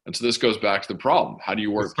games. And so this goes back to the problem. How do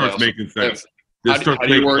you work? This starts making sense. This starts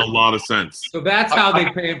making a lot of sense. So that's how they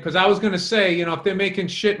pay them. Because I was going to say, if they're making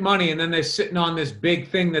shit money and then they're sitting on this big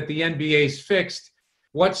thing that the NBA's fixed,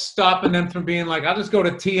 what's stopping them from being like, I'll just go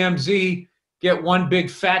to TMZ, get one big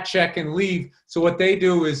fat check and leave. So what they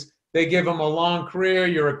do is they give them a long career.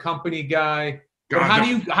 You're a company guy. But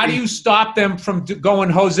how do you stop them from going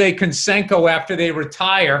Jose Canseco after they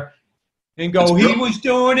retire and go, he was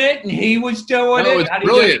doing it and he was doing it? It's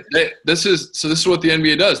brilliant. This is what the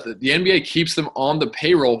NBA does. The NBA keeps them on the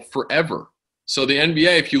payroll forever. So the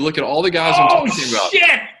NBA, if you look at all the guys I'm talking about,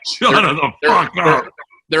 shut the fuck up.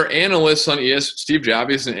 They're analysts on Steve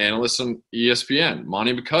Javie is an analyst on ESPN.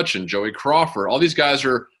 Monty McCutcheon, Joey Crawford, all these guys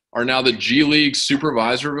are now the G League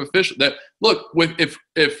supervisor of officials. That look, if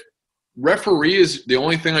referee is the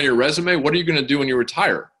only thing on your resume, what are you going to do when you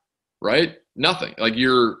retire? Right? Nothing. Like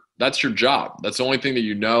that's your job. That's the only thing that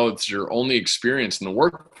you know. It's your only experience in the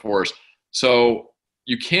workforce. So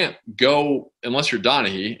you can't go unless you're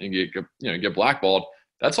Donaghy and get blackballed.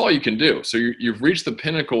 That's all you can do. So you've reached the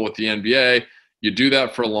pinnacle with the NBA. You do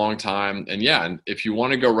that for a long time. And if you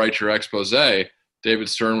want to go write your expose, David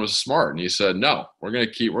Stern was smart and he said, no, we're going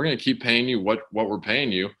to keep paying you what we're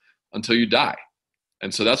paying you until you die.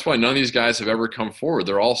 And so that's why none of these guys have ever come forward.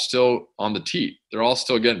 They're all still on the teat. They're all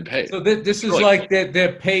still getting paid. So this is like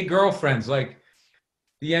their pay girlfriends, like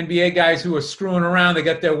the NBA guys who are screwing around. They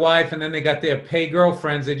got their wife and then they got their pay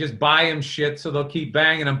girlfriends. They just buy them shit so they'll keep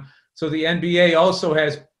banging them. So the NBA also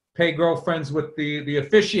has pay girlfriends with the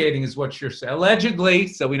officiating is what you're saying. Allegedly,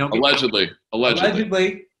 so we don't get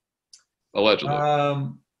Allegedly.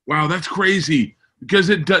 Wow, that's crazy. Because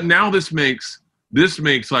now this makes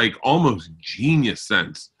like almost genius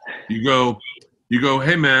sense. You go,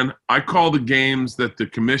 hey man, I call the games that the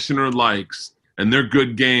commissioner likes and they're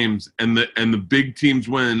good games and the big teams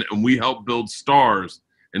win and we help build stars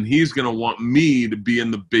and he's going to want me to be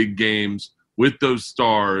in the big games with those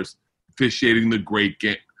stars officiating the great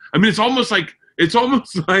game. I mean, it's almost like it's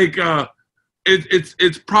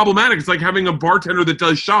problematic. It's like having a bartender that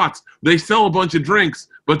does shots. They sell a bunch of drinks,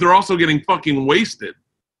 but they're also getting fucking wasted.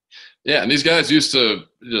 Yeah, and these guys used to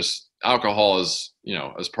just alcohol as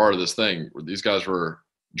part of this thing. Where these guys were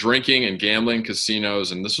drinking and gambling,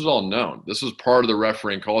 casinos, and this was all known. This was part of the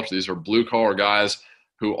refereeing culture. These are blue collar guys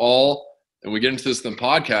who and we get into this in the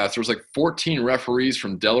podcast. There was like 14 referees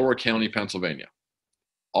from Delaware County, Pennsylvania,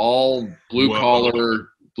 all blue collar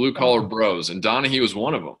bros, and Donaghy was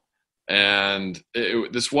one of them. And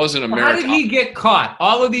this wasn't America. How did he get caught?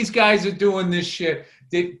 All of these guys are doing this shit.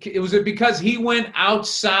 Was it because he went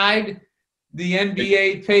outside the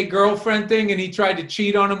NBA pay girlfriend thing and he tried to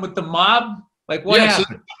cheat on him with the mob? Like what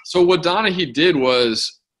happened? So what Donaghy did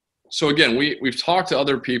was, so again, we've talked to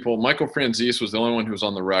other people. Michael Franzese was the only one who was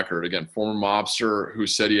on the record. Again, former mobster who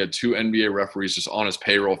said he had 2 NBA referees just on his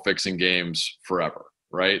payroll fixing games forever.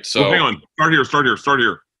 Right. So hang on. Start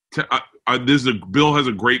here. Bill has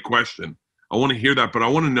a great question. I want to hear that, but I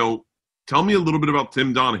want to know. Tell me a little bit about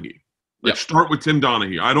Tim Donaghy. Start with Tim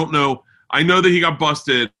Donaghy. I don't know. I know that he got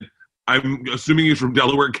busted. I'm assuming he's from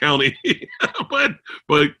Delaware County, but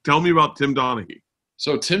tell me about Tim Donaghy.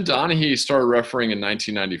 So Tim Donaghy started refereeing in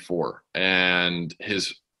 1994, and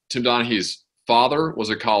Tim Donaghy's father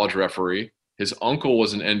was a college referee. His uncle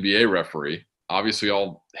was an NBA referee. Obviously,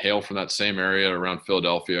 all hail from that same area around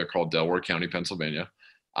Philadelphia called Delaware County, Pennsylvania.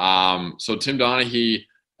 So Tim Donaghy,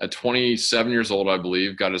 at 27 years old, I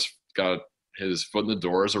believe, got his foot in the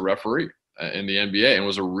door as a referee in the NBA and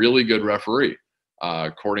was a really good referee.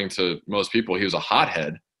 According to most people, he was a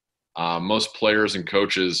hothead. Most players and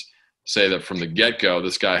coaches say that from the get-go,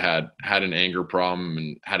 this guy had an anger problem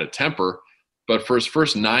and had a temper. But for his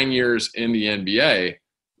first 9 years in the NBA,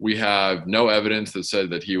 we have no evidence that said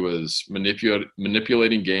that he was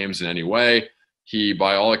manipulating games in any way. he,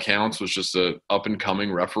 by all accounts, was just a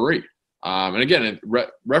up-and-coming referee. And again,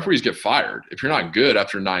 referees get fired. If you're not good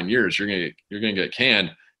after 9 years, you're gonna get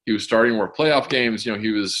canned. He was starting more playoff games. You know,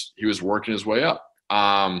 he was working his way up.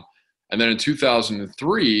 And then in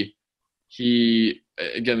 2003,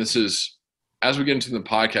 this is, as we get into the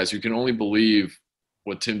podcast, you can only believe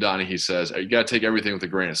what Tim Donaghy says. You got to take everything with a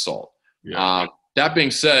grain of salt. Yeah. That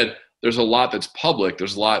being said, there's a lot that's public.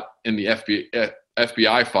 There's a lot in the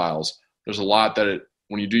FBI files. There's a lot that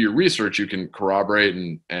when you do your research, you can corroborate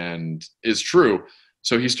and is true.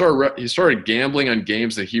 So he started gambling on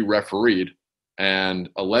games that he refereed and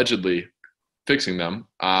allegedly fixing them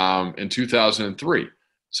in 2003.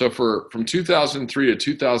 So from 2003 to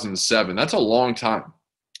 2007, that's a long time.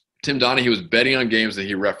 Tim Donaghy was betting on games that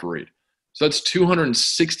he refereed. So that's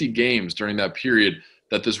 260 games during that period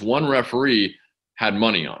that this one referee had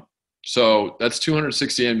money on. So that's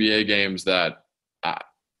 260 NBA games that,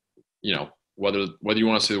 whether you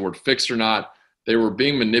want to say the word fixed or not, they were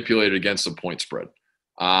being manipulated against the point spread.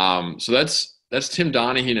 So that's Tim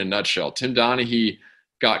Donaghy in a nutshell. Tim Donaghy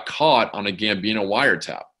got caught on a Gambino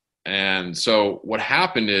wiretap. And so what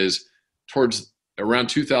happened is towards around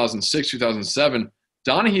 2006, 2007,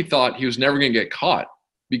 Donaghy thought he was never going to get caught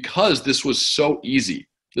because this was so easy.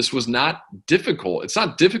 This was not difficult. It's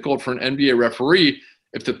not difficult for an NBA referee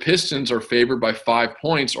if the Pistons are favored by 5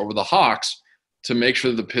 points over the Hawks to make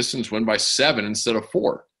sure that the Pistons win by 7 instead of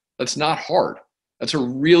 4. That's not hard. That's a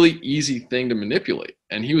really easy thing to manipulate.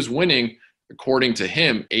 And he was winning, according to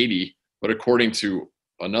him, 80, but according to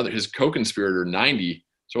his co-conspirator, 90.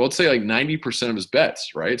 So let's say like 90% of his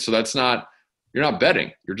bets, right? So you're not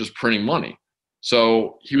betting, you're just printing money.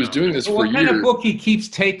 So he was doing this for years. What kind of bookie keeps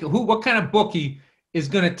taking? What kind of bookie is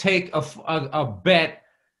going to take a bet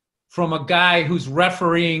from a guy who's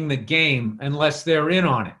refereeing the game unless they're in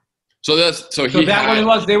on it? So that's what it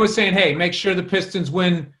was. They were saying, hey, make sure the Pistons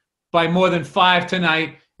win by more than 5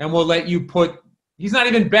 tonight, and we'll let you put. He's not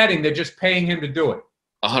even betting; they're just paying him to do it.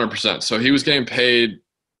 100%. So he was getting paid.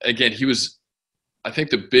 Again, I think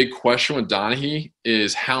the big question with Donaghy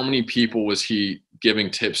is how many people was he giving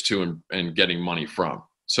tips to and getting money from?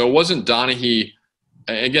 So it wasn't Donaghy.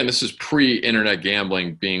 Again, this is pre-internet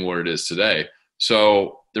gambling being what it is today.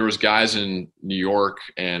 So there was guys in New York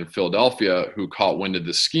and Philadelphia who caught wind of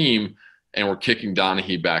the scheme and were kicking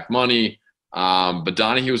Donaghy back money. But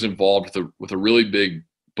Donaghy was involved with a really big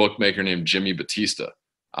bookmaker named Jimmy Batista.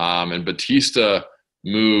 And Batista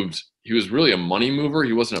moved. He was really a money mover.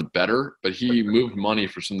 He wasn't a bettor, but he moved money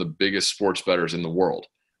for some of the biggest sports bettors in the world.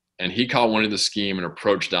 And he caught wind of the scheme and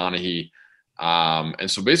approached Donaghy. And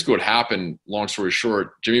so basically what happened, long story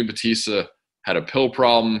short, Jimmy Batista had a pill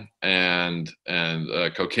problem and a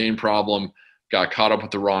cocaine problem, got caught up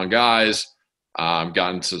with the wrong guys,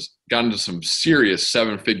 got into some serious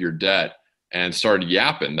 7-figure debt, and started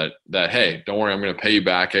yapping that hey, don't worry, I'm going to pay you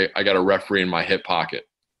back. I got a referee in my hip pocket.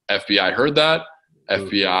 FBI heard that.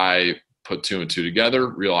 FBI put 2 and 2 together,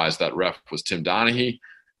 realized that ref was Tim Donaghy,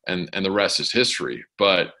 and the rest is history.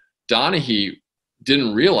 But Donaghy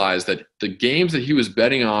didn't realize that the games that he was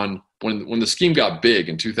betting on when the scheme got big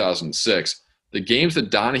in 2006, the games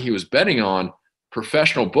that Donaghy was betting on,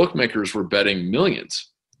 professional bookmakers were betting millions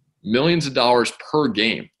of dollars per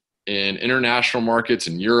game in international markets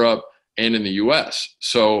in Europe and in the U.S.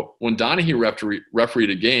 So when Donaghy refereed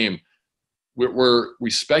a game, we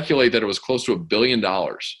speculate that it was close to $1 billion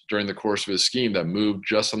during the course of his scheme that moved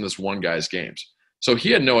just on this one guy's games. So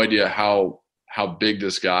he had no idea how big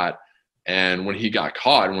this got. And when he got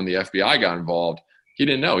caught and when the FBI got involved, he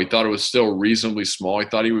didn't know. He thought it was still reasonably small. He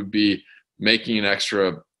thought he would be making an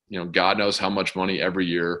extra, God knows how much money every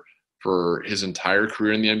year for his entire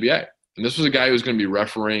career in the NBA. And this was a guy who was going to be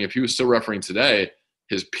refereeing. If he was still refereeing today,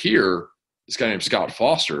 his peer, this guy named Scott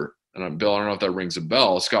Foster, and Bill, I don't know if that rings a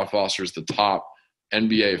bell. Scott Foster is the top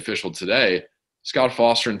NBA official today. Scott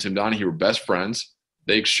Foster and Tim Donaghy were best friends.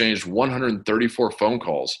 They exchanged 134 phone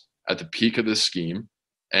calls at the peak of this scheme.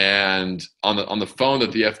 And on the phone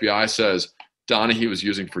that the FBI says Donaghy was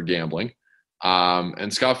using for gambling.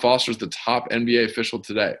 And Scott Foster is the top NBA official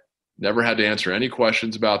today. Never had to answer any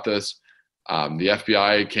questions about this. The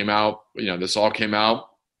FBI came out, this all came out.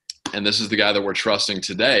 And this is the guy that we're trusting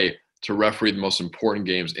today to referee the most important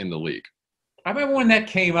games in the league. I remember when that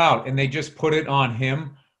came out and they just put it on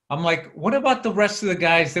him. I'm like, what about the rest of the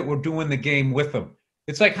guys that were doing the game with him?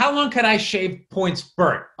 It's like, how long could I shave points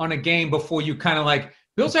Bert on a game before you kind of like,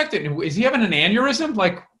 Bill's acting, is he having an aneurysm?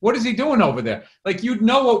 Like, what is he doing over there? Like, you'd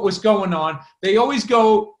know what was going on. They always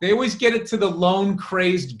get it to the lone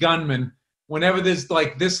crazed gunman whenever there's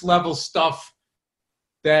like this level stuff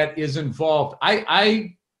that is involved.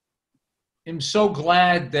 I am so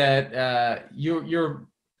glad that you're.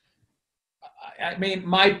 I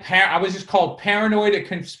mean, I was just called paranoid, a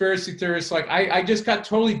conspiracy theorist. Like I just got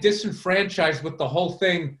totally disenfranchised with the whole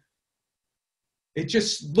thing. It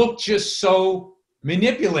just looked just so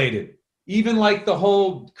manipulated. Even like the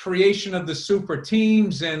whole creation of the super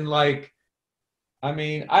teams and like, I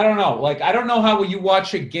mean, I don't know. Like, I don't know how you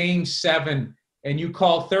watch a game 7 and you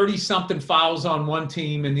call 30-something fouls on one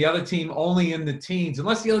team and the other team only in the teens,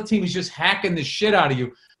 unless the other team is just hacking the shit out of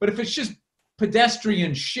you. But if it's just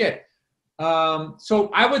pedestrian shit.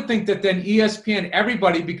 So I would think that then ESPN,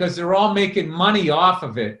 everybody, because they're all making money off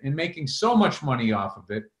of it and making so much money off of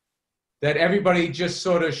it, that everybody just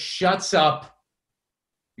sort of shuts up,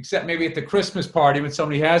 except maybe at the Christmas party when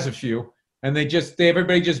somebody has a few, and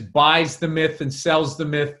everybody just buys the myth and sells the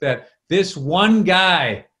myth that this one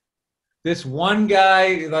guy,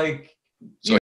 like, So